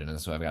wrote in, and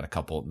so I've got a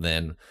couple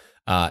then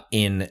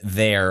in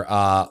there.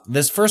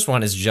 This first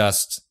one is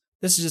just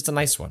a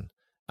nice one.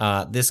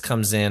 This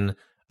comes in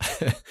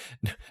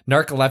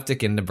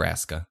narcoleptic in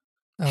Nebraska.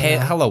 Hey,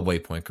 hello,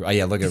 Waypoint Crew. Oh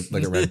yeah, look at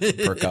Red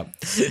perk up.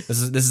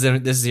 This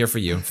is here for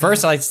you.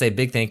 First, I'd like to say a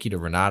big thank you to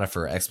Renata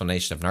for her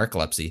explanation of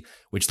narcolepsy,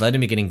 which led to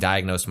me getting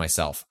diagnosed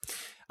myself.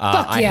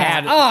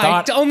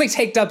 I only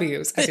take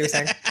W's, as you were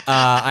saying.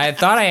 I had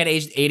thought I had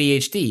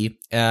ADHD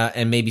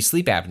and maybe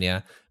sleep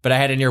apnea, but I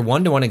had a near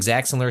one-to-one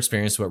exact similar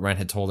experience to what Ren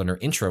had told in her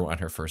intro on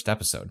her first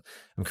episode.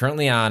 I'm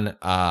currently on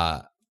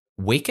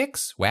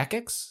Wakix,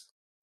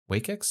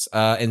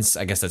 and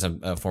I guess that's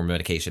a form of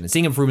medication, and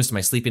seeing improvements to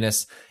my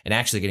sleepiness and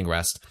actually getting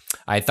rest.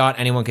 I thought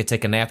anyone could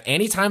take a nap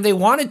anytime they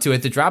wanted to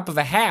at the drop of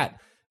a hat,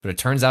 but it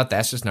turns out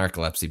that's just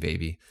narcolepsy,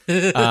 baby.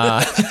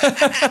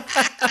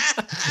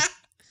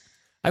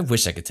 I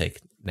wish I could take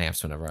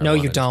naps whenever I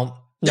wanted. You don't.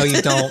 No,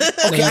 you don't.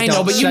 Okay, I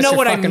know, but you know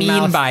what I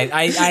mean by it.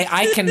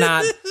 I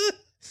cannot.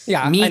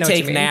 Yeah, me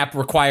take nap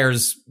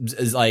requires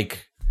is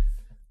like.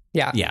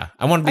 Yeah.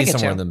 I want to be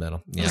somewhere in the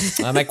middle.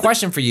 Yeah. My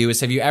question for you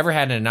is: have you ever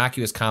had an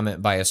innocuous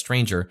comment by a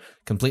stranger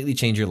completely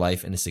change your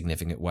life in a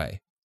significant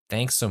way?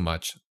 Thanks so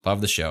much.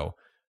 Love the show.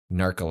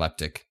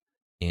 narcoleptic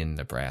in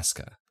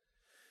Nebraska.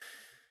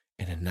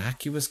 An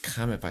innocuous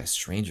comment by a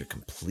stranger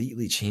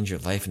completely changed your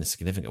life in a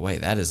significant way.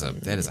 That is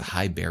a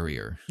high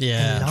barrier.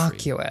 Yeah.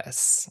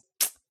 Innocuous.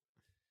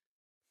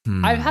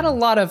 I've had a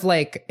lot of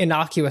like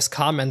innocuous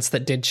comments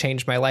that did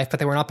change my life, but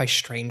they were not by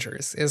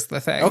strangers, is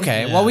the thing.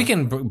 Okay, well, we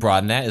can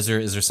broaden that. Is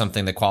there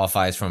something that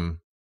qualifies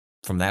from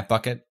that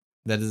bucket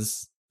that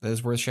is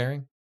worth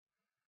sharing?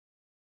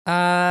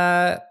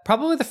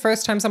 Probably the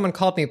first time someone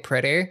called me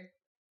pretty.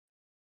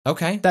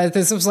 Okay.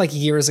 This was like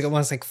years ago when I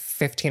was like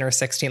 15 or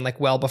 16, like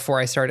well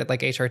before I started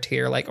like HRT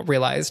or like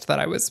realized that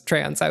I was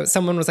trans.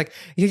 Someone was like,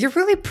 "You're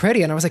really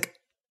pretty," and I was like,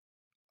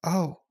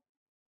 "Oh,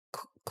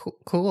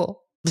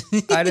 cool."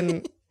 I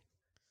didn't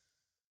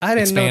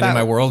Expanded know that.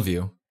 my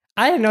worldview.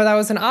 I didn't know that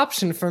was an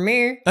option for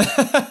me.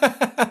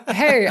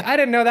 Hey, I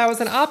didn't know that was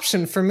an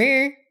option for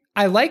me.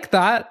 I like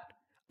that.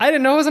 I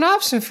didn't know it was an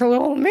option for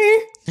little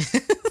me.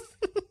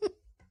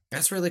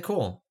 That's really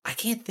cool. I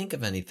can't think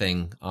of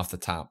anything off the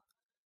top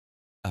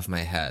of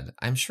my head.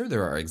 I'm sure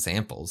there are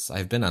examples.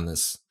 I've been on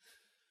this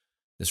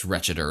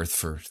wretched earth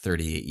for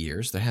 38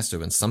 years. There has to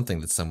have been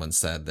something that someone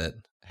said that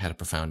had a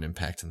profound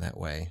impact in that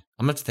way.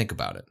 I'm going to think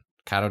about it.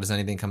 Kato, does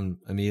anything come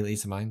immediately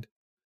to mind?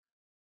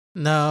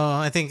 No,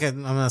 I think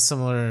I'm in a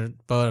similar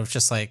boat of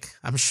just like,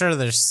 I'm sure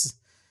it's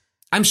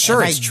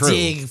true.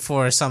 Dig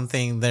for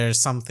something, there's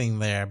something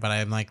there, but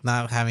I'm like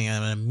not having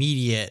an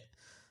immediate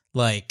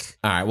like.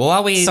 All right. Well,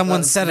 while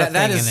someone said a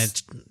thing and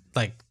it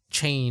like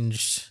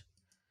changed.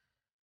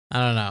 I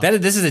don't know.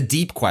 This is a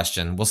deep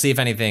question. We'll see if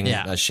anything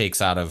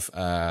shakes out of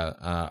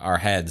our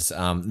heads.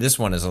 This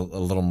one is a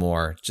little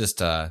more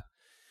just.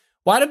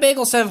 Why do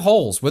bagels have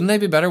holes? Wouldn't they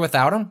be better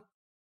without them?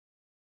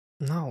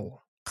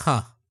 No.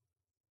 Huh.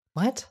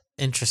 What?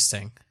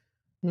 Interesting.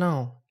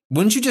 No.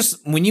 Wouldn't you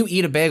just, when you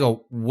eat a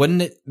bagel,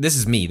 wouldn't it, this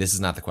is me, this is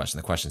not the question.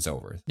 The question's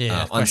over.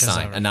 Yeah.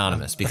 Unsigned, over.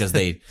 Anonymous, because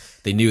they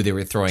knew they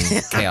were throwing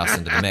chaos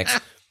into the mix.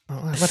 Oh,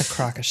 what a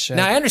crock of shit.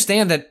 Now, I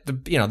understand that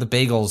the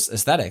bagel's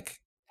aesthetic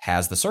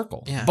has the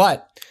circle. Yeah.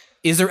 But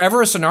is there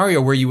ever a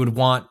scenario where you would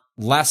want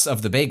less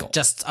of the bagel?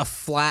 Just a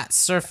flat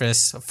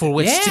surface for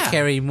which to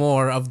carry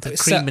more of the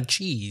cream and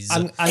cheese.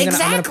 I'm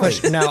gonna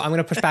push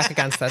back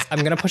against this.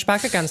 I'm gonna push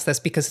back against this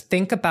because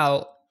think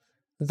about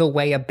the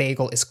way a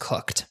bagel is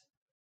cooked.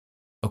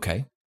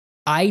 Okay.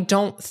 I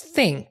don't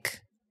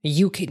think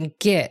you can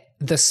get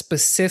the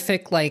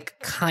specific like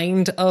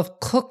kind of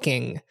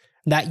cooking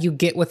that you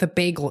get with a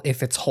bagel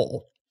if it's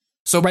whole.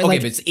 So right, okay,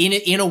 like, but it's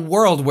in a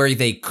world where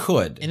they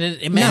could. And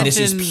this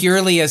is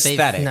purely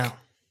aesthetic. No.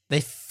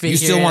 You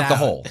still want the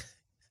whole.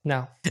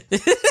 No.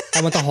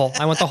 I want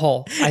the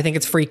whole. I think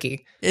it's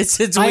freaky. It's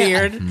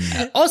weird.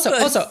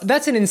 Also,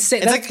 that's an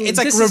insane. It's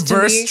like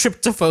reverse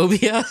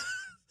tryptophobia.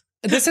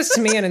 This is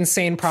to me an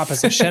insane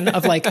proposition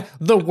of like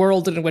the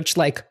world in which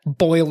like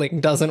boiling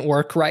doesn't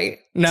work right.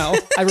 No,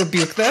 I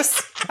rebuke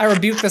this. I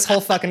rebuke this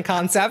whole fucking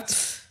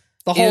concept.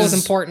 The whole is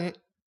important.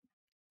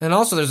 And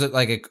also, there's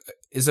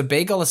is a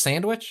bagel a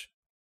sandwich?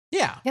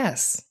 Yeah.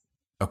 Yes.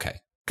 Okay.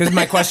 Because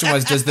my question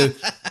was,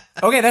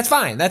 okay, that's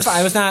fine. That's fine.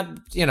 I was not,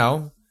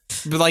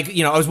 but like,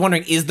 I was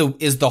wondering, is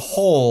the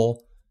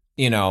whole,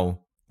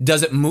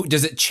 does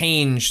it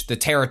change the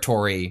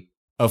territory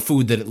of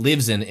food that it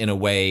lives in a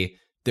way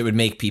that would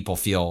make people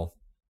feel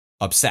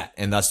upset,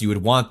 and thus you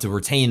would want to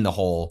retain the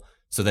whole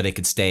so that it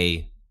could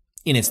stay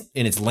in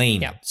its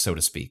lane, so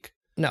to speak.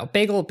 No,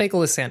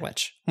 bagel is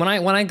sandwich. When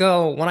I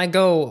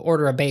go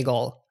order a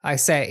bagel, I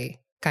say,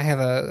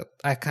 can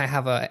I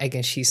have a egg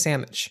and cheese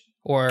sandwich?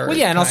 Or well,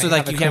 yeah, and also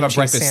like you can have a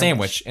breakfast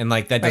sandwich, and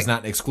like that does right.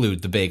 not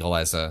exclude the bagel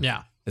as a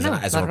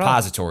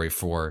repository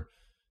for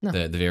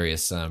the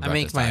various. I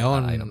make my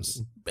own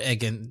items.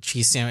 Egg and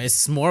cheese sandwich.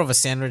 It's more of a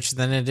sandwich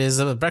than it is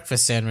a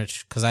breakfast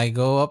sandwich because I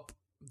go up.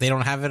 They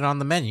don't have it on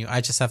the menu.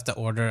 I just have to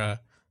order a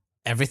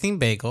everything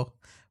bagel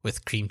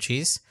with cream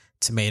cheese,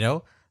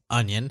 tomato,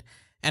 onion,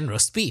 and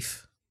roast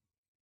beef.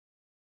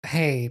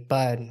 Hey,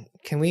 bud,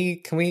 can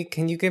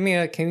you give me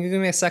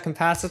a second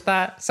pass at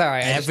that?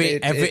 Sorry,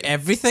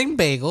 everything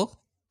bagel.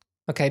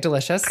 Okay,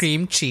 delicious.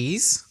 Cream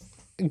cheese.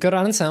 Good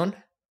on its own.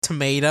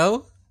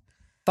 Tomato.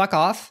 Fuck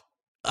off.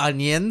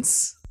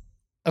 Onions.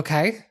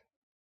 Okay.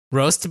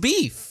 Roast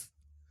beef.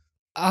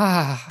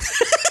 Ah.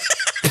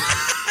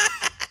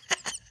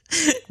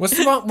 What's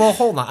the wrong? Well,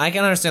 hold on. I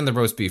can understand the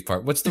roast beef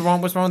part. What's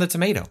wrong with the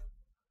tomato?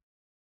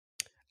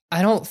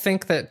 I don't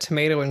think that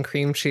tomato and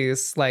cream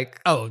cheese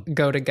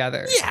go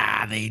together.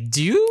 Yeah, they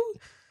do.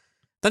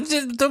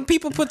 Don't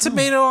people put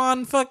tomato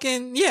on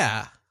fucking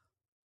Yeah,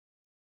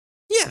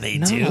 they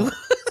do.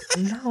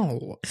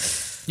 No.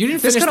 You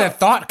didn't finish that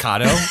thought,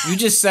 Kato. You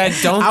just said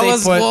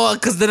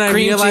because then I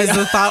realized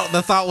the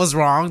thought was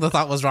wrong. The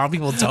thought was wrong.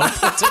 People don't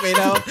put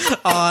tomato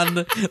on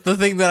the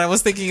thing that I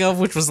was thinking of,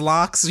 which was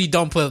lox. You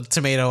don't put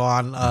tomato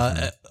on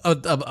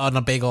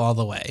a bagel all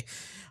the way.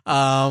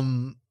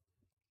 But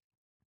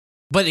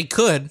it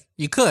could.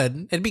 You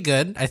could. It'd be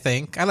good, I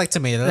think. I like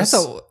tomatoes.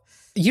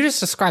 You just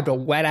described a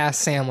wet ass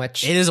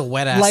sandwich. It is a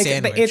wet ass like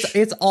sandwich.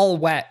 it's all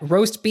wet.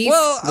 Roast beef.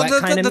 well, wet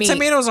kind of the meat.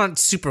 tomatoes aren't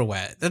super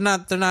wet. They're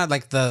not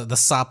like the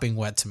sopping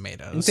wet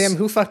tomatoes. Damn,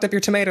 who fucked up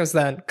your tomatoes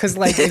then? Because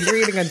like if you're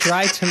eating a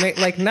dry tomato,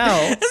 like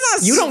no,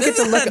 you don't get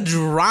to look at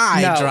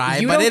dry,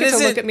 You but don't it get to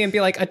isn't. look at me and be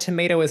like a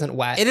tomato isn't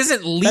wet. It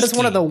isn't leaking. That is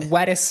one of the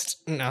wettest.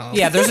 No.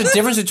 Yeah, there's a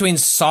difference between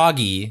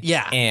soggy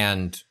Yeah.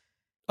 and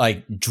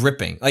like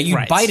dripping. Like you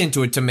Right. bite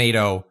into a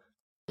tomato,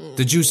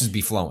 the juices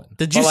be flowing.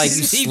 The But, like you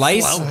juices be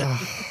slice, flowing.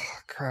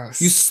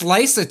 Gross. you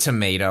slice a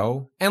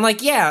tomato, and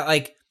like yeah,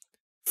 like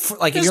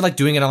if you're like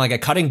doing it on like a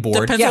cutting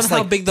board. Depends yes, on how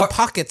like, big the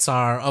pockets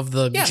are of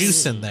the Yes.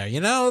 juice in there.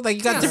 You know, like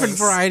you got Yes. different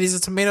varieties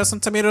of tomatoes.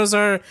 Some tomatoes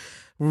are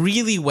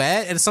really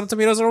wet, and some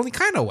tomatoes are only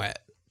kind of wet.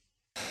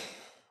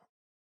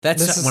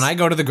 That's This is- when I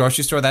go to the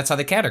grocery store. That's how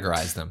they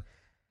categorize them.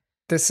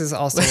 This is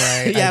also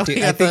why Yeah, I we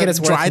think got the it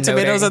is worth dry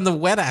tomatoes noting- and the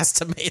wet ass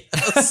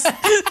tomatoes.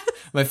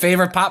 My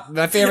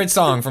favorite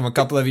song from a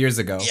couple of years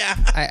ago. Yeah.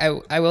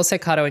 I will say,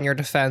 Kato, in your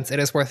defense, it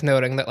is worth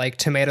noting that like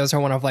tomatoes are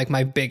one of like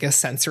my biggest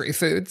sensory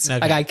foods.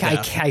 Okay, Like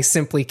yeah. I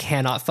simply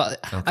cannot.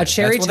 A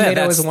cherry That's- well, tomato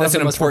that's- is one of that's the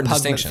an most important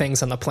repugnant distinction.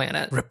 things on the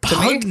planet. To me,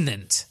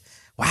 Repugnant.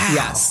 Wow.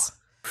 yes.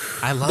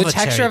 I love The a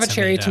texture of a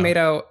cherry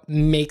tomato. tomato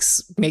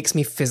makes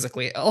me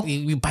physically ill.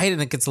 You bite it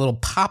and it gets a little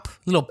pop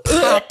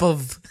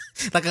of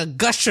like a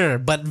gusher,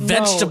 but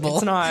vegetable. No,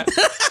 it's not.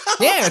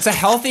 Yeah, it's a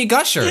healthy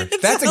gusher.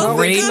 That's a healthy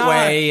great gusher.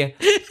 way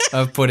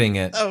of putting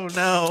it. Oh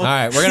no. All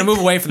right, we're gonna move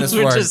away from this.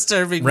 We're before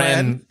disturbing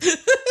Ren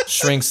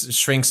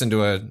shrinks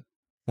into a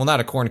not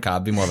a corn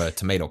cob, be more of a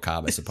tomato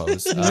cob, I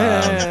suppose.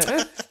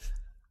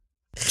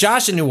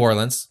 Josh in New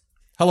Orleans.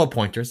 Hello,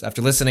 pointers.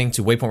 After listening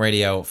to Waypoint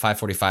Radio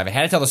 545, I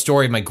had to tell the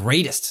story of my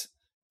greatest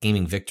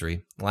gaming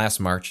victory. Last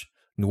March,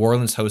 New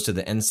Orleans hosted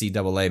the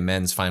NCAA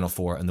Men's Final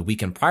Four, and the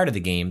weekend prior to the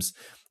games,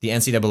 the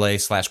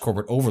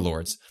NCAA/corporate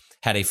overlords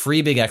had a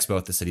free big expo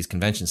at the city's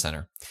convention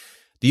center.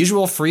 The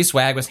usual free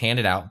swag was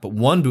handed out, but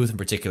one booth in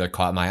particular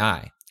caught my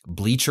eye: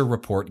 Bleacher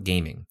Report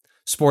Gaming,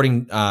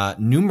 sporting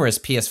numerous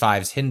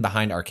PS5s hidden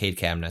behind arcade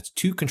cabinets,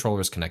 2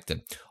 controllers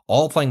connected,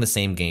 all playing the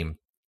same game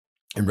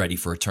and ready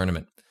for a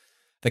tournament.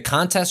 The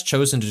contest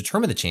chosen to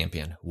determine the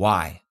champion.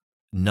 Why?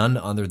 None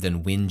other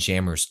than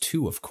Windjammers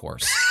 2, of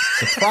course.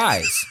 The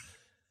prize,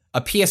 a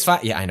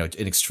PS5. Yeah, I know,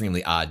 an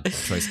extremely odd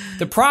choice.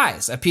 The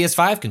prize, a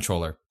PS5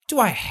 controller. Do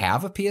I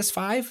have a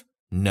PS5?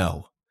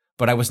 No,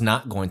 but I was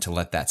not going to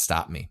let that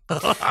stop me.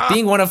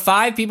 Being one of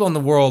 5 people in the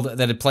world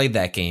that had played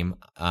that game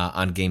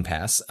on Game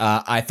Pass,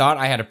 I thought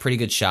I had a pretty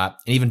good shot,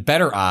 and even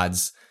better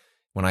odds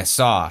when I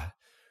saw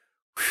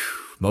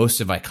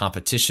most of my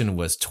competition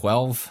was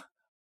 12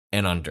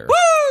 and under.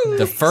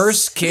 The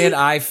first kid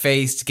I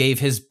faced gave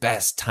his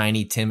best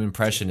Tiny Tim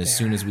impression as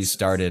soon as we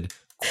started.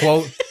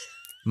 Quote,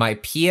 "My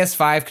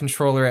PS5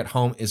 controller at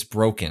home is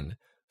broken,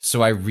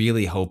 so I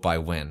really hope I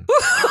win."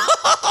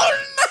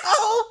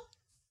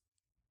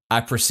 I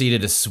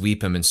proceeded to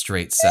sweep him in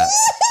straight sets.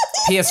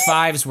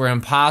 PS5s were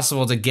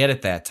impossible to get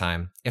at that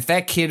time. If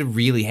that kid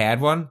really had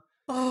one,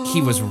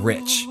 he was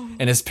rich,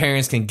 and his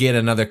parents can get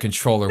another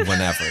controller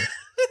whenever.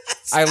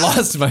 I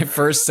lost my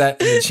first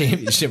set in the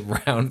championship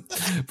round,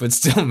 but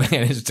still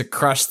managed to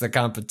crush the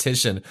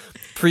competition.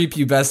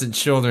 Prepubescent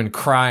children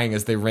crying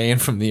as they ran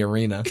from the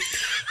arena.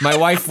 My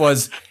wife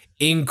was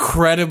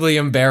incredibly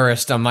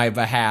embarrassed on my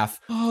behalf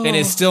and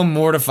is still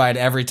mortified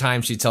every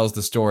time she tells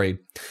the story.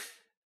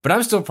 But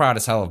I'm still proud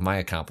as hell of my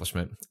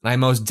accomplishment. I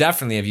most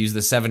definitely have used the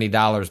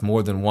 $70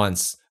 more than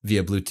once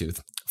via Bluetooth.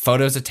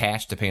 Photos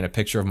attached to paint a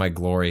picture of my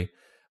glory.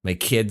 My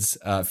kids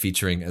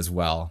featuring as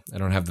well. I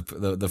don't have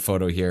the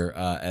photo here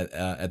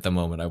at the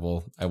moment. I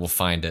will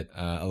find it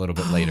a little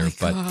bit later.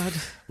 But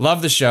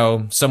love the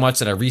show so much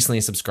that I recently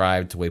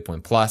subscribed to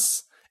Waypoint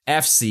Plus,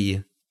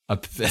 FC,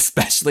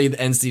 especially the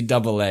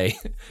NCAA,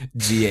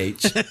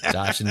 GH,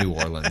 Josh in New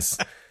Orleans.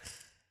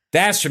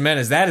 That's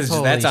tremendous. That's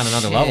on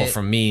another level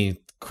from me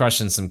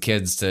crushing some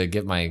kids to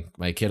get my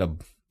kid a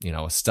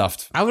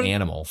stuffed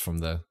animal from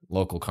the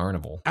local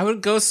carnival. I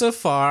would go so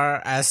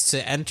far as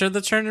to enter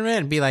the tournament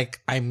and be like,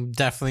 I'm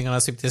definitely going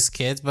to sweep this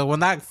kid. But when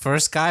that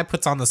first guy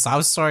puts on the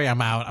sob story,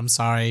 I'm out. I'm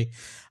sorry.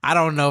 I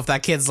don't know if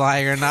that kid's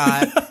lying or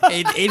not.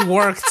 It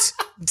worked.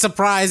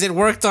 Surprise, it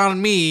worked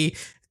on me.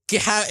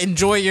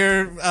 Enjoy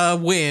your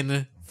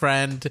win,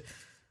 friend.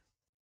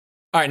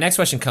 All right, next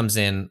question comes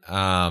in.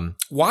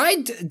 Why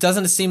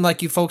doesn't it seem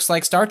like you folks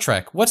like Star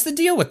Trek? What's the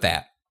deal with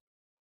that?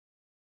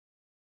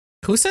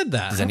 Who said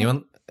that? Does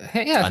anyone?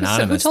 Hey, yeah,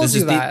 Anonymous. who told This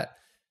you is that?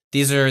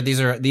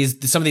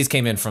 These some of these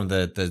came in from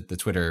the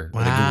Twitter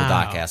or the Google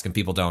Doc ask, and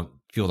people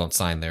don't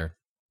sign their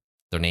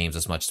names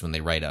as much as when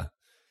they write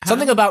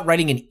something about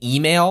writing an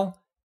email.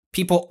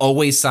 People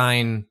always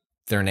sign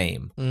their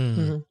name.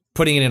 Mm-hmm.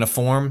 Putting it in a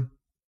form,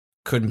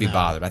 couldn't be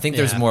bothered. I think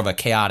there's more of a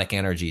chaotic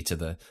energy to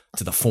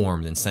the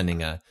form than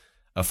sending a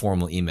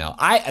formal email.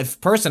 I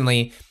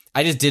personally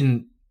just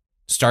didn't.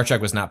 Star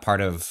Trek was not part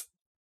of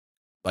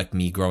like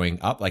me growing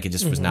up. Like it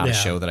just was not a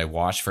show that I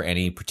watched for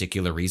any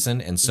particular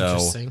reason, and so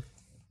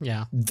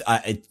yeah,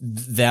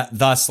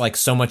 thus like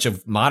so much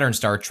of modern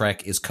Star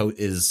Trek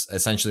is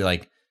essentially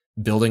like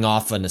building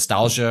off a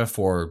nostalgia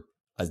for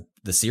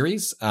the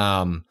series.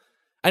 I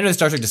know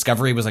Star Trek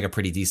Discovery was like a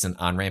pretty decent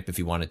on ramp if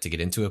you wanted to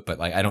get into it, but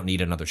like I don't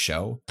need another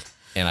show.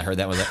 And I heard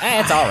that was like,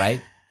 it's all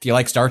right if you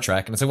like Star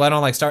Trek. And it's like,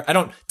 well, I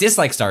don't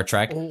dislike Star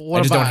Trek. I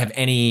just don't have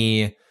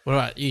any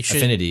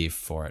affinity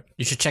for it.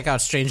 You should check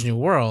out Strange New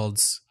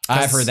Worlds.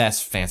 I've heard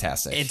that's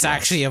fantastic. It's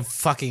actually a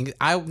fucking.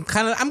 I'm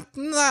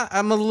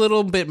a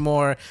little bit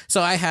more.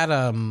 So I had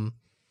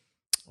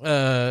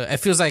it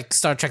feels like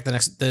Star Trek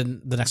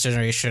the next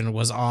generation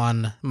was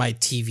on my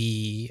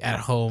TV at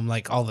home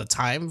like all the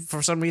time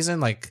for some reason.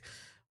 Like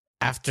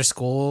after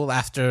school,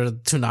 after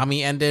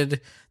Toonami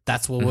ended,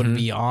 that's what would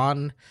be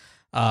on.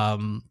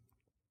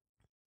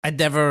 I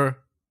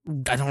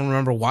don't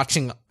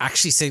remember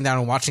actually sitting down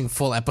and watching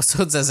full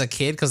episodes as a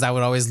kid because I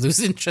would always lose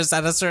interest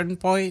at a certain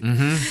point.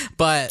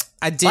 But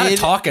I did. A lot of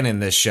talking in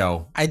this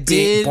show. I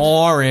did.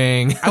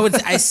 Boring.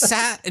 I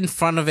sat in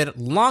front of it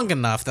long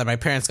enough that my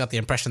parents got the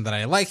impression that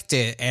I liked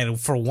it, and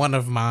for one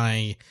of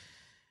my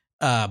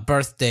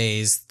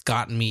birthdays,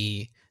 got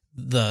me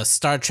the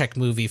Star Trek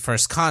movie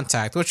First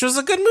Contact, which was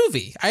a good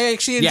movie. I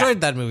actually enjoyed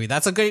that movie.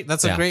 That's a great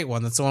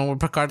one. That's the one where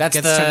Picard gets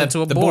turned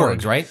into a Borg.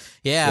 Borgs, right?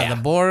 Yeah, the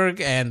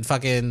Borg, and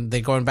fucking they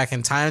going back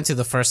in time to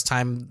the first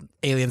time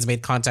aliens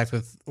made contact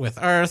with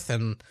Earth,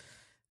 and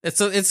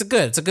it's a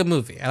good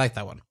movie. I like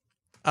that one.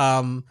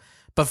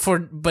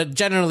 But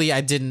generally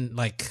I didn't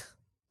like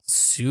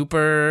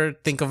super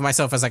think of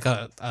myself as like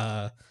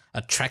a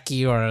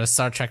Trekkie or a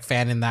Star Trek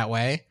fan in that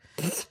way.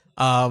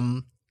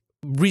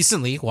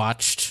 Recently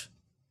watched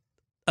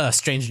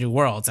Strange New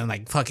Worlds and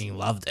like fucking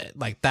loved it.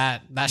 Like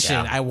that shit.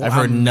 I've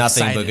heard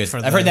nothing but good.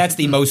 I've heard that's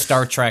the most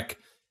Star Trek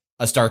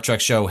a Star Trek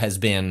show has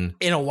been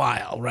in a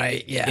while,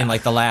 right? Yeah, in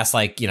like the last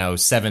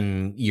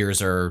 7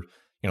 years, or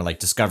like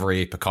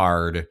Discovery,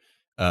 Picard.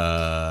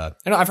 I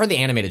know I've heard the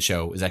animated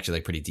show is actually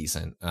like pretty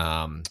decent.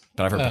 But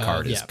I've heard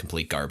Picard is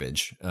complete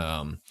garbage.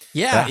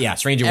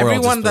 Strange New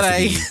Worlds.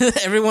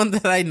 Everyone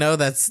that I know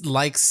that's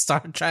like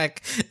Star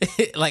Trek,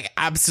 like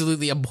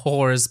absolutely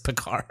abhors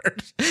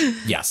Picard.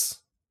 Yes.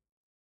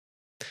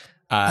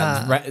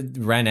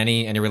 Ren,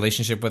 any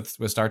relationship with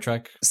Star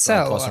Trek?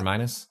 So plus or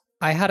minus?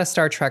 I had a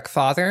Star Trek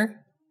father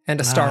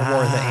and a Star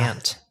Wars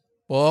aunt.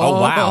 Whoa.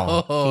 Oh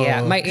wow!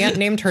 Yeah, my aunt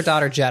named her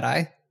daughter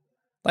Jedi.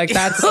 Like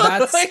that's the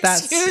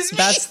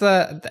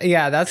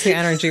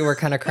energy we're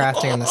kind of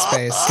crafting in the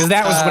space. Because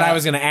that was what I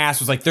was going to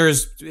ask. Was like,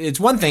 it's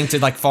one thing to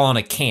like fall in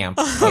a camp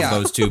of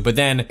those two, but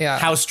then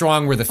how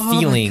strong were the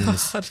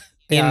feelings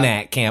in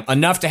that camp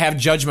enough to have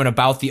judgment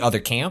about the other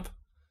camp?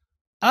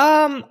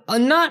 Not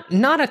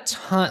a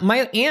ton.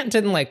 My aunt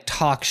didn't like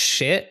talk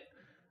shit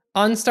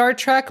on Star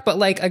Trek, but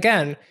like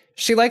again,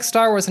 she liked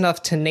Star Wars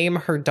enough to name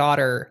her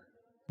daughter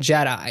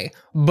Jedi,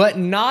 but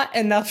not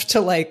enough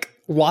to like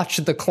watch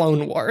the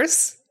Clone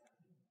Wars.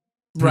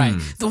 Right.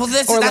 Well,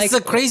 that's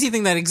the crazy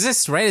thing that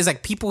exists, right? Is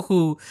like people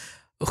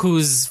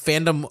whose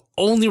fandom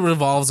only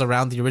revolves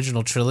around the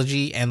original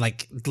trilogy and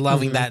like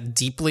loving that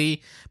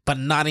deeply, but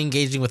not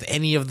engaging with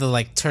any of the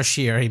like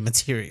tertiary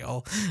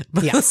material.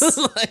 Yes.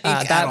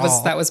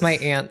 That was my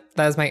aunt.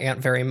 That was my aunt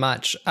very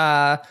much.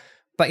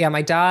 But yeah,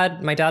 my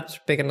dad's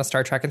big into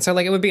Star Trek, and so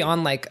like it would be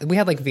on like we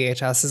had like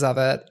VHSs of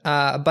it.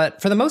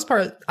 But for the most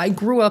part, I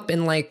grew up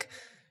in like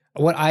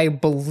what I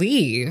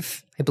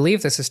believe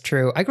this is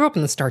true. I grew up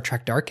in the Star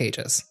Trek Dark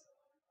Ages.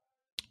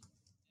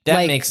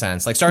 That makes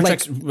sense. Like Star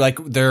Trek's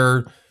like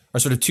there are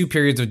sort of two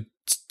periods of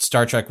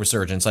Star Trek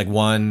resurgence. Like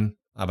one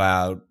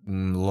about a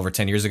little over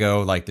 10 years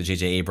ago, like the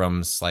J.J.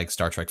 Abrams like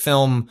Star Trek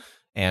film,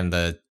 and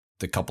the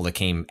couple that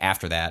came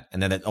after that,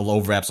 and then it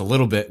overlaps a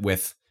little bit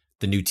with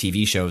the new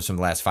TV shows from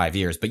the last 5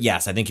 years. But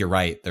yes, I think you're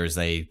right. There's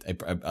a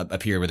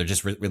period where there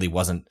just really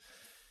wasn't.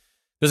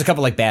 There's a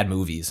couple like bad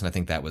movies, and I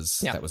think that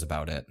was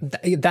about it.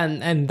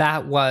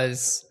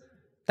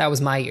 That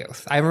was my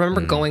youth. I remember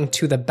going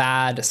to the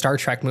bad Star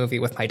Trek movie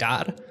with my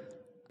dad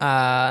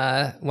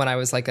when I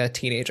was like a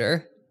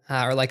teenager,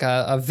 or like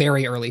a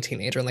very early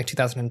teenager in like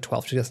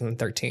 2012,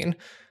 2013.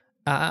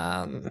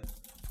 I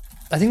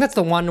think that's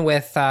the one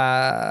with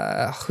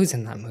who's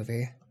in that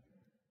movie?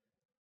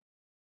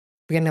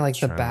 We're getting like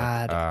the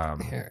bad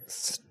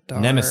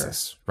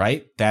Nemesis,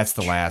 right? That's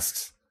the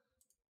last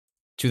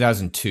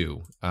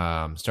 2002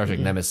 Star Trek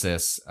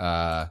Nemesis.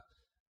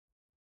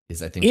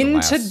 Is I think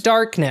Into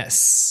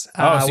Darkness.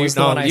 Was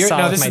the one I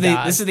saw with my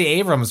dad. This is the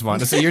Abrams one.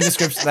 So your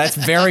description, that's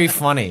very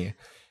funny.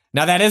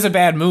 Now that is a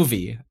bad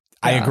movie.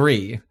 I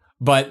agree,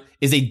 but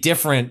is a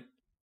different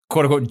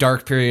quote unquote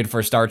dark period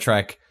for Star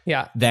Trek.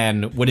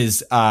 Than what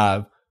is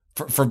for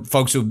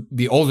folks who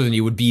be older than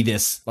you would be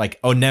this like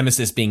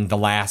Nemesis being the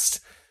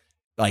last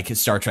like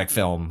Star Trek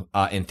film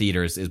in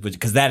theaters is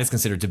because that is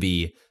considered to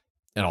be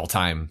an all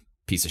time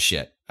piece of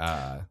shit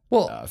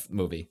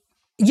movie.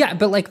 Yeah,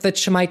 but like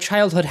my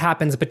childhood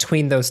happens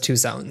between those two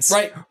zones.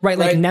 Right.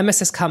 Like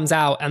Nemesis comes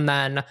out, and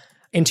then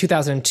in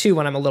 2002,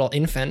 when I'm a little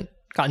infant,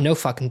 got no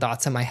fucking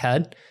thoughts in my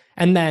head.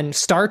 And then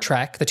Star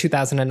Trek, the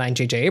 2009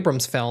 J.J.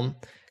 Abrams film,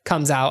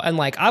 comes out, and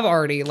like I'm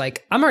already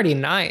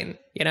 9,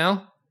 you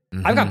know?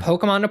 I've got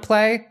Pokemon to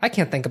play. I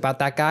can't think about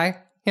that guy,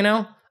 you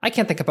know? I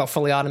can't think about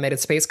fully automated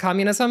space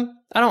communism.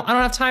 I don't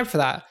have time for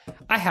that.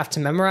 I have to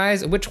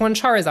memorize which one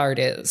Charizard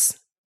is.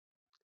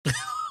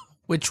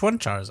 Which one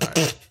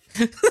Charizard?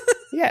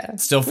 Yeah.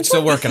 Still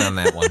working on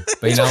that one.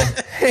 But you know,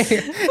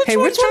 hey,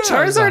 which one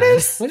Charizard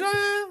is?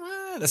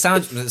 the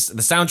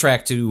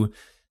soundtrack to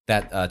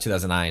that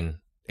 2009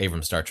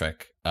 Abrams Star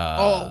Trek.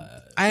 I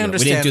understand.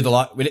 We didn't do the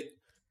lot.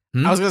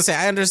 I was gonna say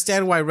I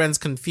understand why Ren's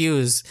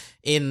confused.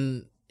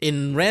 In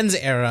Ren's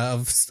era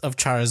of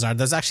Charizard,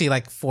 there's actually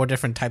like 4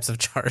 different types of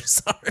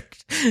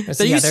Charizard.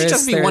 There used to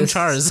just be one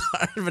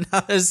Charizard, but now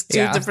there's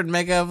 2 different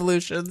Mega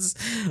Evolutions,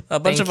 a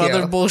bunch of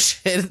other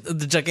bullshit.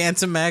 The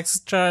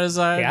Gigantamax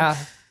Charizard. Yeah.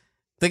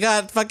 They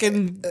got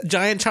fucking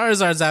giant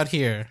Charizards out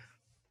here.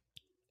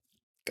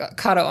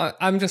 Kato,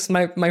 I'm just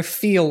my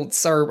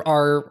fields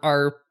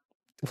are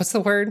what's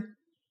the word?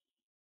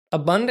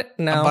 Abundant?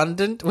 No.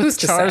 Abundant with Who's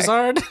to say?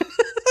 Charizard?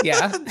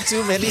 Yeah.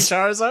 Too many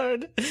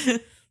Charizard?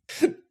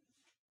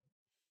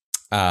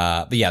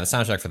 But yeah, the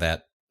soundtrack for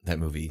that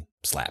movie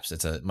slaps.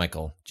 It's a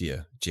Michael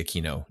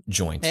Giacchino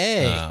joint.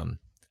 Hey.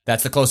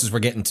 That's the closest we're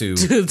getting to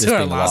this being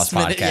the Lost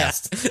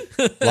podcast.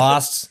 Yeah.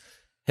 Lost.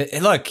 Hey,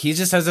 look, he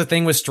just has a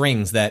thing with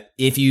strings that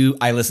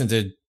I listen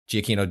to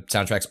Giacchino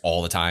soundtracks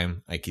all the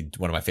time. Like,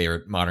 one of my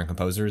favorite modern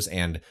composers.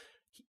 And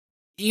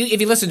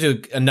if you listen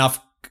to enough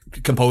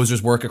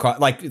composers work across,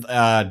 like,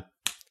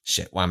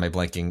 shit, why am I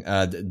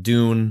blanking?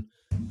 Dune,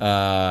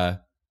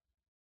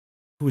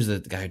 who was the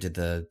guy who did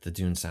the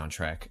Dune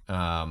soundtrack?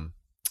 That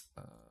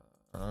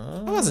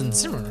wasn't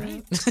Zimmer,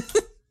 right?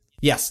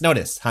 Yes, no, it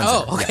is. Hans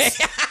Zimmer. Okay.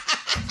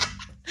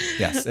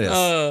 Yes, it is.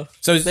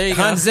 So there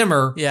Hans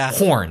Zimmer, Yeah.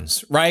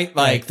 horns, right?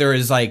 Like, there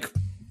is like,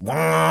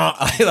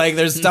 like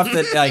there's stuff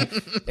that like,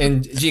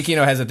 and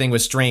Giacchino has a thing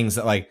with strings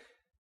that like,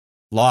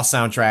 Lost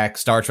soundtrack,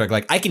 Star Trek,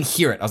 like I can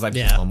hear it. I was like,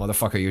 oh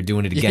motherfucker, you're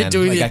doing it again. You're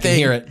doing like your I can thing.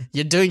 hear it.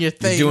 You're doing your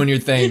thing. You're doing your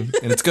thing,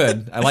 and it's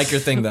good. I like your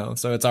thing though,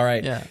 so it's all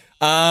right. Yeah.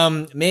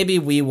 Maybe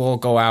we will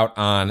go out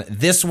on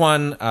this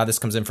one. This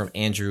comes in from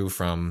Andrew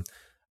from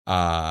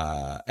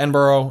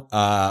Edinburgh.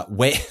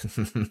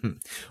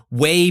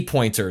 Way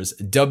pointers.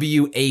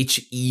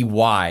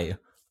 WHEY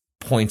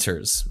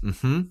pointers.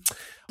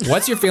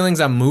 What's your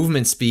feelings on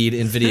movement speed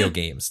in video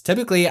games?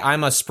 Typically,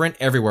 I'm a sprint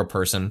everywhere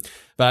person,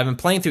 but I've been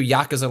playing through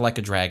Yakuza Like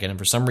a Dragon, and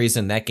for some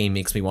reason, that game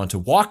makes me want to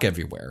walk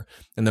everywhere,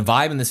 and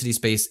vibe in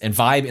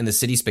the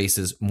city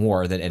spaces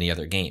more than any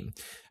other game.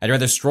 I'd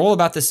rather stroll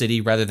about the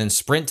city rather than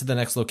sprint to the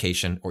next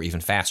location or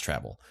even fast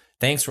travel.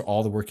 Thanks for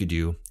all the work you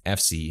do,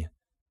 FCGH.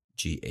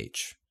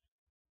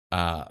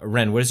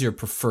 Ren, what is your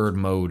preferred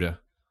mode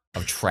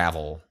of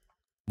travel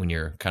when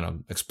you're kind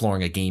of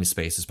exploring a game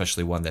space,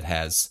 especially one that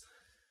has,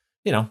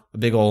 you know, a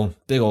big old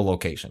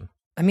location?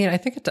 I mean, I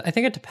think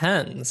it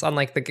depends on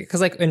like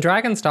because like in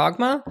Dragon's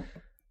Dogma,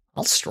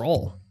 I'll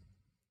stroll.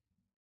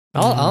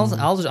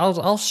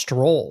 I'll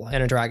stroll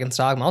in a Dragon's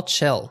Dogma. I'll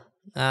chill.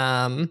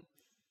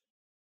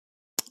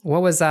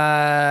 What was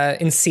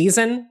in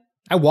Season?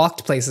 I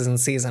walked places in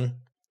Season.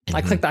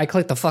 I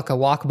clicked the fuck a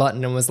walk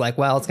button and was like,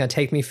 well, it's gonna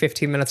take me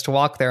 15 minutes to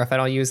walk there if I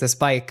don't use this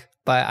bike.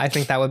 But I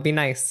think that would be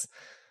nice.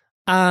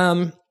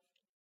 So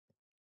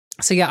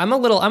yeah, I'm a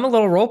little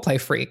roleplay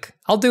freak.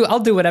 I'll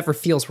do whatever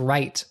feels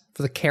right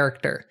for the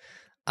character.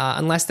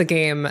 Unless the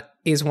game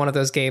is one of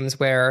those games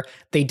where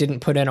they didn't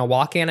put in a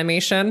walk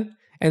animation,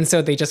 and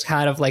so they just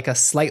kind of like a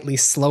slightly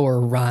slower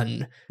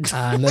run.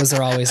 And those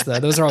are always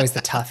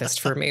the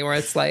toughest for me, where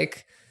it's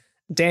like,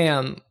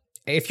 damn,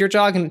 if you're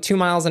jogging 2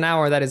 miles an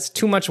hour, that is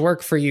too much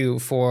work for you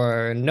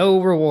for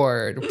no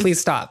reward. Please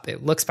stop.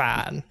 It looks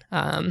bad.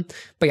 But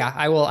yeah,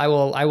 I will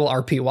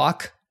RP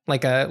walk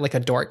like a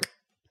dork.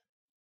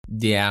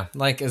 Yeah,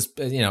 like as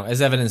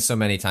evidenced so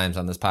many times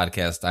on this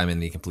podcast, I'm in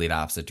the complete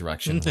opposite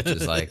direction, which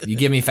is like, you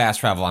give me fast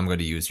travel, I'm going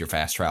to use your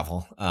fast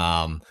travel.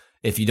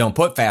 If you don't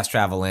put fast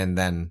travel in,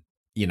 then,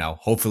 you know,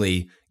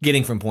 hopefully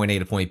getting from point A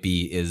to point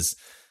B is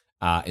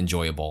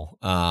enjoyable.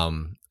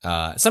 Some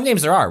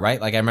games there are,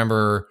 right? Like I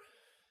remember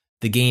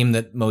the game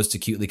that most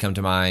acutely come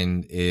to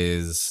mind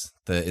is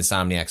the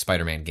Insomniac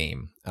Spider-Man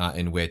game,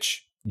 in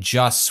which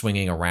just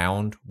swinging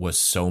around was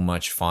so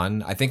much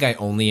fun. I think I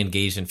only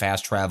engaged in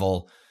fast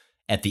travel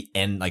at the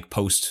end, like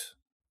post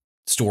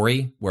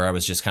story, where I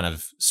was just kind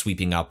of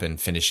sweeping up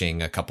and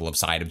finishing a couple of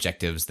side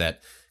objectives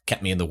that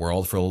kept me in the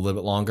world for a little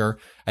bit longer.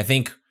 I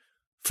think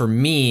for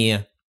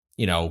me,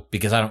 you know,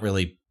 because I don't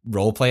really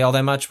role play all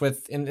that much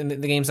in the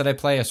games that I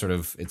play,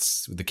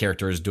 it's the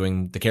characters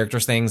doing the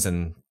characters things.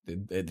 And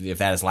if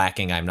that is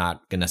lacking, I'm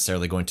not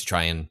necessarily going to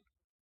try and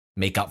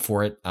make up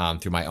for it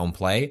through my own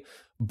play.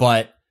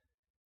 But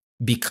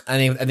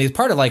I think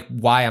part of like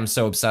why I'm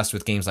so obsessed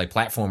with games like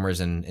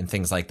platformers and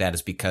things like that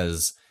is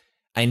because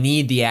I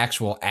need the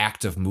actual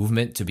act of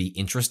movement to be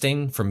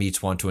interesting for me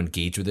to want to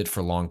engage with it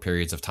for long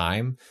periods of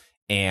time.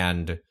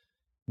 And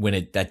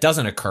when that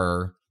doesn't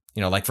occur,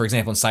 you know, like for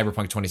example in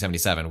Cyberpunk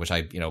 2077, which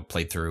I, you know,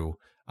 played through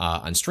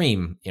on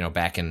stream, you know,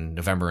 back in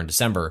November and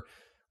December,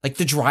 like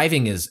the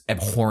driving is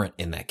abhorrent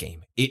in that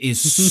game. It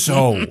is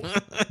so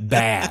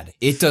bad.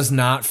 It does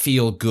not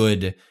feel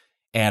good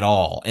at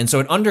all. And so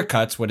it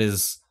undercuts what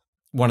is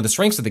one of the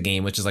strengths of the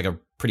game, which is like a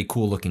pretty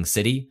cool looking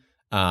city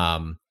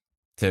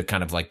to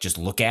kind of like just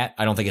look at.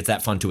 I don't think it's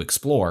that fun to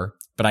explore,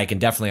 but I can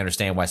definitely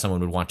understand why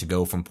someone would want to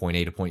go from point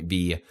A to point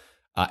B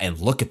and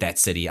look at that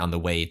city on the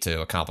way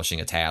to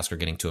accomplishing a task or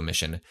getting to a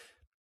mission.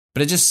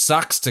 But it just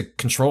sucks to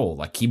control,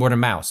 like keyboard and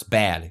mouse,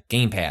 bad.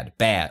 Gamepad,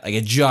 bad. Like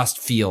it just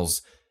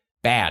feels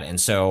bad. And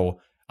so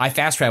I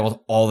fast traveled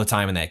all the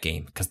time in that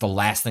game because the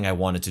last thing I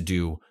wanted to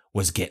do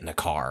was get in a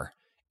car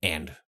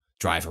and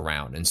drive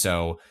around. And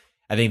so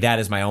I think that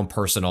is my own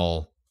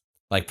personal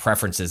like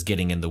preferences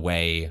getting in the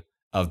way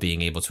of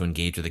being able to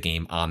engage with the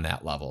game on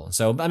that level.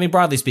 So, I mean,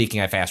 broadly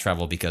speaking, I fast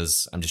travel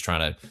because I'm just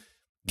trying to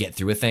get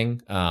through a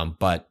thing.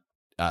 But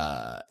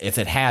if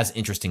it has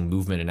interesting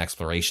movement and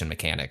exploration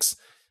mechanics,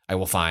 I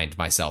will find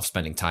myself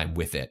spending time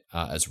with it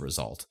as a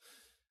result.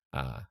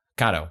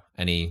 Kato,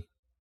 any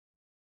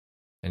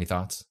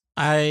thoughts?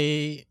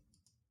 I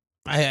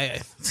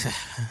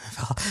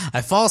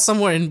fall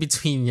somewhere in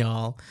between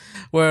y'all,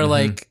 where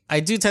like I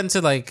do tend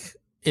to like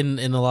in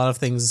a lot of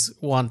things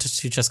want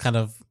to just kind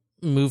of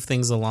move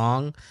things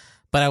along,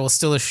 but I will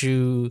still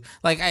eschew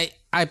like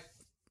I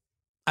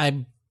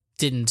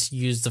didn't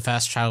use the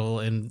fast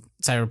travel in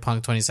Cyberpunk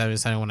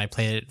 2077 when I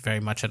played it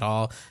very much at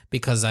all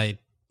because I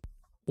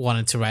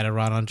wanted to ride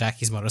around on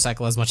Jackie's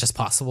motorcycle as much as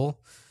possible.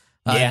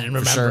 Yeah, and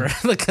remember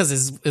because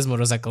his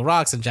motorcycle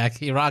rocks and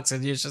Jackie rocks,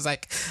 and you're just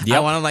like, Yep. I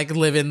want to like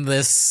live in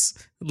this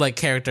like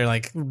character,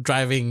 like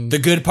driving The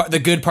good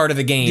part of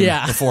the game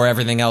Yeah. before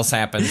everything else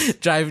happens.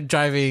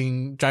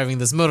 driving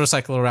this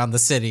motorcycle around the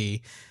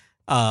city.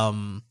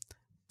 But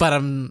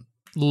I'm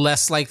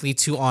less likely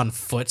to on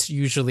foot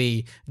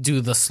usually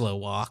do the slow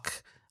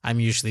walk. I'm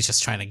usually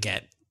just trying to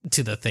get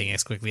to the thing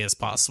as quickly as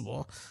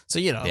possible. So,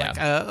 like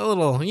a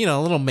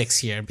little mix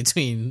here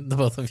between the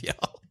both of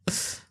y'all.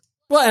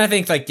 Well, and I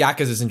think like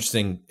Yakuza is an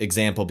interesting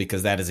example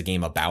because that is a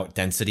game about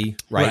density,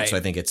 right? So I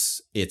think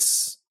it's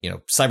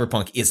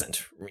Cyberpunk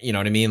isn't, you know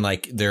what I mean?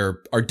 Like there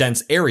are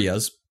dense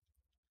areas,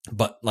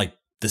 but like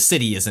the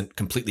city isn't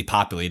completely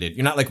populated.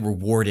 You're not like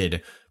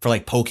rewarded for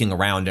like poking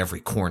around every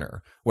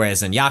corner.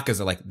 Whereas in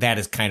Yakuza, like that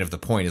is kind of the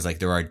point, is like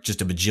there are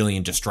just a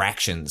bajillion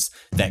distractions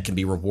that can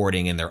be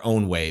rewarding in their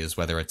own ways,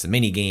 whether it's a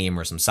mini game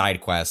or some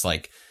side quests.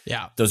 Like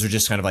those are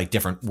just kind of like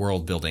different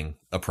world building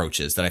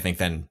approaches that I think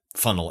then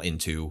funnel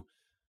into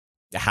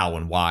how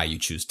and why you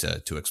choose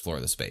to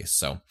explore the space.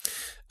 So,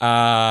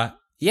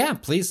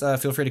 please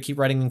feel free to keep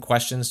writing in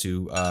questions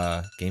to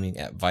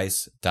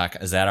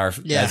gaming@vice.com. Is that our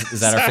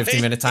is that our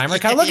 15-minute timer?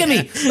 God, look at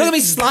me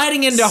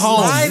sliding into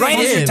home right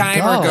as your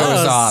timer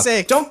goes off.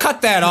 Sick. Don't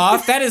cut that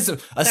off. That is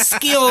a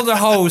skilled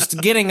host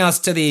getting us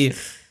to the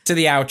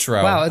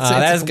outro. Wow,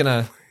 that is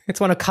gonna. It's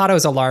one of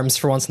Kato's alarms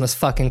for once in this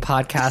fucking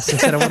podcast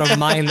instead of one of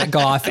mine that go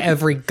off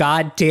every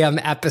goddamn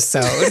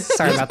episode.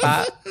 Sorry about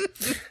that.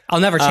 I'll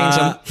never change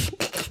them.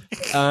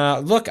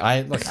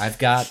 I've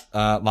got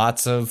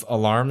lots of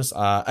alarms.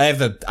 I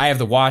have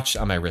the watch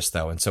on my wrist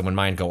though, and so when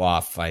mine go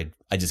off, I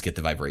just get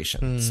the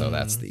vibration. So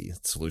that's the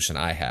solution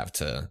I have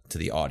to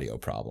the audio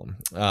problem.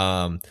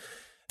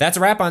 That's a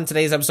wrap on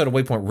today's episode of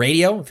Waypoint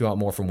Radio. If you want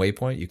more from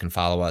Waypoint, you can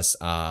follow us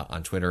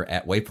on Twitter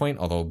 @Waypoint.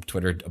 Although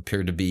Twitter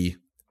appeared to be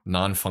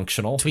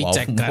non-functional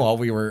while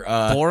we were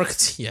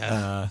borked.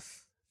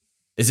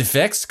 Is it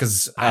fixed?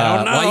 Because I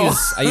don't know.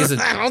 I use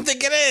I don't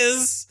think it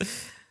is.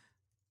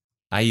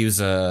 I use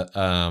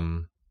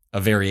a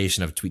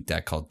variation of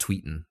TweetDeck called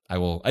Tweetin.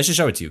 I should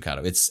show it to you,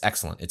 Kato. It's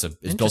excellent. It's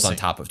built on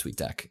top of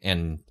TweetDeck,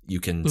 and you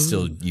can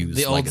still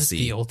use legacy.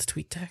 The old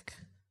TweetDeck.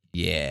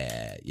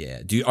 Yeah.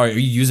 Are you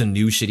using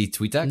new shitty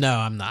TweetDeck? No,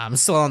 I'm not. I'm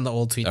still on the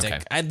old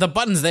TweetDeck. Okay. The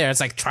button's there. It's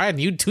like try a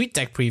new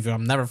TweetDeck preview.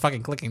 I'm never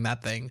fucking clicking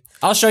that thing.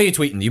 I'll show you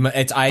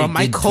Tweetin. From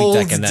my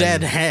cold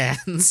dead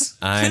hands.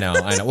 I know.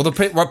 Well,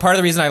 part of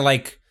the reason I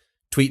like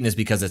Tweetin is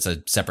because it's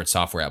a separate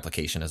software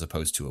application as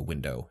opposed to a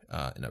window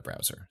in a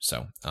browser.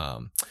 So,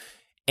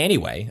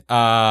 anyway,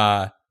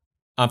 on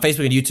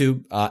Facebook and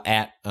YouTube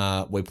at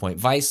Waypoint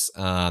Vice.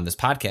 This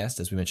podcast,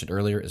 as we mentioned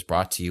earlier, is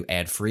brought to you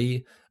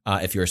ad-free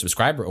if you're a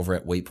subscriber over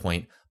at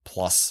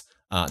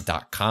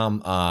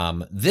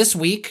waypointplus.com. This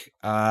week,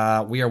 we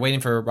are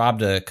waiting for Rob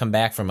to come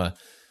back from a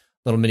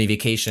little mini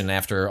vacation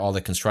after all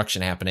the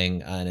construction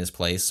happening in his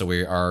place. So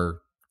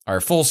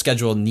our full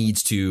schedule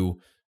needs to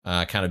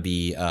kind of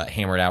be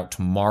hammered out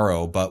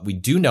tomorrow, but we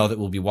do know that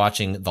we'll be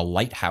watching The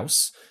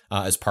Lighthouse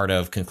as part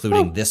of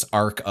concluding this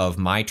arc of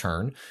My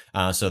Turn.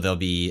 So there'll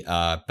be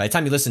by the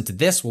time you listen to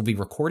this, we'll be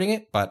recording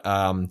it, but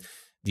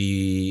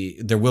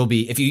there will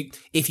be,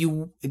 if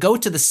you go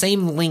to the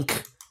same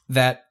link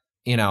that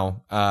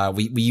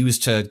we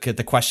used to get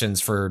the questions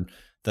for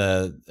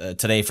the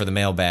today for the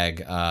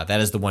mailbag,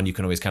 that is the one you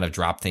can always kind of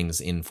drop things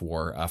in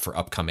for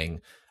upcoming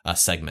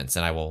segments,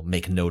 and I will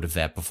make note of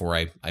that before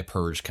I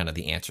purge kind of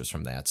the answers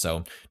from that.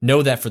 So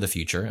know that for the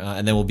future,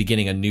 and then we'll be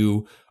getting a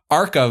new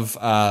arc of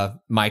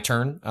My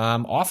Turn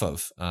off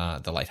of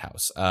The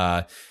Lighthouse.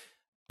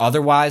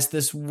 Otherwise,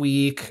 this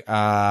week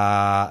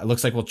it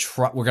looks like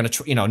we're gonna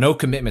no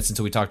commitments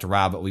until we talk to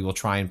Rob, but we will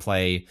try and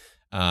play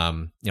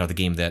the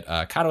game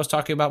that Kato was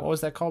talking about. What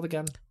was that called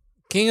again?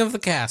 King of the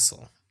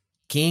Castle.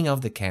 King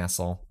of the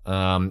Castle.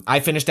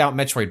 I finished out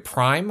Metroid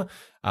Prime.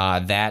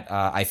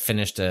 I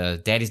finished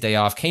Daddy's Day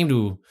Off, came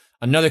to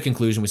another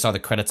conclusion. We saw the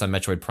credits on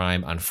Metroid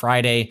Prime on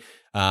Friday.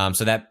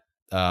 So that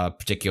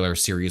particular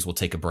series will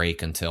take a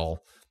break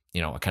until,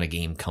 a kind of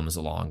game comes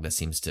along that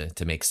seems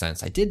to make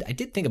sense. I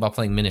did think about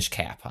playing Minish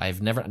Cap.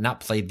 I've never not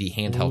played the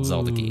handheld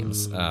Zelda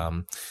games.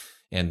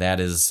 And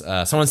that is,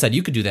 someone said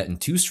you could do that in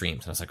 2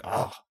 streams. And I was like,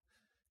 oh,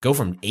 go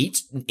from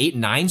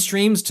 9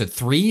 streams to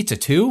 3 to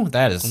 2.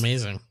 That is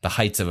amazing. The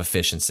heights of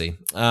efficiency.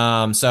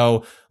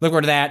 So look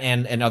forward to that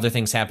and other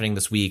things happening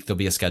this week. There'll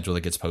be a schedule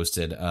that gets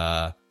posted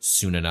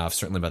soon enough.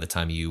 Certainly by the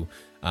time you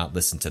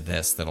listen to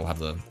this, that'll have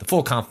the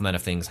full complement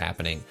of things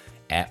happening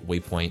at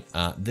Waypoint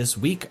this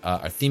week.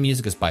 Our theme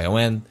music is by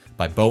Boen.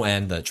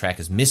 The track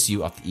is Miss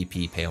You off the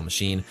EP Pale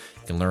Machine.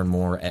 You can learn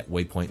more at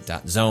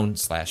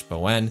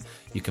waypoint.zone/Boen.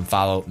 You can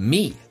follow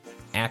me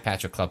at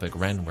Patrick Klepek.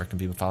 Ren, where can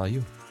people follow you?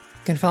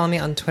 You can follow me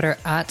on Twitter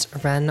at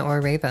Ren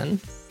or Raven.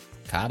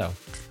 Kato.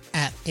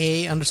 At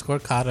 _Kato_appears.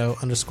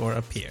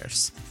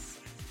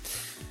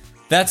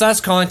 That's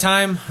us calling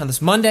time on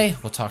this Monday.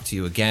 We'll talk to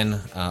you again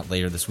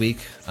later this week.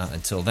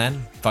 Until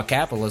then, fuck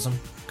capitalism.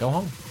 Go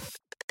home.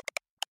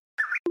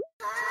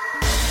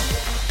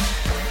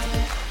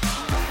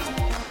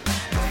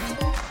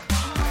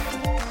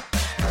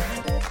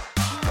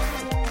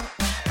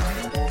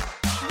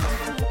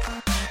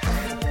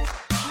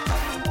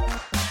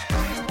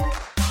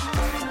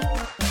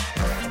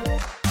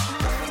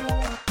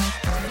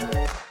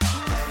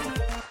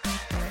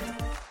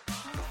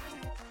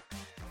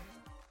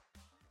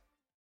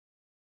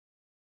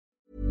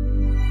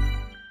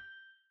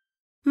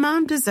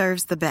 Mom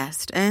deserves the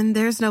best, and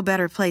there's no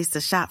better place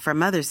to shop for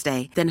Mother's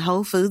Day than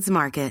Whole Foods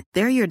Market.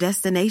 They're your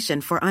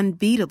destination for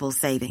unbeatable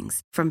savings,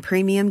 from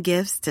premium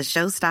gifts to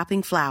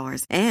show-stopping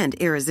flowers and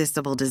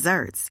irresistible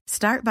desserts.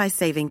 Start by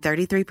saving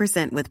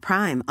 33% with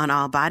Prime on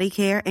all body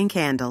care and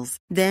candles.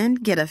 Then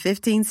get a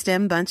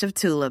 15-stem bunch of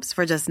tulips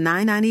for just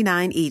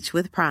 $9.99 each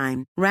with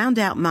Prime. Round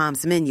out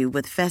Mom's menu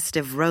with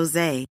festive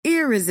rosé,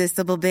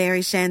 irresistible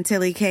berry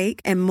chantilly cake,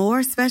 and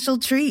more special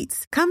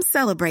treats. Come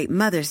celebrate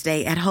Mother's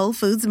Day at Whole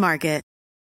Foods Market.